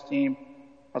شما هستیم،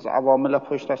 از عوامل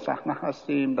پشت صحنه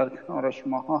هستیم، در کنار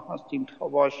شماها هستیم تا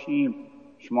باشیم.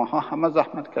 شماها همه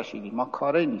زحمت کشیدیم، ما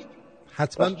کاری نیستیم.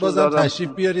 حتما بازم تشریف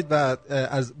بیارید و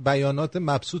از بیانات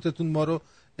مبسوطتون ما رو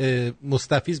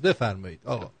مستفیض بفرمایید.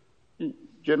 آقا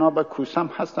جناب کوسم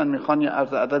هستن میخوان یه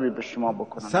عرض ادبی به شما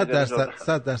بکنن.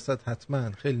 100%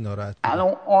 حتما. خیلی ناراحت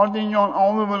الان آردین جان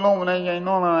آمه بلامونه یه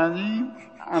نامردی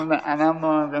انم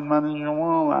من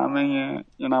شما و همه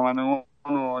جنابانگان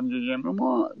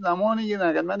ما زمانی که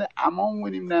نقدمت امام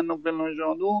بودیم در نقل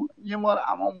نژادو، یه بار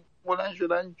امام بلند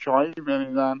شدن چای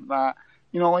بریزن و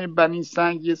این آقای بنی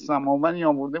سنگ یه سماوری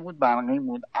آورده بود برقی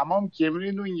بود. امام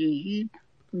کبرید و یهی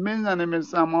بزنه به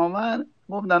سماور.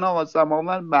 گفتن آقا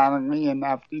سماور برقی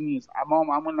نفتی نیست. امام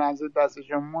همون لحظه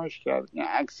دستشو مش کرد. یه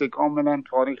عکس کاملا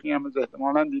تاریخی هم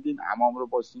احتمالاً دیدین امام رو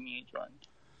با سینه جایی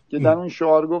که در اون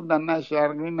شعار گفتن نه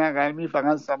شرقی نه غربی،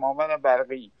 فقط سماور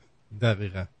برقی.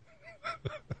 دقیقاً.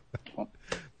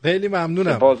 خیلی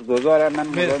ممنونم. سپاسگزارم. من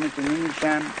مدامتون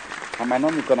میشم، تمنا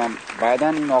میکنم بعداً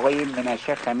این آقای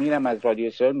منشه خمیرم از رادیو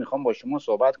اسرائیل میخوام با شما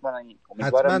صحبت کنم.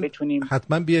 امیدوارم بتونیم.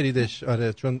 حتما بیاریدش.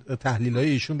 آره، چون تحلیل‌های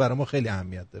ایشون برای ما خیلی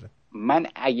اهمیت داره. من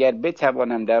اگر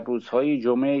بتوانم در روزهای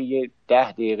جمعه یه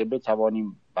 10 دقیقه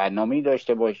بتوانیم برنامه‌ای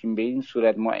داشته باشیم به این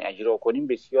صورت ما اجرا کنیم،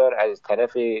 بسیار از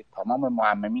طرف تمام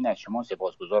معممین از شما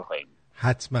سپاسگزار خواهیم.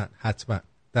 حتما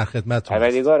در خدمتتون.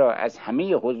 پروردگارا از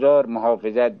همه حضار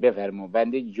محافظت بفرما.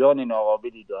 بنده جان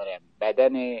ناقابلی دارم،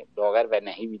 بدن لاغر و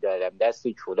نحیفی دارم، دست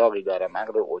چلاقی دارم،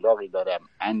 عقل اولاغی دارم،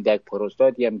 اندک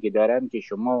پروستاتی هم که دارم که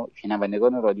شما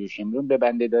شنوندگان رادیو شمرون به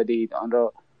بنده داده اید. آن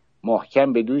را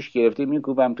محکم به دوش گرفته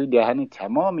میکوبم تو دهن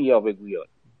تمام یاوه‌گویان.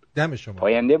 دم شما.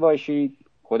 پاینده باشید.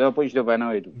 خدا پشت و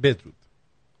پناهتون. بدرود.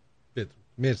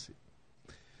 مرسی.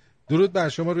 درود بر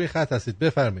شما. روی خط هستید،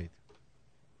 بفرمایید.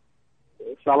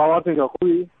 سلامات اینجا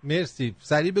خوبی؟ مرسی.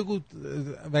 سریع بگو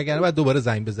وگرنه باید دوباره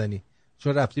زنگ بزنی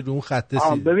چون رفتی رو اون خط.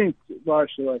 ببین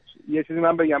باشه یه چیزی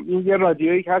من بگم. این یه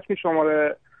رادیویی هست که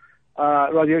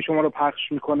رادیو شما رو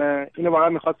پخش میکنه. اینو واقعا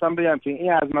میخواستم بگم که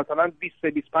این از مثلا 20 تا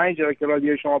 25 جایی که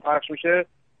رادیو شما پخش میشه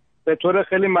به طور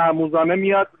خیلی مرموزانه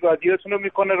میاد رادیوتون رو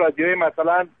میکنه رادیوی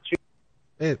مثلا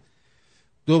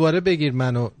دوباره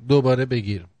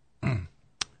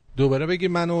بگیر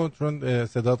منو چون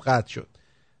صدات قطع شد.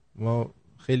 ما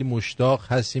خیلی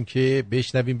مشتاق هستیم که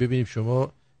بشنویم ببینیم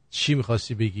شما چی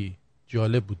میخواستی بگی.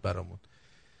 جالب بود برامون.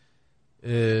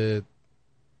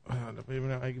 حالا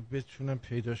ببینم اگه بتونم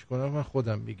پیداش کنم من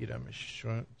خودم بگیرمش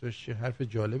چون داشت یه حرف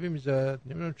جالبی میزد.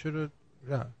 نمیدونم چرا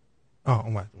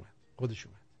اومد خودش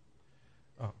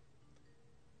اومد.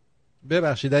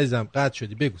 ببخشید عزیزم قطع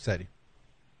شدی. بگو سریع.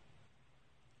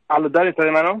 الان داریم صدای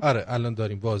منو؟ آره الان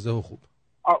داریم واضح و خوب.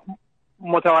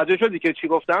 متوجه شدی که چی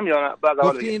گفتم یا نه؟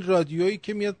 گفتی این رادیویی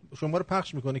که میاد شما رو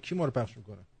پخش میکنه کی ما رو پخش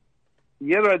میکنه؟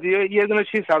 یه رادیو، یه دونه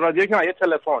چیز رادیو که یه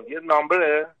تلفن، یه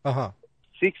نامبره.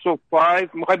 605.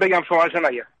 میخوای بگم شمارهشو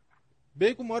نگم؟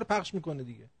 بگو ما رو پخش میکنه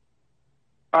دیگه.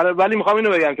 آره ولی میخوام اینو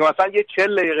بگم که مثلا یه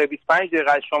 40 دقیقه 25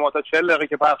 دقیقه شما تا 40 دقیقه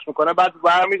که پخش میکنه بعد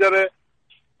برمی‌داره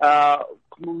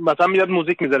مثلا میاد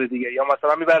موزیک میذاره دیگه یا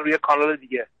مثلا میبره روی کانال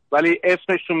دیگه ولی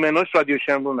اسمش تو منوش رادیو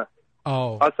شمرونه.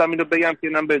 خواستم اینو بگم که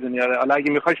اینم بدونی. آره حالا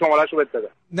اگه میخوای شمارهشو بهت بدم.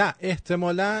 نه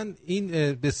احتمالاً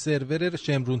این به سرور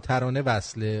شمرون ترانه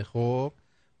وصله. خب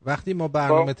وقتی ما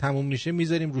برنامه تموم میشه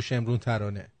میذاریم رو شمرون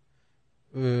ترانه.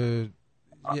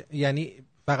 یعنی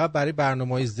فقط برای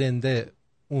برنامه‌های زنده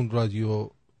اون رادیو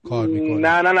کار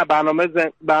میکنه. نه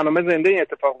برنامه زنده این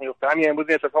اتفاق میفته. همین امروز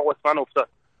این اتفاق واسه من افتاد.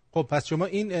 خب پس شما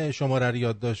این شماره رو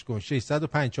یادداشت کن.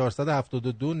 605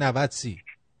 472 90 30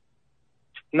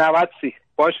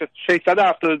 باشه.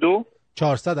 672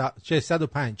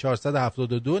 605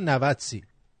 472 90 30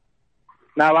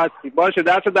 باشه.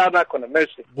 دست درد نکنه.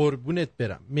 مرسی. قربونت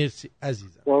برم. مرسی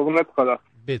عزیزم. قربونت خدا.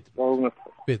 بدرود.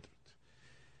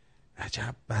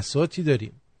 عجب بساطی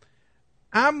داریم.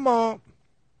 اما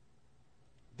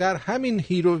در همین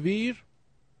هیروویر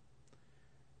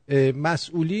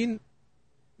مسئولین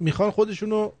میخوان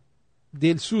خودشونو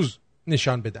دلسوز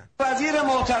نشان بدن. وزیر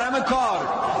محترم کار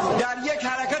در یک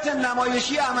حرکت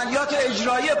نمایشی عملیات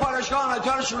اجرایی پالایشگاه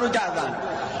آمریکا شروع کردن.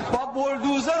 با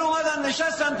بولدوزر اومدن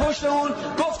نشستن پشت اون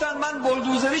گفتن من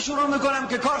بولدوزری شروع میکنم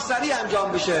که کار سریع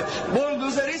انجام بشه.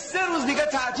 بولدوزری 3 روز دیگه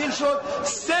تعطیل شد.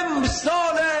 3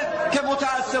 ساله که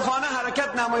متاسفانه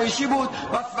حرکت نمایشی بود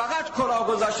و فقط کلاه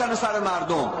گذاشتن سر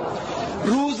مردم.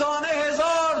 روزانه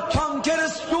 1000 تانکر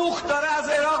سوخت داره از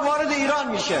عراق وارد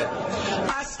ایران میشه.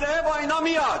 اسلحه با اینا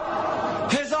میاد.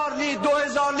 1000 لیتر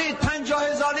 2000 لیتر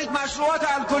 50000 لیتر مشروبات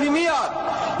الکلی میاد.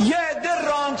 یه عده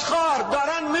راندخوار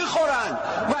دارن میخورن.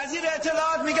 وزیر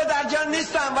اطلاعات میگه در جان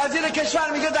نیستم، وزیر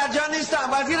کشور میگه در جان نیستم،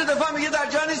 وزیر دفاع میگه در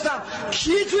جان نیستم.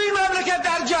 کی توی این مملکت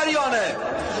در جریانه؟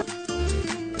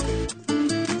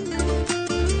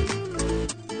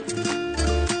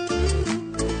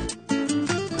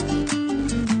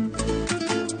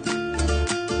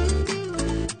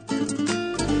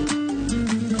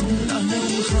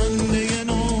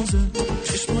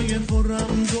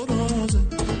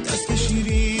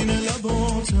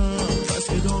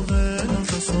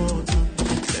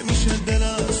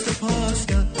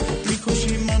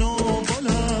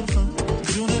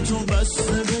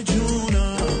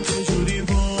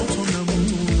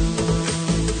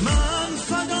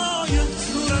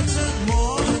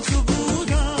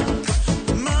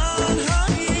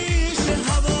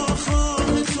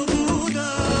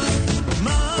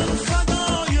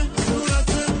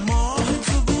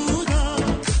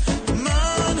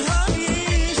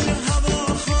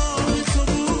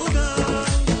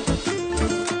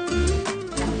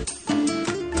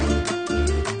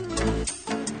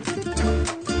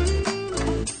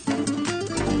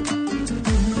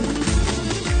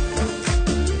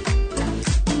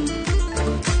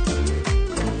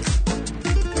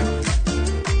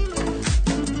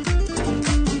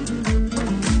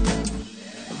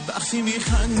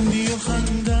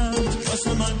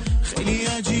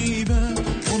 غریبه،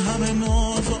 اون همه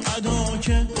ناز و ادا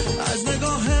که از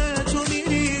نگاه تو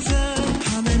میریزه.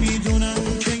 همه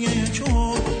میدونن که یک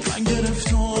من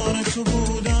گرفتار تو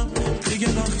بودم، دیگه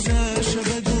وقتشه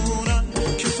بدونم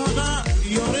که فقط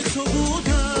یار تو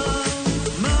بودم.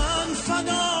 من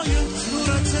فدای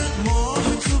صورت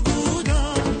ماه تو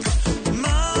بودم،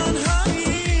 من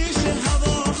همیشه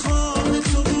هواخواه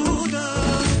تو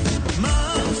بودم.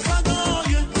 من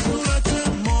فدای صورت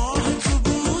ماه تو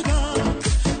بودم،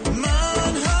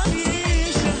 من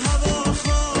همیشه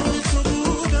هواخواه تو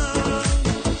بودم.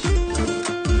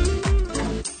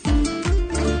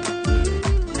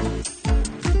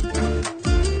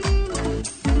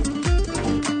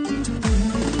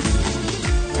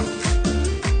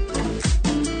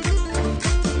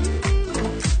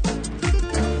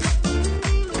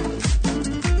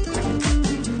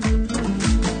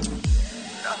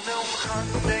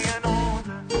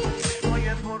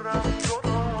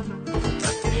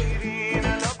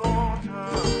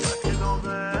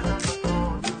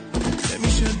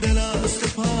 نمیشه دل از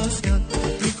تو پس کرد،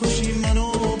 میکشی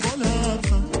منو با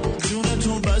لبخند، جون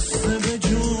تو بسته به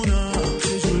جونم،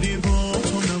 چجوری با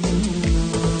تو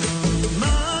نمونم.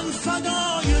 من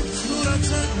فدای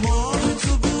صورت ماه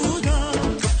تو بودم،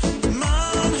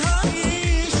 من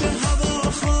همیشه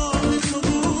هواخواه تو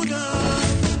بودم.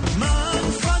 من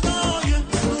فدای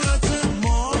صورت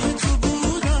ماه تو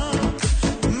بودم،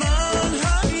 من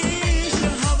همیشه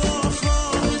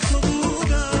هواخواه تو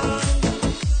بودم.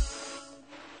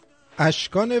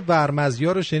 اشکان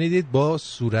ورمزیا رو شنیدید با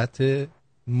صورت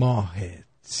ماهت.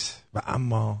 و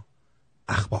اما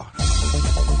اخبار.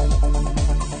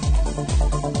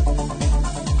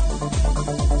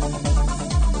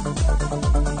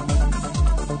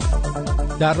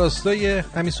 در راستای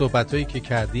همین صحبتایی که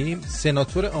کردیم،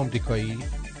 سناتور آمریکایی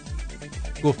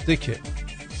گفته که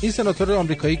این سناتور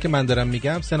آمریکایی که من دارم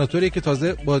میگم سناتوری که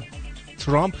تازه با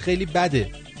ترامپ خیلی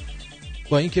بده،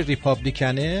 با اینکه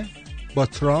ریپابلیکنه با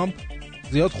ترامپ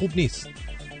زیاد خوب نیست.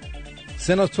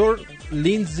 سناتور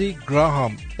لیندزی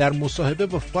گراهام در مصاحبه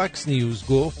با فاکس نیوز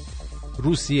گفت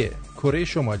روسیه، کره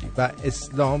شمالی و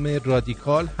اسلام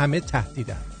رادیکال همه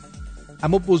تهدیدند،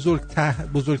 اما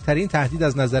بزرگترین تهدید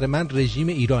از نظر من رژیم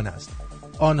ایران است.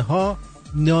 آنها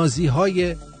نازی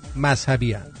های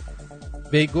مذهبی هستند.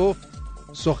 وی گفت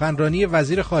سخنرانی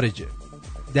وزیر خارجه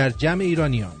در جمع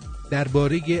ایرانیان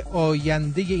درباره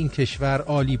آینده این کشور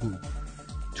عالی بود.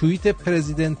 توییت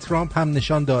پرزیدنت ترامپ هم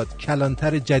نشان داد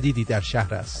کلانتر جدیدی در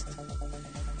شهر است.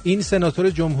 این سناتور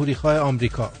جمهوری‌خواه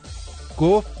آمریکا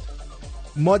گفت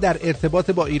ما در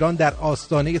ارتباط با ایران در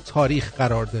آستانه تاریخ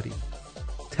قرار داریم.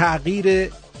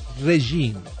 تغییر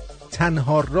رژیم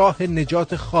تنها راه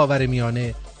نجات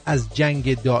خاورمیانه از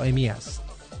جنگ دائمی است.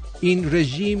 این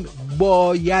رژیم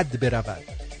باید برود.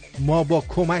 ما با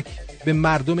کمک به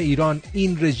مردم ایران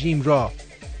این رژیم را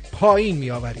پایین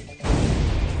می آوریم.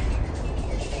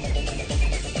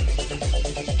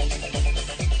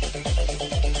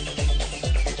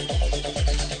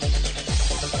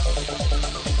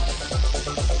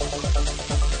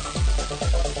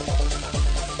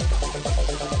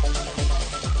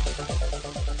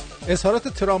 اظهارات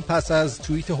ترامپ پس از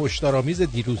توییت هشدارآمیز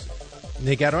دیروز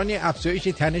نگرانی افزایش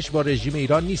تنش با رژیم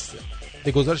ایران نیست.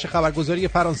 به گزارش خبرگزاری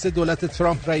فرانسه، دولت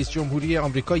ترامپ رئیس جمهوری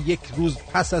آمریکا یک روز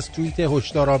پس از توییت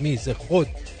هشدارآمیز خود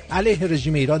علیه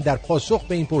رژیم ایران در پاسخ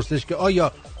به این پرسش که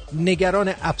آیا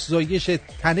نگران افزایش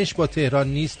تنش با تهران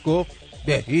نیست گفت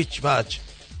به هیچ وجه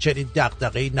چنین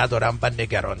دغدغه‌ای ندارم و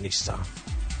نگران نیستم.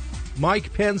 مایک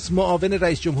پنس معاون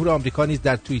رئیس جمهور آمریکا نیز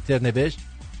در توییتر نوشت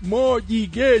ما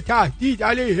دیگه تهدید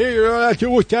علیه ایالات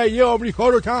متحده آمریکا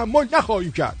رو تحمل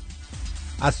نخواهیم کرد.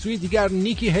 از سوی دیگر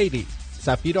نیکی هیلی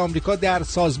سفیر آمریکا در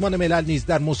سازمان ملل نیز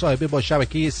در مصاحبه با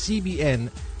شبکه CBN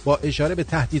با اشاره به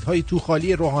تهدیدهای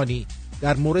توخالی روحانی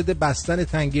در مورد بستن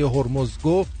تنگه هرمز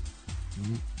گفت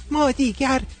ما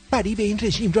دیگر فریب این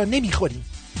رژیم را نمیخوریم.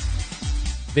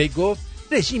 وی گفت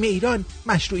رژیم ایران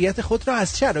مشروعیت خود را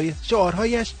از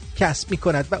شعارهایش کسب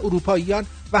می‌کند و اروپاییان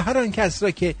و هر آن کس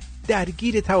را که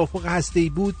درگیر توافق هسته‌ای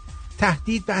بود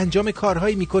تهدید به انجام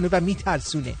کارهایی میکنه و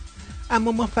میترسونه،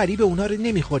 اما ما فریب اونا رو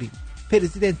نمیخوریم.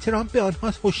 پرزیدنت ترامپ به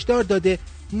آنها هشدار داده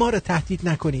ما را تهدید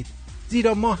نکنید،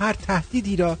 زیرا ما هر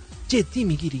تهدیدی را جدی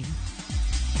میگیریم.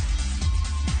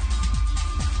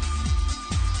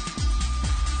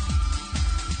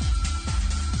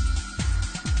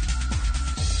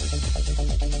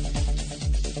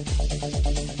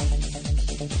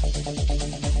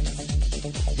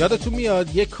 یادتون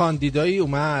میاد یک کاندیدایی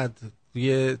اومد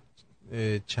یه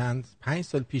 5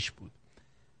 سال پیش بود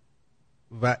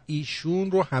و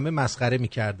ایشون رو همه مسخره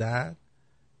میکردن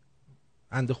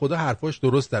بنده خدا حرفاش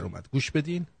درست در اومد. گوش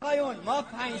بدین. آیون ما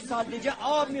 5 سال دیگه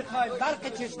آب میخوایم،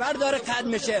 برق کشور داره قطع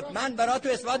میشه. من براتو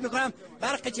اثبات میکنم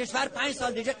برق کشور 5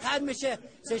 سال دیگه قطع میشه،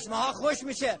 چشمه ها خوش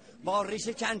میشه با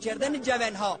ریشه کن کردن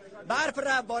جوین ها. برف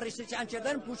را با ریشه کن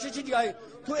کردن پوشش جای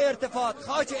تو ارتفاع،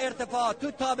 خاک ارتفاع،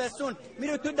 تو تابستون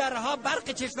میره تو درها برق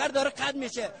کشور داره قطع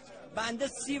میشه. بنده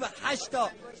 38 تا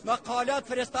مقالات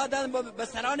فرستادن به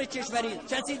سران کشوری،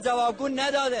 کسی جوابگو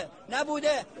نداده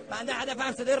نبوده. بنده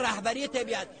هدفم شده رهبری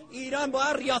طبیعت. ایران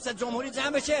باید ریاست جمهوری جمع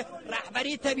بشه،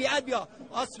 رهبری طبیعت بیاد،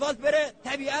 آسفالت بره،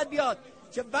 طبیعت بیاد،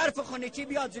 چه برف خنکی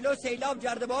بیاد جلو سیلاب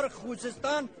گردبار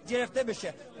خوزستان گرفته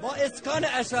بشه. با اسکان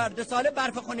اشهر 2 ساله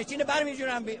برف خنکی رو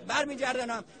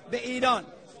برمیگردونم به ایران.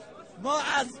 ما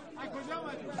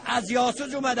از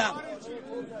یاسوج اومدم،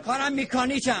 کارم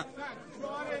میکانیکم.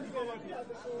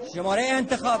 شماره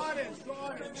انتخاب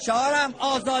شعارم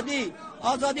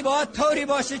آزادی باید طوری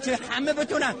باشه که همه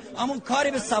بتونن همون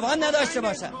کاری به سوان نداشته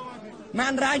باشن.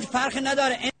 من رنج فرق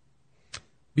نداره.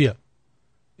 بیا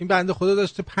این بنده خدا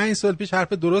داشته 5 سال پیش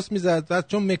حرف درست میزد و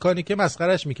چون مکانیکه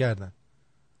مسخرش میکردن،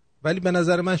 ولی به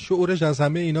نظر من شعورش از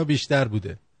همه اینا بیشتر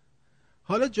بوده.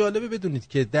 حالا جالبه بدونید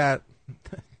که در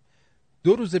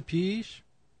 2 روز پیش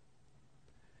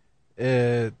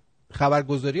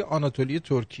خبرگزاری آناتولی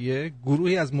ترکیه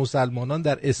گروهی از مسلمانان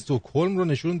در استکهلم رو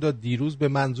نشون داد دیروز به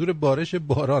منظور بارش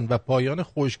باران و پایان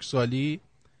خشکسالی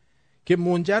که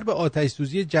منجر به آتش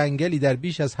سوزی جنگلی در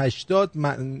بیش از 80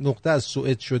 نقطه از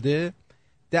سوئد شده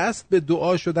دست به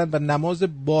دعا شدن و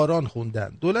نماز باران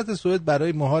خوندن. دولت سوئد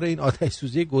برای مهار این آتش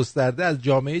سوزی گسترده از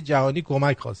جامعه جهانی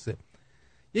کمک خواسته.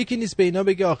 یکی نیست به اینا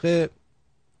بگه آخه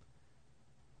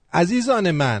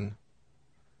عزیزان من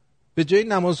به جای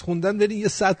نماز خوندن برین یه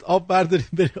سطل آب بردارین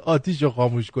برین آتیش رو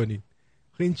خاموش کنین.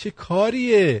 این چه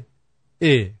کاریه؟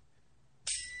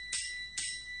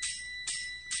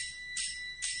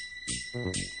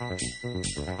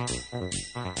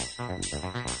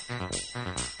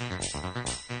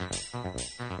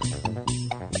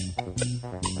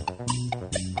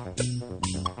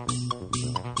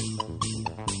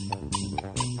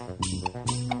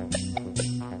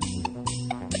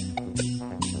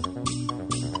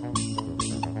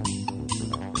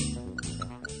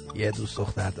 یه دوست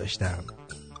دختر داشتم،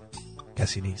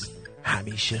 کسی نیست،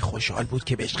 همیشه خوشحال بود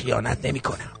که بهش خیانت نمی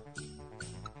کنم.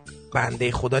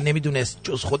 بنده خدا نمیدونست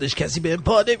جز خودش کسی به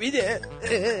پا نمیده.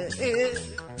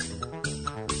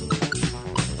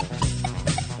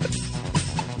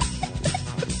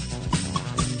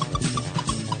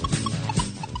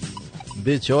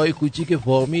 بچه‌های کوچیک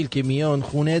فامیل که میان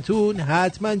خونتون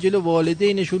حتما جلو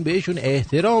والدینشون بهشون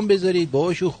احترام بذارید،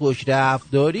 باهاشون خوش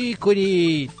رفتاری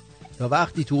کنید تا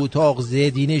وقتی تو اتاق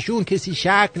زدینشون کسی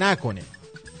شک نکنه.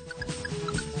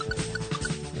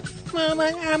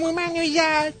 مامان عمو منو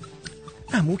زد.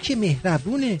 عمو که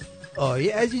مهربونه.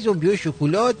 آیه عزیزم بیا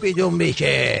شکلات بدون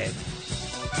بکن.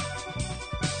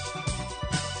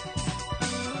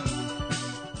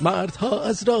 مردها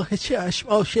از راه چشم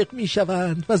عاشق می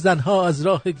شوند و زنها از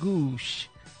راه گوش.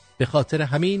 به خاطر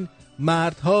همین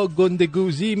مردها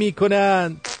گندگوزی می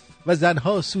کنند و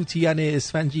زنها سوتین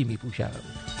اسفنجی می پوشند.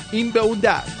 این به اون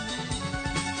در.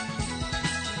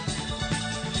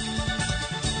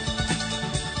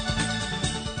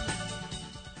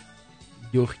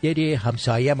 دختر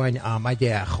همسایه من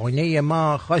آمده خونه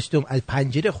ما، خواستم از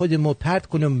پنجره خودمو پرت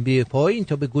کنم به پایین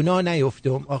تا به گناه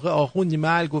نیفتم. آخه آخوند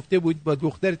محل گفته بود با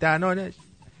دختر تنها نش،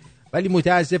 ولی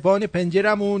متاسفانه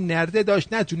پنجرمون نرده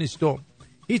داشت نتونستم.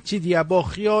 هیچی دیگه با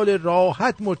خیال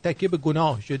راحت مرتکب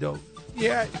گناه شدم.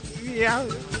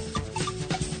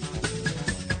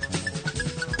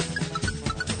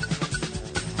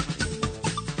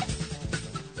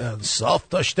 انصاف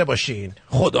داشته باشین.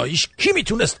 خداییش کی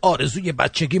میتونست آرزوی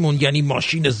بچگیمون یعنی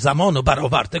ماشین زمان رو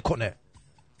برآورده کنه؟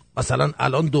 مثلا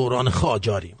الان دوران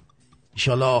خاجاریم،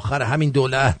 انشالله آخر همین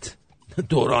دولت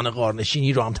دوران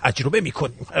غارنشینی رو هم تجربه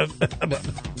میکنیم.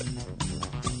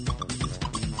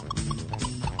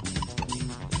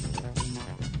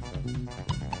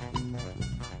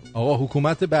 آقا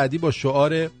حکومت بعدی با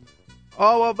شعار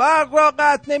آب و برق را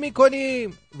قطع نمی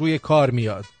کنیم روی کار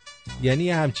میاد.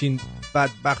 یعنی همچین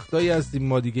بدبختایی هستیم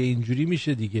ما دیگه، اینجوری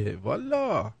میشه دیگه.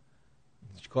 والا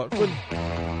چیکار کنیم؟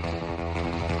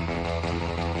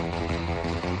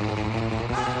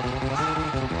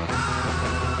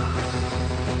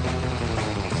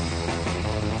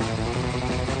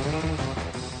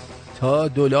 تا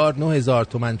دلار 9000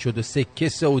 تومان شد و سکه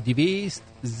 200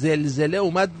 زلزله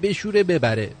اومد بشوره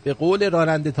ببره. به قول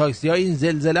راننده تاکسی ها این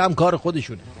زلزله هم کار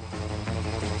خودشونه.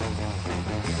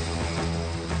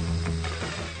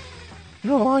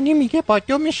 روحانی میگه با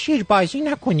دم شیر بازی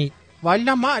نکنید.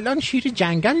 والا ما الان شیر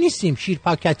جنگل نیستیم، شیر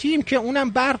پاکتیم که اونم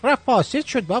برق رفت فاسد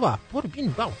شد. بابا برو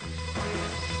بین بابا.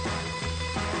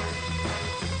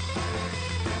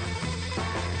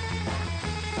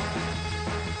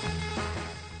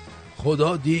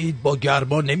 خدا دید با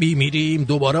گرما نمیمیریم،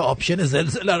 دوباره آپشن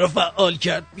زلزله رو فعال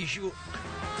کرد. بیشو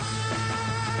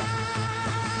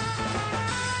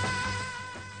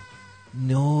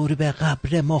نور به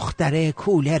قبر مختره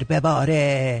کولر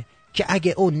بباره، که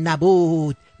اگه اون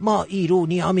نبود ما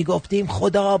ایرونی ها میگفتیم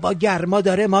خدا با گرما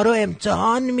داره ما رو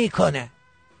امتحان میکنه.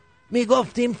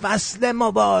 میگفتیم فصل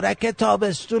مبارک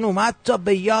تابستون اومد تا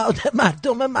به یاد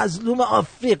مردم مظلوم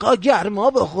آفریقا گرما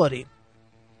بخوریم.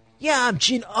 یه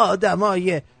همچین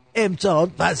آدمای امتحان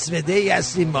پس بده ای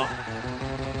هستیم ما.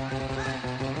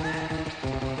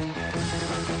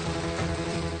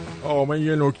 من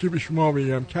یه نکته به شما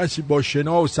بگم، کسی با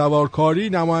شنا و سوارکاری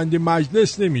نماینده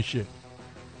مجلس نمیشه.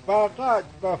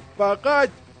 فقط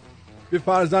به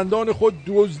فرزندان خود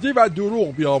دزدی و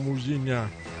دروغ بیاموزین. نه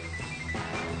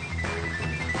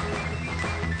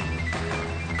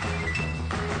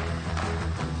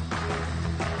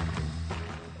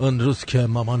اون روز که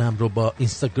مامانم رو با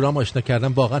اینستاگرام آشنا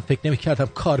کردم واقعا فکر نمی‌کردم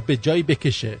کار به جایی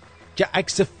بکشه که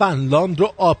عکس فنلاند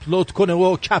رو آپلود کنه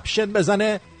و کپشن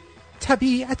بزنه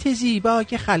طبیعت زیبای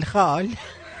خلخال.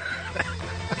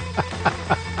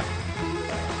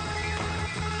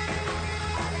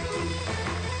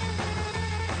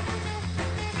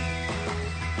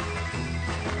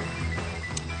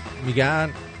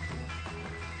 میگن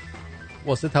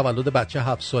واسه تولد بچه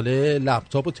 7 ساله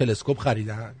لپتاپ و تلسکوپ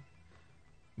خریدن.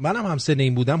 منم هم سن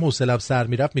این بودم حوصله‌ام سر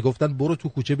میرفت میگفتن برو تو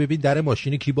کوچه ببین در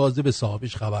ماشین کی بازه به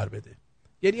صاحبش خبر بده.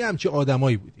 یعنی همچی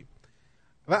آدمایی بودیم.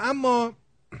 و اما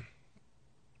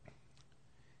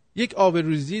یک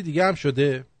آبروریزی دیگه هم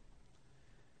شده.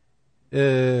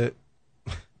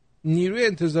 نیروی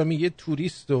انتظامی یه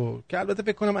توریستو که البته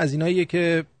فکر کنم از ایناییه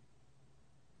که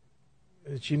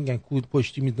چی میگن کود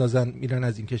پشتی میندازن میرن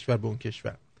از این کشور به اون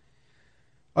کشور،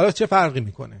 حالا چه فرقی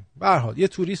میکنه؟ به هر حال یه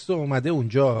توریستو اومده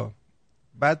اونجا،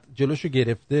 بعد جلوشو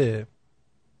گرفته،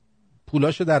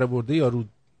 پولاشو در آورده، یارو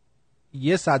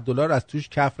 $100 از توش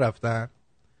کف رفتن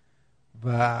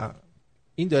و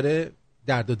این داره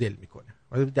درد و دل میکنه.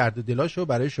 درد و دلاشو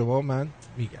برای شما من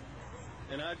میگم.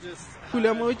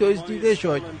 پولمو دزدیده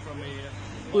شد،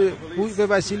 پول به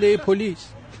وسیله پلیس.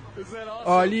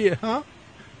 عالیه ها.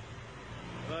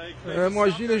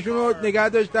 ماشینشون رو نگه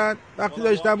داشتن. وقتی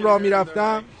داشتم راه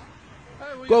میرفتم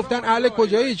گفتن اهل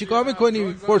کجایی چیکار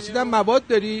میکنی؟ پرسیدم مواد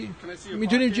داری؟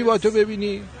 میتونیم جیباتو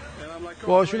ببینی؟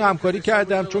 باهاشون همکاری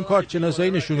کردم چون کارت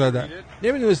شناسایی نشون دادن.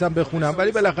 نمیدونستم بخونم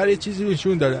ولی بالاخره یه چیزی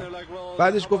نشون دادن.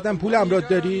 بعدش گفتم پول همراه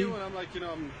داری؟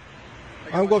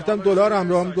 من گفتم دلار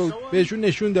همراهم. بهشون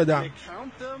نشون دادم.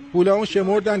 پولامو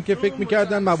شمردن که فکر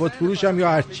میکردن مواد فروشم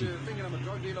یا هر چی.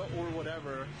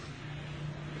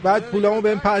 بعد پولامو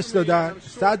بهم پس دادن.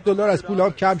 $100 از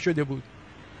پولام کم شده بود.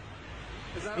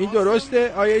 این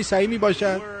درسته؟ آیا این صحیح می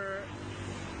باشد؟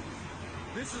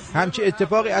 همچی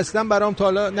اتفاقی اصلا برام تا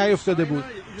حالا نیفتاده بود.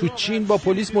 تو چین با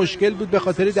پلیس مشکل بود به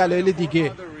خاطر دلایل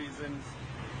دیگه.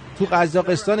 تو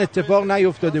قزاقستان اتفاق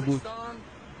نیفتاده بود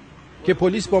که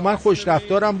پلیس با من خوش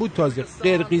رفتارم بود. تازه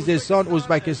قرقیزستان،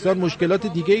 ازبکستان مشکلات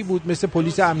دیگه ای بود مثل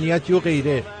پلیس امنیتی و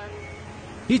غیره.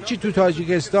 هیچی تو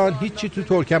تاجیکستان، هیچی تو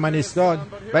ترکمنستان.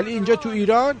 ولی اینجا تو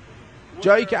ایران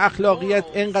جایی که اخلاقیت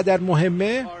اینقدر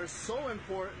مهمه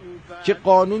که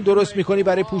قانون درست میکنی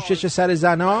برای پوشش سر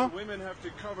زنا.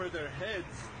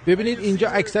 ببینید اینجا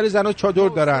اکثر زنا چادر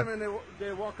دارن.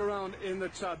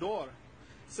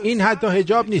 این حتی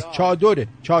حجاب نیست، چادره،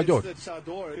 چادر.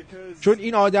 چون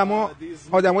این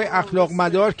آدمای اخلاق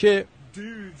مدار که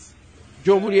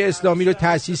جمهوری اسلامی رو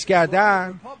تأسیس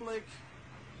کردن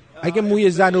اگه موی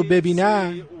زن رو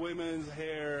ببینن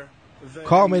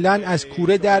کاملا از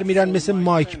کوره در میرن، مثل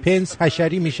مایک پنس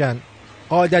حشری میشن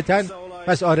عادتا.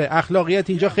 پس آره اخلاقیت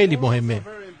اینجا خیلی مهمه.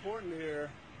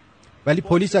 ولی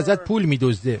پلیس ازت پول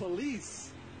میدزده،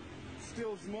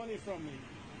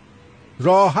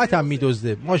 راحت هم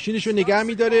میدزده، ماشینشو نگه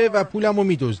میداره و پولمو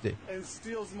میدزده.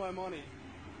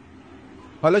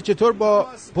 حالا چطور با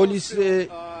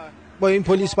این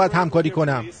پلیس باید همکاری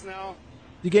کنم؟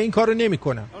 دیگه این کارو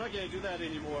نمیکنم.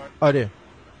 آره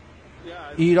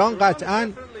ایران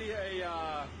قطعاً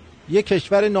یک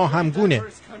کشور ناهمگونه،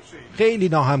 خیلی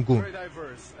ناهمگون.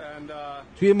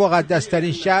 توی مقدس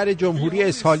ترین شهر جمهوری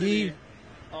اسحالی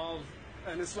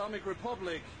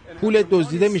پول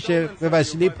دزدیده میشه به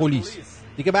وسیله پلیس.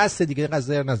 دیگه بسته دیگه،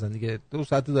 قضیه نزن دیگه. 2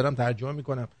 ساعت دارم ترجمه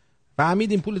میکنم.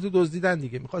 فهمیدین پولتو دزدیدن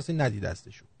دیگه، می‌خواستین ندی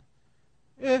دستشون.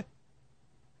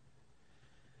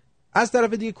 از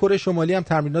طرف دیگه کره شمالی هم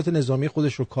تمرینات نظامی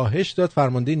خودش رو کاهش داد.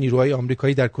 فرمانده نیروهای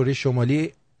آمریکایی در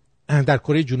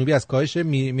کره جنوبی از کاهش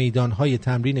میدانهای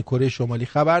تمرین کره شمالی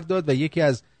خبر داد و یکی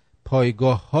از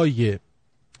پایگاه‌های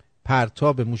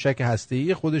پرتاب موشک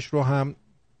هسته‌ای خودش رو هم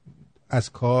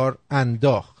از کار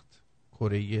انداخت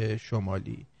کره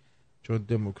شمالی. چون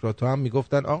دموکرات‌ها هم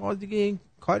میگفتن آقا دیگه این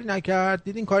کاری نکرد،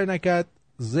 دیدین کاری نکرد.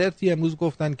 زرتی امروز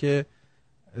گفتن که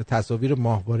تصاویر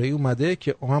ماهواره‌ای اومده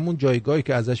که همون جایگاهی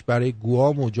که ازش برای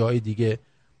گوام و جای دیگه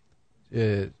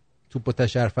توپ و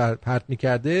تشر پرت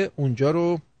میکرده اونجا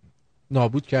رو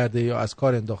نابود کرده یا از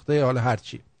کار انداخته یا حالا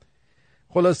هرچی.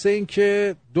 خلاصه این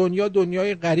که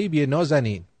دنیای غریبیه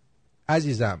نازنین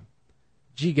عزیزم،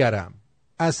 جیگرم،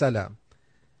 اصلم.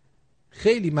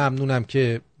 خیلی ممنونم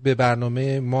که به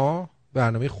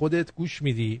برنامه خودت گوش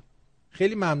میدی.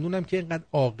 خیلی ممنونم که اینقدر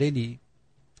عاقلی.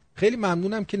 خیلی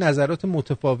ممنونم که نظرات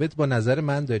متفاوت با نظر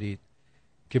من دارید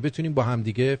که بتونیم با هم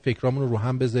دیگه فکرامون رو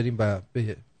هم بذاریم و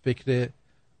به فکر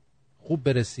خوب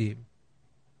برسیم.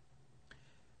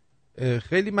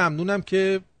 خیلی ممنونم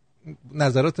که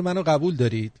نظرات منو قبول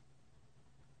دارید.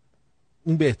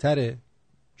 اون بهتره،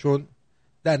 چون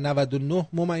در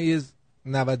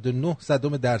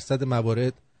 99.99%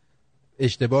 موارد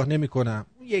اشتباه نمی کنم.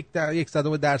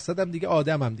 1% هم دیگه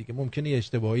آدمم دیگه، ممکنه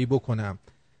اشتباهی بکنم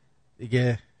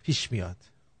دیگه،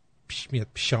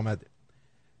 پیش آمده.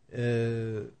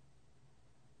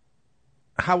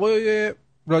 هوای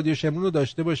رادیو شمرون رو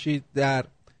داشته باشید. در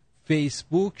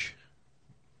فیسبوک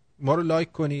ما رو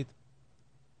لایک کنید،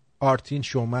 آرتین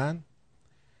شومن.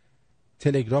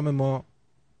 تلگرام ما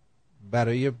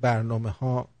برای برنامه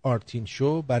ها آرتین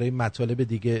شو، برای مطالب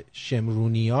دیگه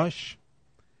شمرونیاش.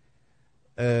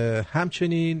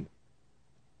 همچنین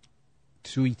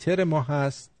توییتر ما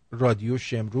هست رادیو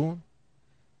شمرون،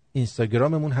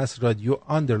 اینستاگراممون هست رادیو _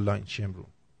 شمرون.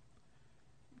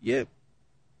 یه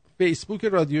فیسبوک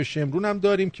رادیو شمرون هم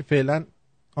داریم که فعلا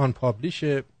آن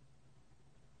پابلیشه.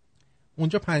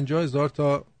 اونجا 50,000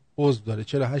 تا عضو داره،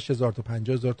 48,000 تا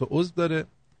 50,000 تا عضو داره.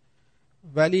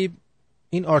 ولی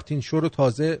این آرتین شو رو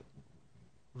تازه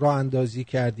راه اندازی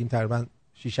کردیم، تقریبا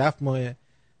 6-7 ماه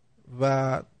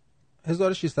و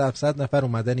 1600 نفر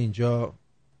اومدن اینجا.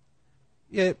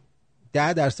 یه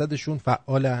 10%شون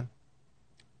فعالن،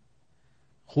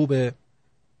 خوبه.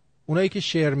 اونایی که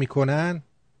شیر میکنن،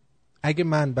 اگه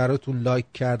من براتون لایک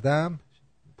کردم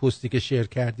پستی که شیر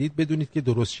کردید بدونید که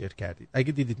درست شیر کردید.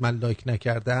 اگه دیدید من لایک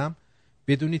نکردم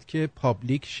بدونید که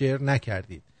پابلیک شیر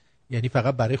نکردید، یعنی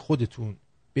فقط برای خودتون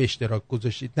به اشتراک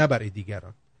گذاشتید نه برای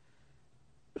دیگران.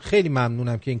 خیلی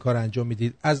ممنونم که این کار انجام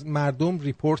میدید. از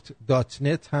مردم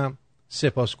report.net هم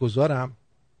سپاسگزارم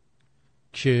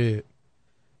که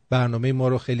برنامه ما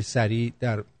رو خیلی سریع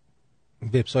در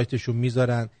وبسایتشون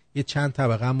میذارن. یه چند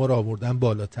طبقه ما رو آوردن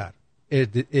بالاتر،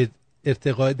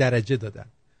 ارتقاء درجه دادن،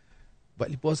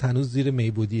 ولی باز هنوز زیر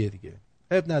میبودیه دیگه.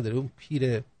 عیب نداره، اون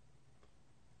پیر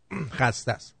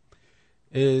خسته است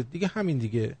دیگه. همین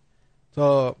دیگه،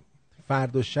 تا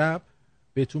فردا شب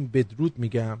بهتون بدرود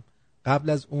میگم. قبل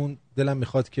از اون دلم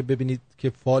میخواد که ببینید که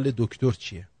فال دکتر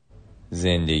چیه.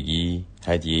 زندگی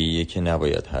هدیه‌ایه که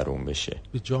نباید حروم بشه.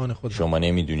 به جان خودم. شما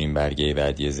نمیدونین برگه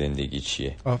بعدی زندگی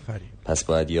چیه. آفرین. پس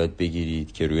باید یاد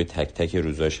بگیرید که روی تک تک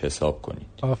روزاش حساب کنید.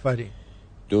 آفرین.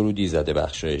 درودی زده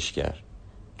بخشایشگر.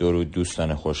 درود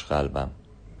دوستان خوشقلبم.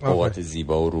 اوقات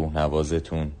زیبا و روح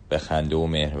نوازتون به خنده و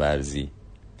مهرورزی.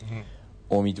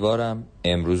 امیدوارم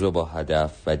امروز رو با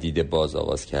هدف و دید باز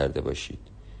آغاز کرده باشید.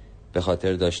 به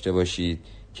خاطر داشته باشید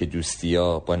که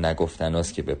دوستی‌ها با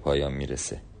نگفتناست که به پایان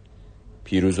میرسه.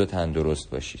 پیروز و تندرست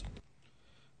باشید.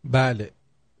 بله،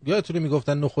 یادتونه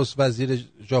میگفتن نخست وزیر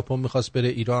ژاپن میخواست بره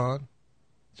ایران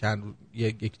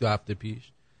یک دو هفته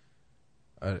پیش.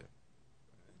 آره.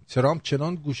 ترامپ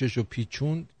چنان گوشش رو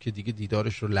پیچون که دیگه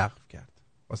دیدارش رو لغو کرد.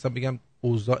 واسه بگم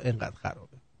اوضاع اینقدر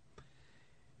خرابه.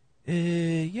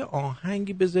 یه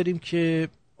آهنگی بذاریم که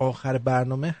آخر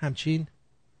برنامه همچین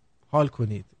حال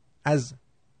کنید. از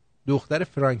دختر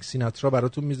فرانک سیناترا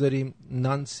براتون میذاریم،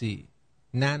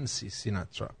 نانسی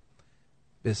سیناترا،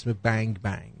 به اسم بنگ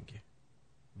بنگ.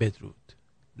 بدرود.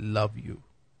 Love you.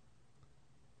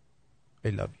 I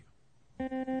love you.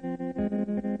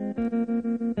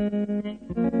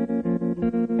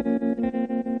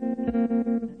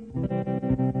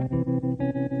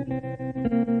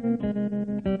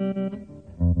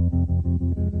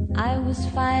 I was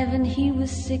 5 and he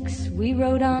was 6. We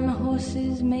rode on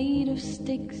horses made of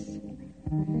sticks.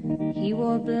 He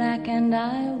wore black and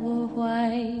I wore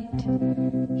white.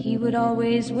 He would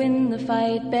always win the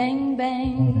fight. Bang,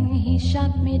 bang, he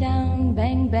shot me down.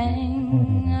 Bang, bang,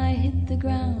 I hit the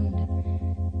ground.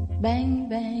 Bang,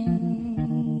 bang,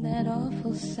 that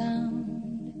awful sound.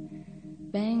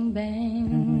 Bang,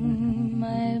 bang,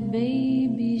 my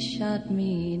baby shot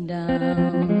me down.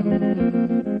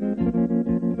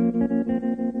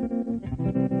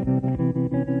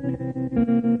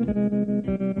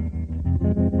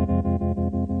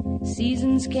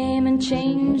 Seasons came and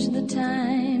changed the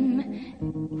time.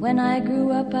 When I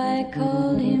grew up, I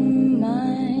called him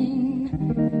mine.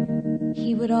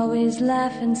 He would always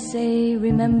laugh and say,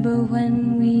 remember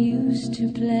when we used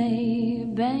to play?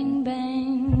 Bang,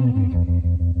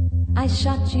 bang, I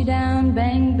shot you down.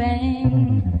 Bang,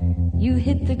 bang, you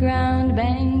hit the ground.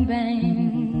 Bang,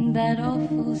 bang, that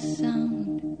awful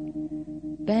sound.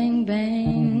 Bang,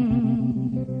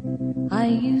 bang, I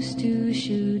used to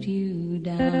shoot you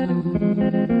down.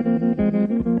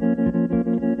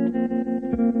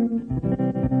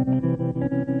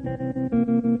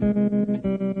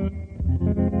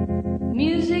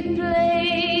 Music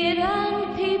played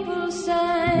and people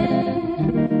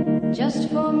sang. Just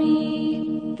for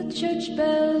me, the church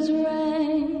bells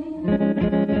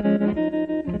rang.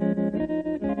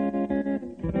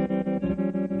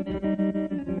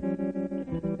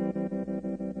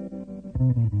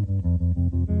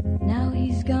 Now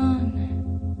he's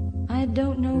gone, I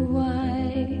don't know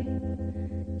why.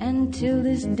 And till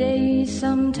this day,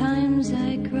 sometimes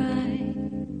I cry.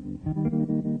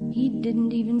 He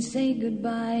didn't even say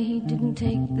goodbye. He didn't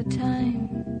take the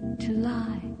time to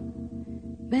lie.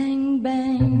 Bang,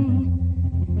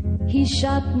 bang, he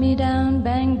shot me down.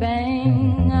 Bang,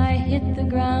 bang, I hit the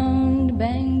ground.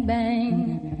 Bang,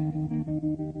 bang,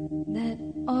 that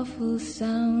awful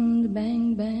sound.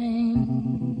 Bang, bang,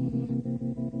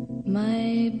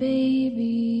 my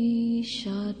baby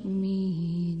shot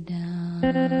me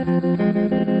down.